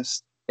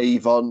luminous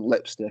Avon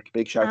lipstick.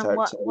 Big shout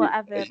out to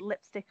whatever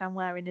lipstick I'm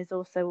wearing is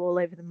also all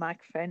over the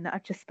microphone that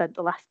I've just spent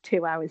the last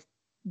 2 hours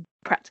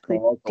practically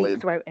deep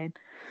throating.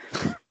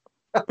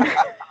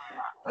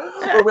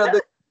 Well,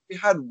 we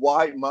had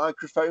white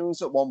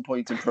microphones at one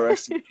point in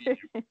person,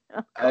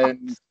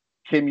 and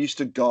Kim used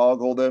to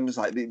gargle them. It's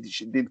like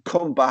they'd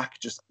come back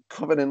just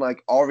covered in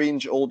like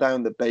orange all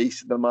down the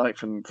base of the mic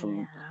from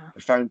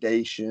the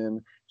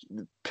foundation,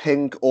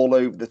 pink all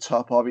over the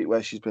top of it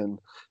where she's been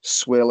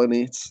swilling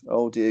it.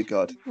 Oh dear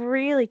God!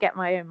 Really get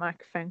my own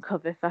microphone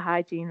cover for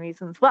hygiene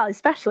reasons. Well,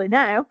 especially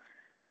now.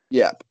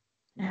 Yep,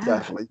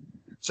 definitely.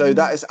 So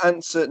that is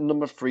answer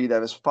number 3.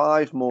 There is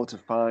 5 more to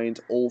find.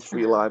 All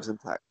 3 lives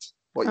intact.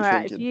 What are you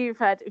thinking?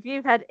 If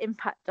you've had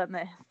impact on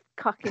this,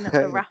 cocking up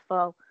the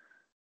raffle.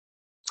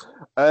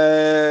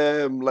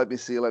 Let me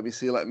see.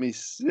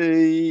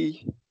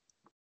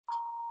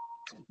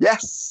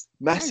 Yes,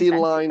 messy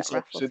lines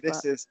up. So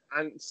this is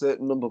answer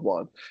number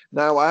 1.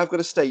 Now I have got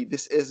to state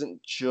this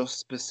isn't just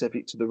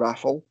specific to the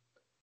raffle.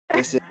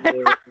 This is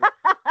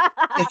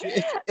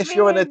if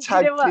you're in a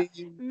tag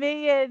team.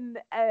 Me and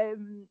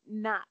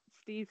Nat,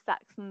 Steve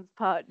Saxon's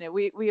partner,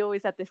 we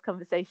always had this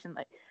conversation.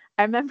 Like,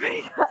 I remember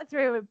he got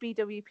through a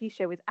BWP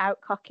show without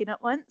cocking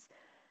up once,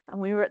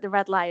 and we were at the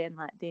Red Lion,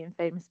 like the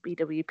infamous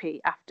BWP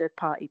after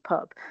party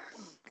pub,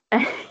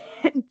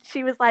 and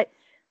she was like,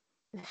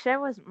 the show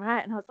wasn't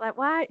right, and I was like,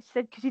 why? She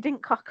said, because you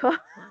didn't cock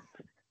up.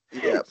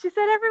 Yep. She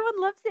said,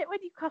 everyone loves it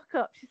when you cock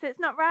up. She said, it's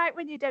not right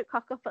when you don't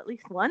cock up at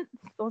least once.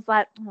 I was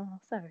like, oh,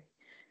 sorry.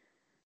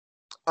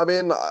 I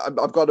mean,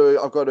 I've got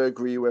to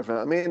agree with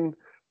her. I mean,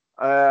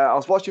 I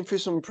was watching through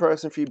some Pro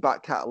Wrestling Feud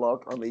back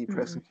catalogue on the Pro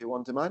Wrestling Feud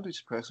On Demand, which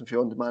is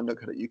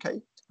prowrestlingfeudondemand.co.uk.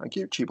 Thank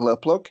you, cheap little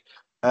plug.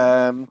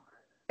 And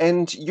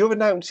you're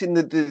announcing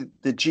the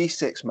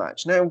G6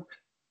 match. Now,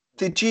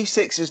 the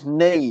G6 is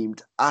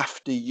named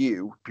after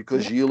you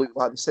because you look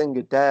like the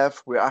singer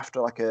Dev. We're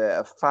after like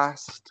a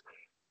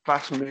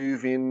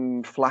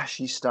fast-moving,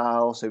 flashy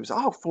style. So it was,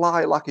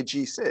 fly like a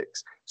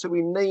G6. So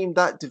we named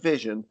that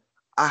division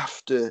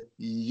after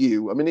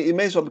you. I mean, it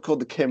may as well be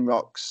called the Kim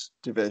Rocks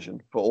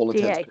division for all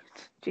intents.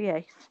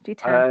 G8,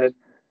 G10.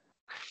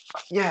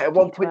 Yeah, at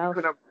one point you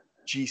could have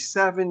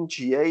G7,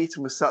 G8,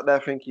 and we sat there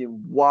thinking,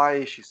 why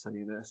is she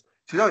saying this?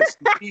 So no, it's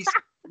the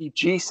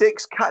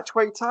G6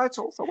 catchweight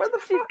title. So where the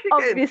fuck again?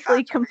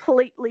 Obviously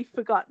completely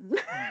forgotten.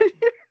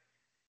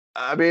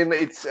 I mean,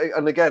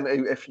 and again,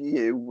 if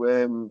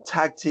you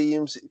tag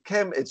teams,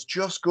 Kim, it's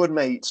just good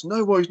mates.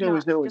 No worries.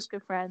 Just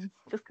good friends.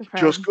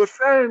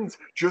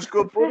 Just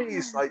good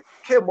buddies. Like,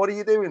 Kim, what are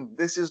you doing?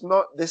 This is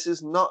not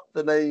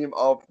the name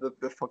of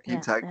the fucking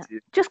tag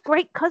team. Just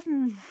great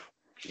cousins.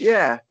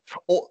 Yeah.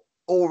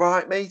 All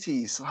right,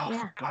 mateys. Oh,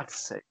 for God's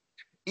sake.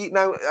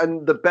 Now,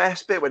 and the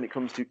best bit when it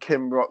comes to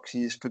Kim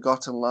Roxy's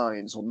forgotten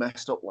lines or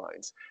messed up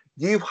lines,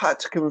 you had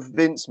to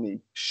convince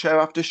me, show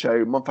after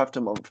show, month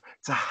after month,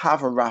 to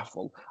have a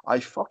raffle.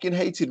 I fucking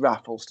hated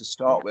raffles to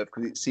start with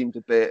because it seemed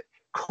a bit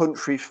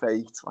country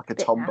fate, like a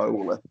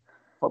tombola.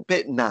 A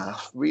bit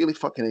naff, really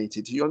fucking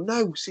hated. You go,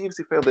 no,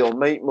 seriously, Phil, they'll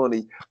make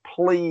money.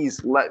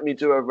 Please let me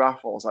do a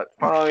raffle. I was like,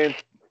 fine,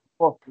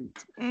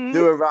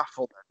 do a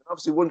raffle. And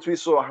obviously, once we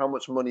saw how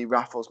much money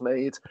raffles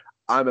made,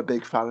 I'm a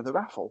big fan of the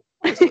raffle.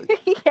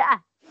 Yeah.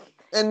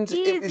 And it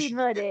Easy was,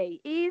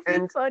 money. Easy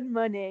and fun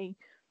money.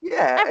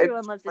 yeah,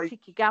 Everyone loves a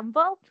cheeky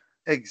gamble.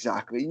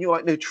 exactly. And you're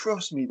like, no,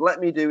 trust me, let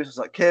me do this. It's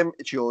like, Kim,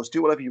 it's yours.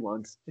 Do whatever you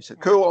want. He said,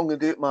 Yeah. cool, I'm going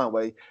to do it my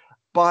way.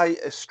 Buy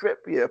a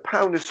strip, a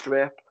 £1 a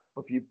strip.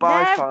 If you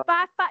buy No,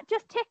 five, buy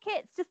just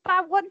tickets. Just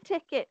buy one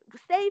ticket.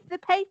 Save the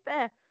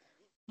paper.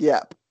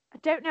 yeah. I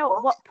don't know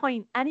at what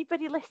point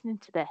anybody listening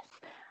to this,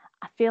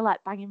 I feel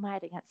like banging my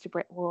head against a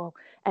brick wall.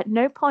 At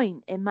no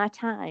point in my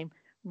time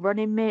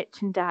running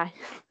merchandise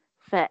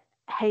for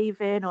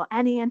Haven or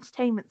any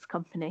entertainment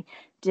company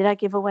did I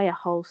give away a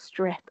whole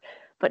strip.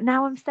 But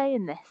now I'm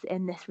saying this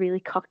in this really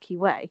cocky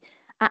way.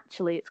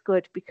 Actually, it's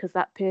good because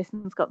that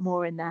person's got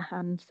more in their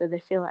hand, so they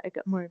feel like I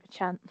got more of a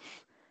chance.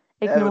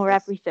 Ignore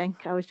everything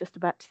I was just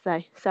about to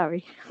say.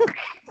 Sorry.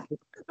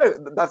 No,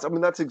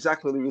 that's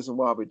exactly the reason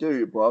why we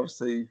do it. But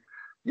obviously,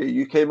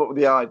 you came up with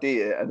the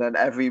idea, and then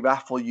every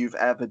raffle you've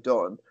ever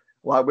done,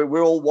 like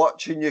we're all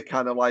watching you,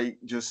 kind of like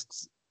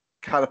just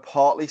kind of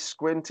partly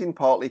squinting,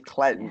 partly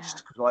clenched,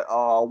 because like,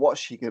 oh,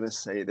 what's she gonna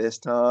say this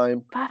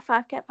time? Buy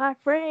 5, get 5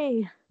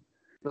 free.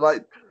 They're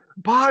like,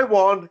 buy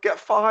 1, get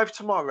 5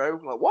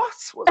 tomorrow. Like, what?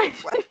 Where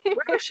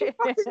is she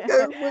fucking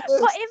going with this?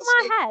 But in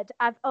my head,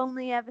 I've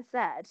only ever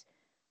said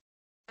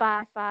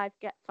buy 5,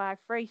 get 5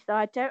 free. So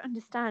I don't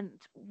understand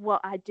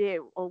what I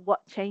do or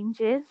what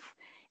changes.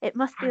 It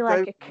must be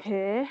like a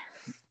curse.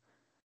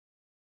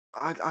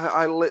 I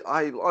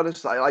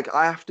honestly, like,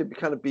 I have to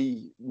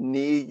be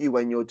near you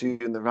when you're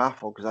doing the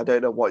raffle because I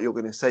don't know what you're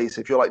going to say.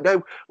 So if you're like,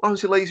 no,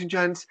 honestly, ladies and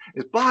gents,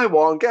 it's buy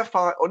 1, get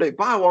 5, or no,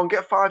 buy 1,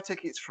 get 5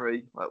 tickets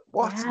free. Like,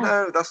 what? Yeah.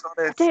 No, that's not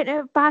it. I don't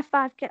know. Buy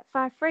 5, get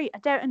 5 free. I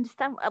don't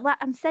understand. Like,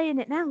 I'm saying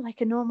it now like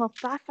a normal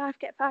buy 5,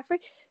 get 5 free.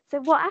 So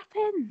what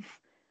happens?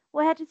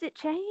 Where does it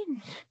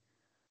change?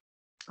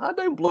 I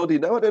don't bloody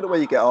know. I don't know where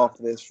you get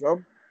after this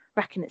from.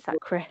 Reckon it's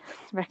that Chris.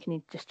 Reckon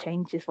he just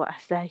changes what I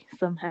say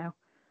somehow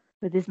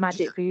with his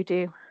magic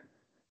voodoo.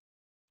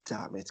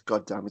 Damn it,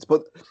 god damn it.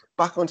 But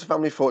back onto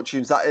Family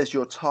Fortunes, that is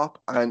your top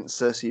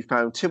answer. So you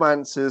found 2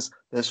 answers,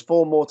 there's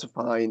 4 more to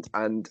find,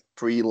 and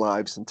 3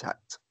 lives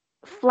intact.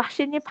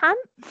 Flash in your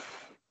pants?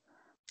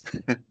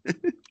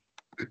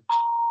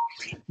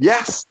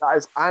 Yes, that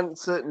is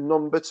answer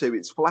number 2.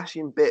 It's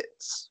flashing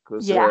bits.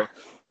 Because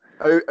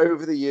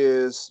over the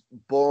years,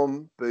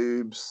 bum,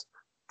 boobs,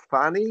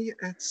 fanny,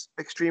 it's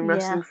extreme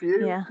wrestling for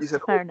you. Yeah, you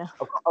said, fair enough.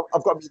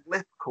 I've got my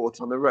lip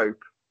caught on the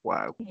rope.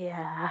 Wow.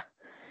 Yeah.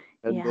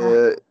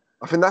 And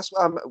I think that's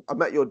where I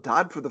met your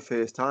dad for the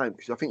first time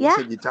because I think you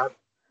said your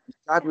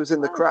dad was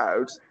in the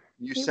crowd.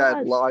 You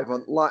said live.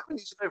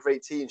 He's an over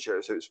 18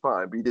 show, so it's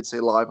fine. But you did say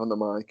live on the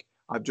mic.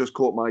 I've just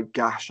caught my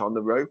gash on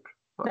the rope.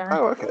 Like,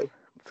 oh, okay.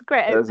 It's a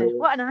great opener.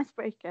 What an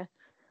icebreaker.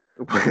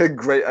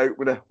 Great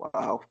opener.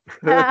 Wow.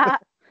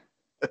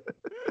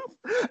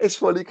 It's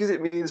funny because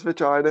it means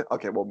vagina.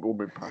 Okay, we'll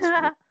move past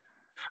it.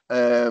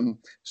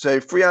 So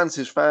 3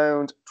 answers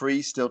found,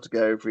 3 still to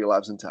go, 3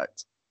 lives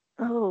intact.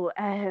 Oh,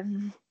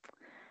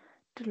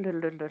 this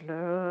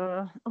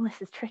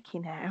is tricky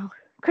now.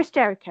 Chris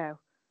Jericho.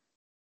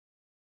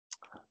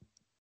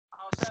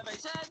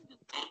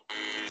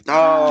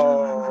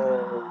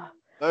 Oh,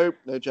 nope,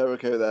 no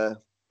Jericho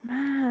there.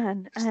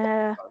 Man,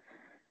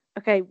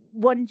 okay,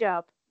 One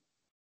Job.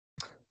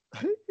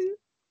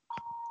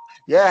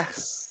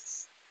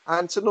 Yes.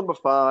 Answer number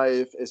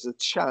 5 is a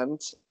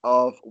chant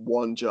of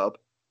One Job.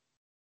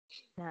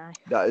 Nice.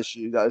 That is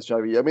you. That is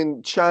very. I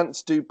mean,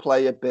 chants do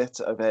play a bit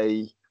of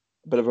a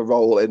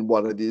role in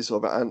one of these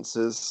sort of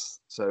answers.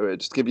 So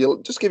just give you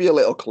a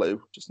little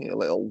clue. Just need a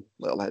little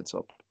heads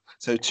up.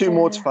 So 2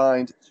 more to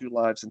find, 2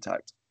 lives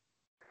intact.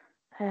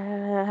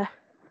 Weatherspoons.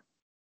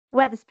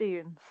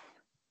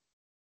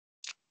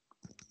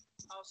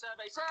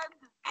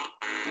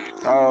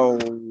 Oh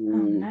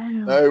no.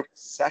 No,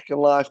 second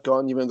life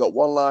gone. You've only got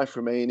 1 life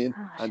remaining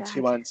and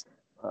 2 answers to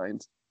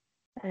find.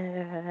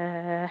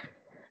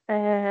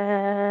 I'm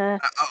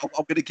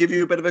going to give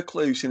you a bit of a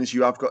clue since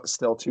you have got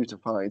still 2 to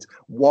find.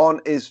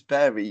 1 is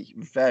very,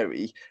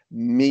 very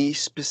me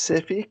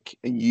specific,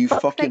 and you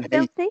fucking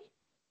hate.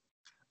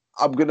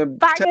 I'm gonna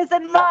Bangers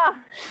and mash.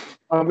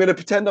 I'm gonna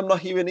pretend I'm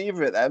not hearing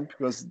either of them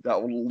because that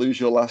will lose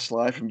your last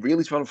life. I'm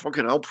really trying to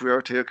fucking help you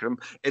out here.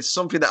 It's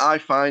something that I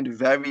find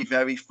very,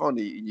 very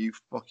funny, and you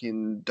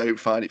fucking don't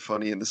find it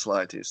funny in the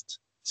slightest.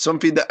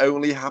 Something that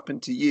only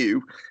happened to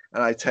you,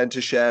 and I tend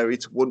to share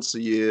it once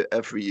a year,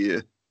 every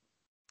year.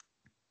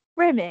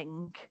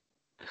 Rimming.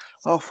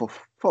 Oh, for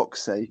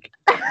fuck's sake.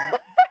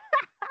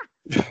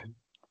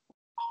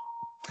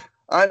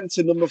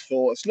 Answer number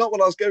 4. It's not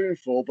what I was going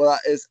for, but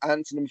that is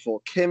answer number 4.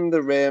 Kim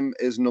the Rim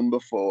is number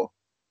 4.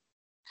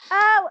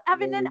 Oh,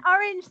 having an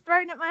orange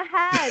thrown at my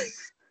head.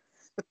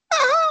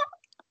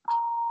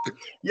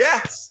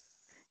 Yes.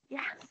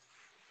 Yes.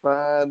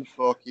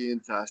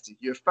 Fan-fucking-tastic.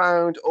 You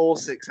found all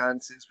 6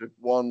 answers with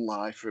 1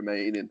 life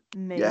remaining.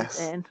 Amazing. Yes.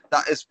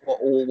 That is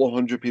what all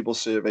 100 people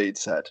surveyed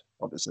said,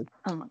 obviously.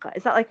 Oh my God.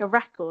 Is that like a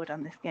record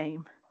on this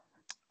game?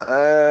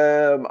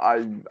 I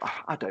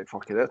don't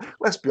fucking know.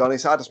 Let's be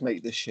honest, I just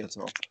make this shit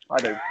up.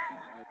 I don't.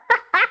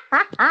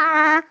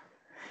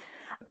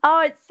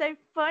 Oh, it's so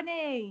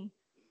funny.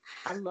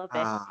 I love it.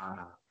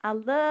 Ah. I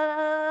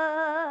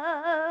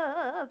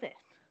love it.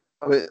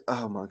 I mean,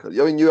 oh my God.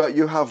 I mean,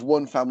 you have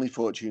won Family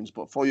Fortunes,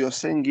 but for your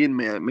singing,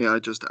 may I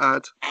just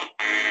add?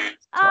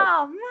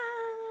 Oh, man.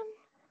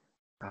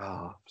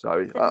 Oh,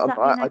 sorry. So does that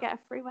mean I get a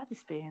free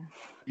Wetherspoons?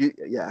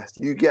 Yes,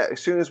 you get,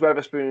 as soon as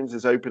Wetherspoons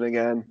is open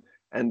again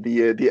and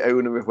the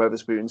owner of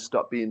Wetherspoons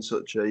stopped being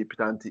such a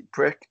pedantic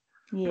prick.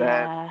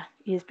 Yeah,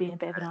 he's being a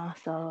bit of an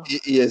arsehole.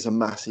 He is a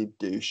massive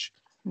douche.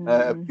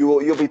 Mm.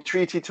 You'll be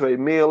treated to a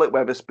meal at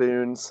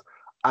Wetherspoons,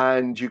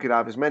 and you can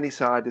have as many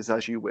siders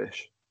as you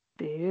wish.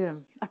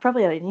 Boom. I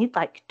probably only need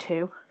like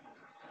 2.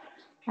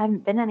 I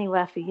haven't been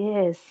anywhere for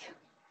years.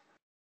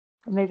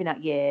 Maybe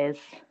not years.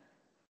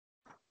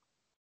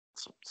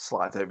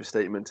 Slight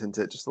overstatement, isn't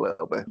it? Just a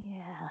little bit.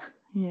 Yeah.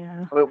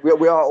 Yeah. I mean,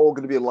 we are all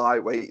going to be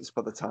lightweights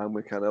by the time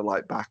we're kind of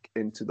like back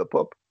into the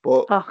pub.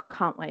 But Oh,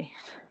 can't wait.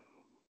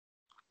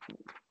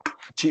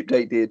 cheap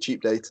date, dear,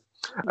 cheap date.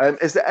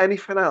 Is there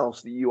anything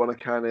else that you want to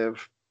kind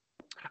of?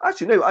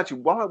 Actually, no.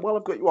 Actually, while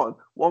I've got you on,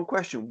 one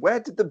question: where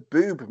did the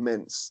boob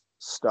mints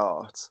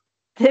start?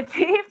 The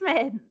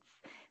movements.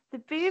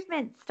 The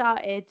movement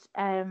started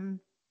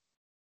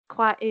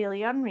quite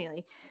early on,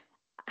 really.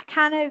 I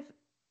kind of,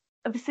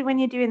 obviously, when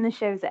you're doing the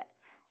shows at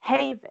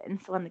Haven,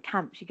 so on the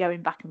camps, you're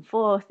going back and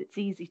forth, it's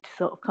easy to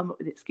sort of come up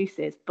with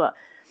excuses. But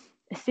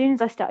as soon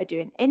as I started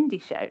doing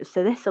indie shows,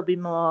 so this will be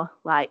more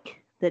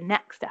like the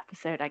next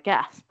episode, I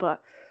guess,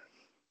 but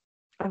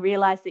I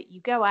realised that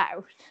you go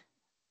out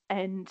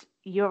and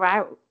you're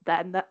out,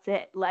 then that's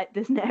it. Like,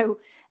 there's no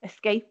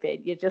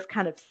escaping. You're just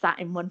kind of sat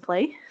in one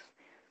place.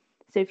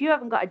 So if you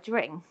haven't got a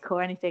drink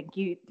or anything,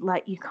 you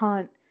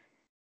can't,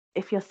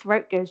 if your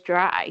throat goes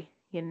dry,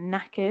 you're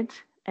knackered.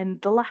 And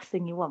the last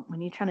thing you want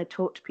when you're trying to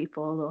talk to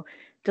people or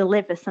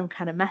deliver some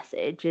kind of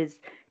message is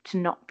to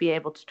not be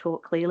able to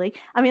talk clearly.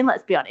 I mean,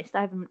 let's be honest,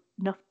 I have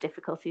enough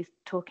difficulties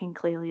talking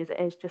clearly as it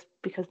is, just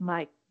because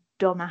my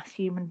dumbass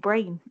human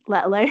brain,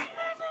 let alone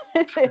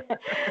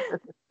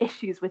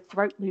issues with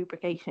throat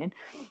lubrication.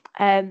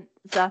 So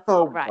I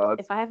thought, right, God.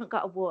 if I haven't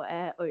got a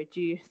water or a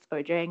juice or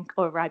a drink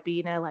or a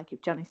Ribena, like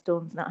if Johnny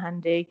Storm's not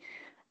handy,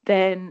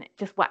 then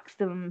just whack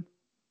some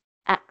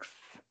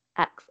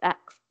XXX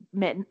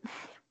mints.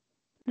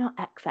 Not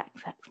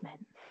XXX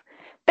mints.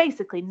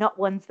 Basically, not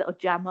ones that'll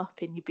jam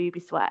up in your booby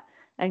sweat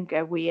and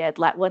go weird,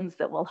 like ones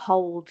that will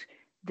hold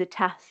the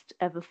test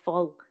of a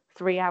full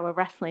 3-hour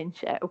wrestling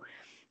show,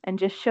 and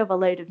just shove a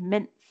load of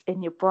mints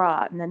in your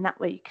bra, and then that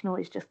way you can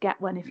always just get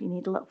one if you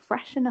need a little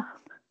freshen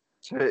up.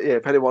 So yeah,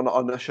 if anyone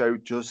on the show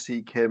does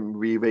see Kim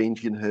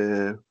rearranging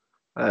her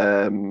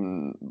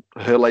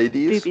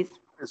ladies,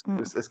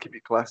 Boobies. let's keep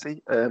it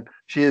classy.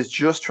 She is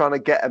just trying to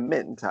get a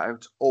mint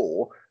out,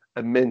 or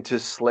a mint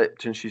has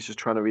slipped and she's just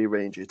trying to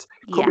rearrange it.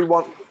 Could be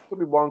one,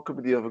 could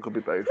be the other, could be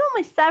both.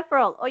 Normally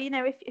several. Or,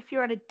 if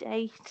you're on a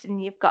date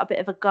and you've got a bit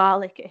of a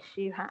garlic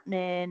issue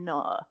happening,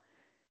 or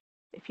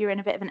if you're in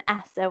a bit of an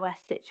SOS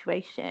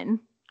situation,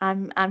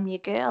 I'm your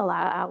girl.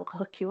 I'll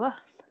hook you up.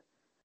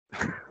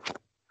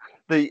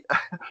 Are we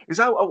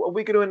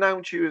going to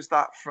announce you as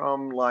that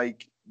from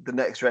like the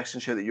next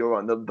wrestling show that you're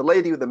on? The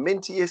lady with the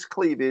mintiest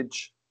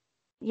cleavage.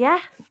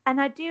 Yes,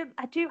 and I do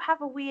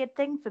have a weird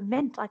thing for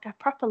mint. Like, I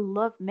proper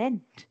love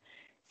mint.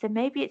 So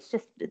maybe it's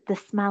just the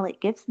smell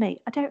it gives me.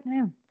 I don't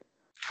know.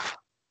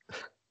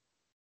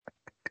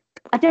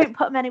 I don't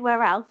put them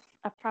anywhere else,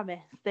 I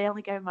promise. They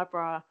only go in my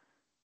bra.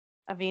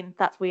 I mean,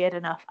 that's weird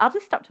enough. I'll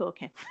just stop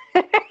talking.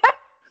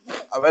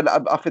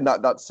 I think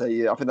that's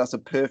a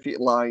perfect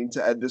line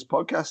to end this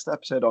podcast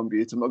episode on,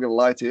 Beauty. I'm not going to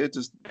lie to you.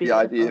 Just the Beautiful.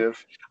 idea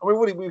of, we've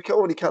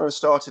already kind of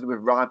started with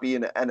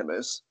Ribena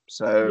enemas.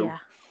 So, yeah.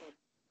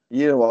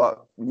 You know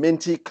what?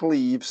 Minty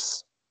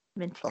cleaves.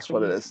 Minty That's cleaves.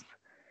 what it is.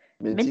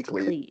 Minty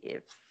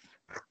cleaves.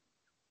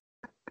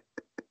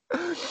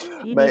 Do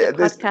you need a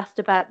podcast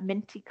about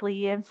minty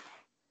cleaves?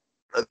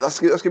 That's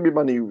going to be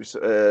my new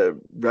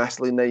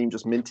wrestling name,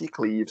 just Minty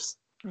Cleaves.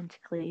 Minty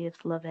cleaves,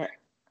 love it.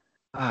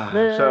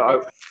 We're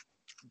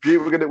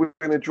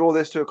going to draw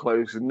this to a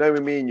close. And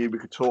knowing me and you, we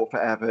could talk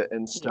forever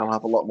and still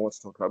have a lot more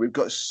to talk about. We've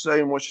got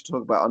so much to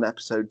talk about on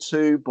episode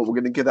 2, but we're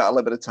going to give that a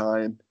little bit of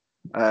time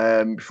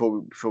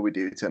before we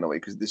do it anyway,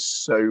 because there's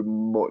so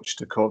much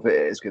to cover.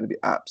 It is going to be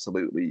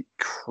absolutely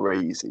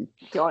crazy.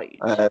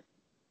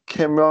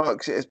 Kim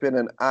Rocks, it has been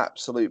an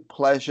absolute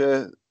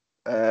pleasure.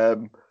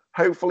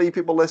 Hopefully,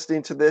 people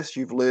listening to this,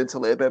 you've learned a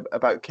little bit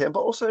about Kim,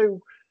 but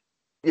also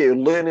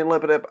learning a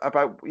little bit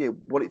about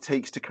what it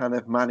takes to kind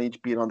of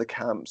manage being on the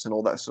camps and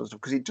all that sort of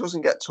stuff, because it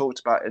doesn't get talked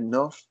about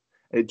enough.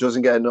 It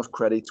doesn't get enough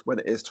credit when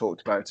it is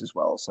talked about as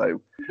well.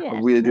 So I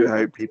really do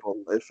hope people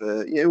have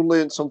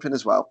learned something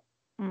as well.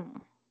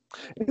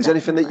 Is there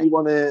anything you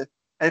want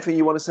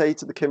to say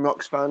to the Kim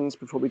Rocks fans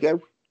before we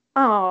go?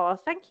 Oh,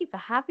 thank you for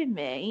having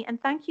me,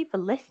 and thank you for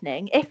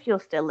listening. If you're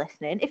still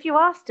listening, if you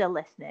are still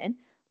listening,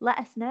 let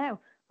us know.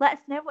 Let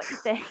us know what you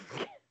think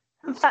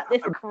about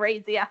this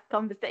crazy ass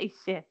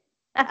conversation.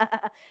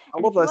 I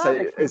love that. If you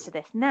are listening to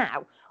this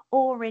now,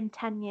 or in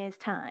 10 years'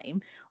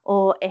 time,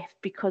 or if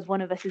because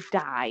one of us has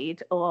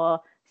died, or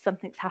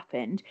something's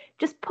happened,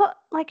 just put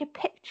like a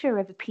picture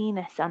of a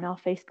penis on our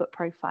Facebook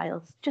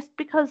profiles, just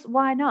because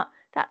why not?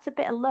 That's a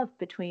bit of love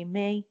between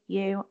me,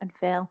 you, and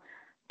Phil,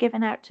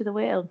 given out to the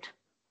world.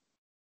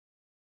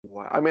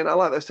 Wow. I mean,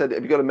 like I said,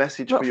 have you got a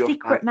message for your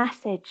secret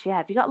message? Yeah,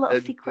 have you got a little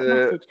secret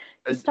message?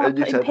 Just start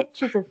putting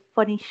pictures of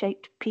funny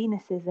shaped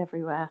penises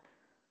everywhere.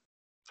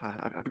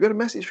 Have you got a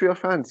message for your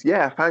fans?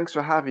 Yeah, thanks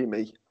for having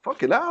me.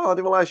 Fucking hell, I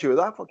didn't realise you were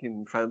that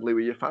fucking friendly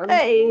with your fans.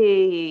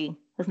 Hey,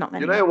 there's not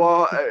many. You know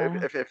what?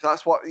 If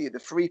that's what the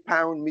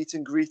 £3 meet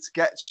and greet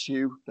gets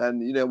you,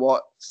 then you know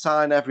what?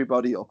 Sign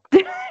everybody up.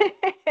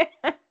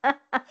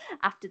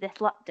 After this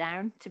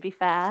lockdown, to be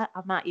fair,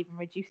 I might even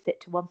reduce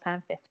it to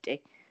 £1.50.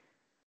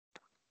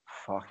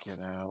 Fucking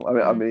hell.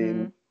 I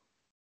mean,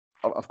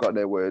 I've got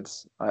no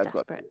words. I've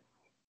got.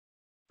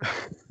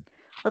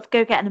 Let's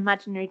go get an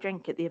imaginary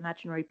drink at the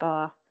imaginary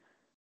bar.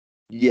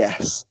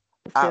 Yes.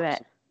 Let's do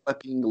it.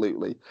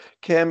 Absolutely.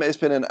 Kim, it's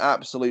been an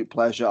absolute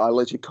pleasure. I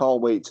literally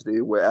can't wait to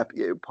do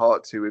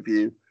part 2 with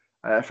you.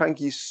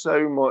 Thank you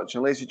so much.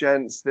 And ladies and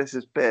gents, this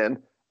has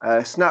been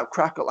Snap,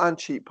 Crackle and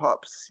Cheap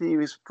Pops,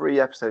 Series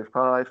 3, Episode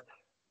 5.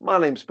 My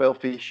name's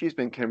Filthy. She's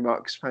been Kim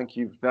Rocks. Thank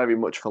you very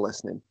much for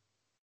listening.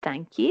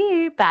 Thank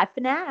you. Bye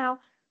for now.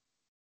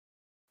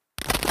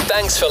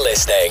 Thanks for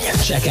listening.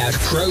 Check out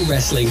Pro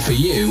Wrestling For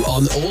You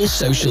on all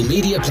social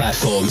media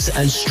platforms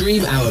and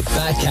stream our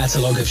back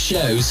catalogue of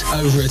shows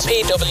over at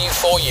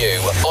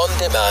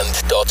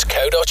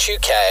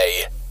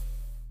pw4uondemand.co.uk.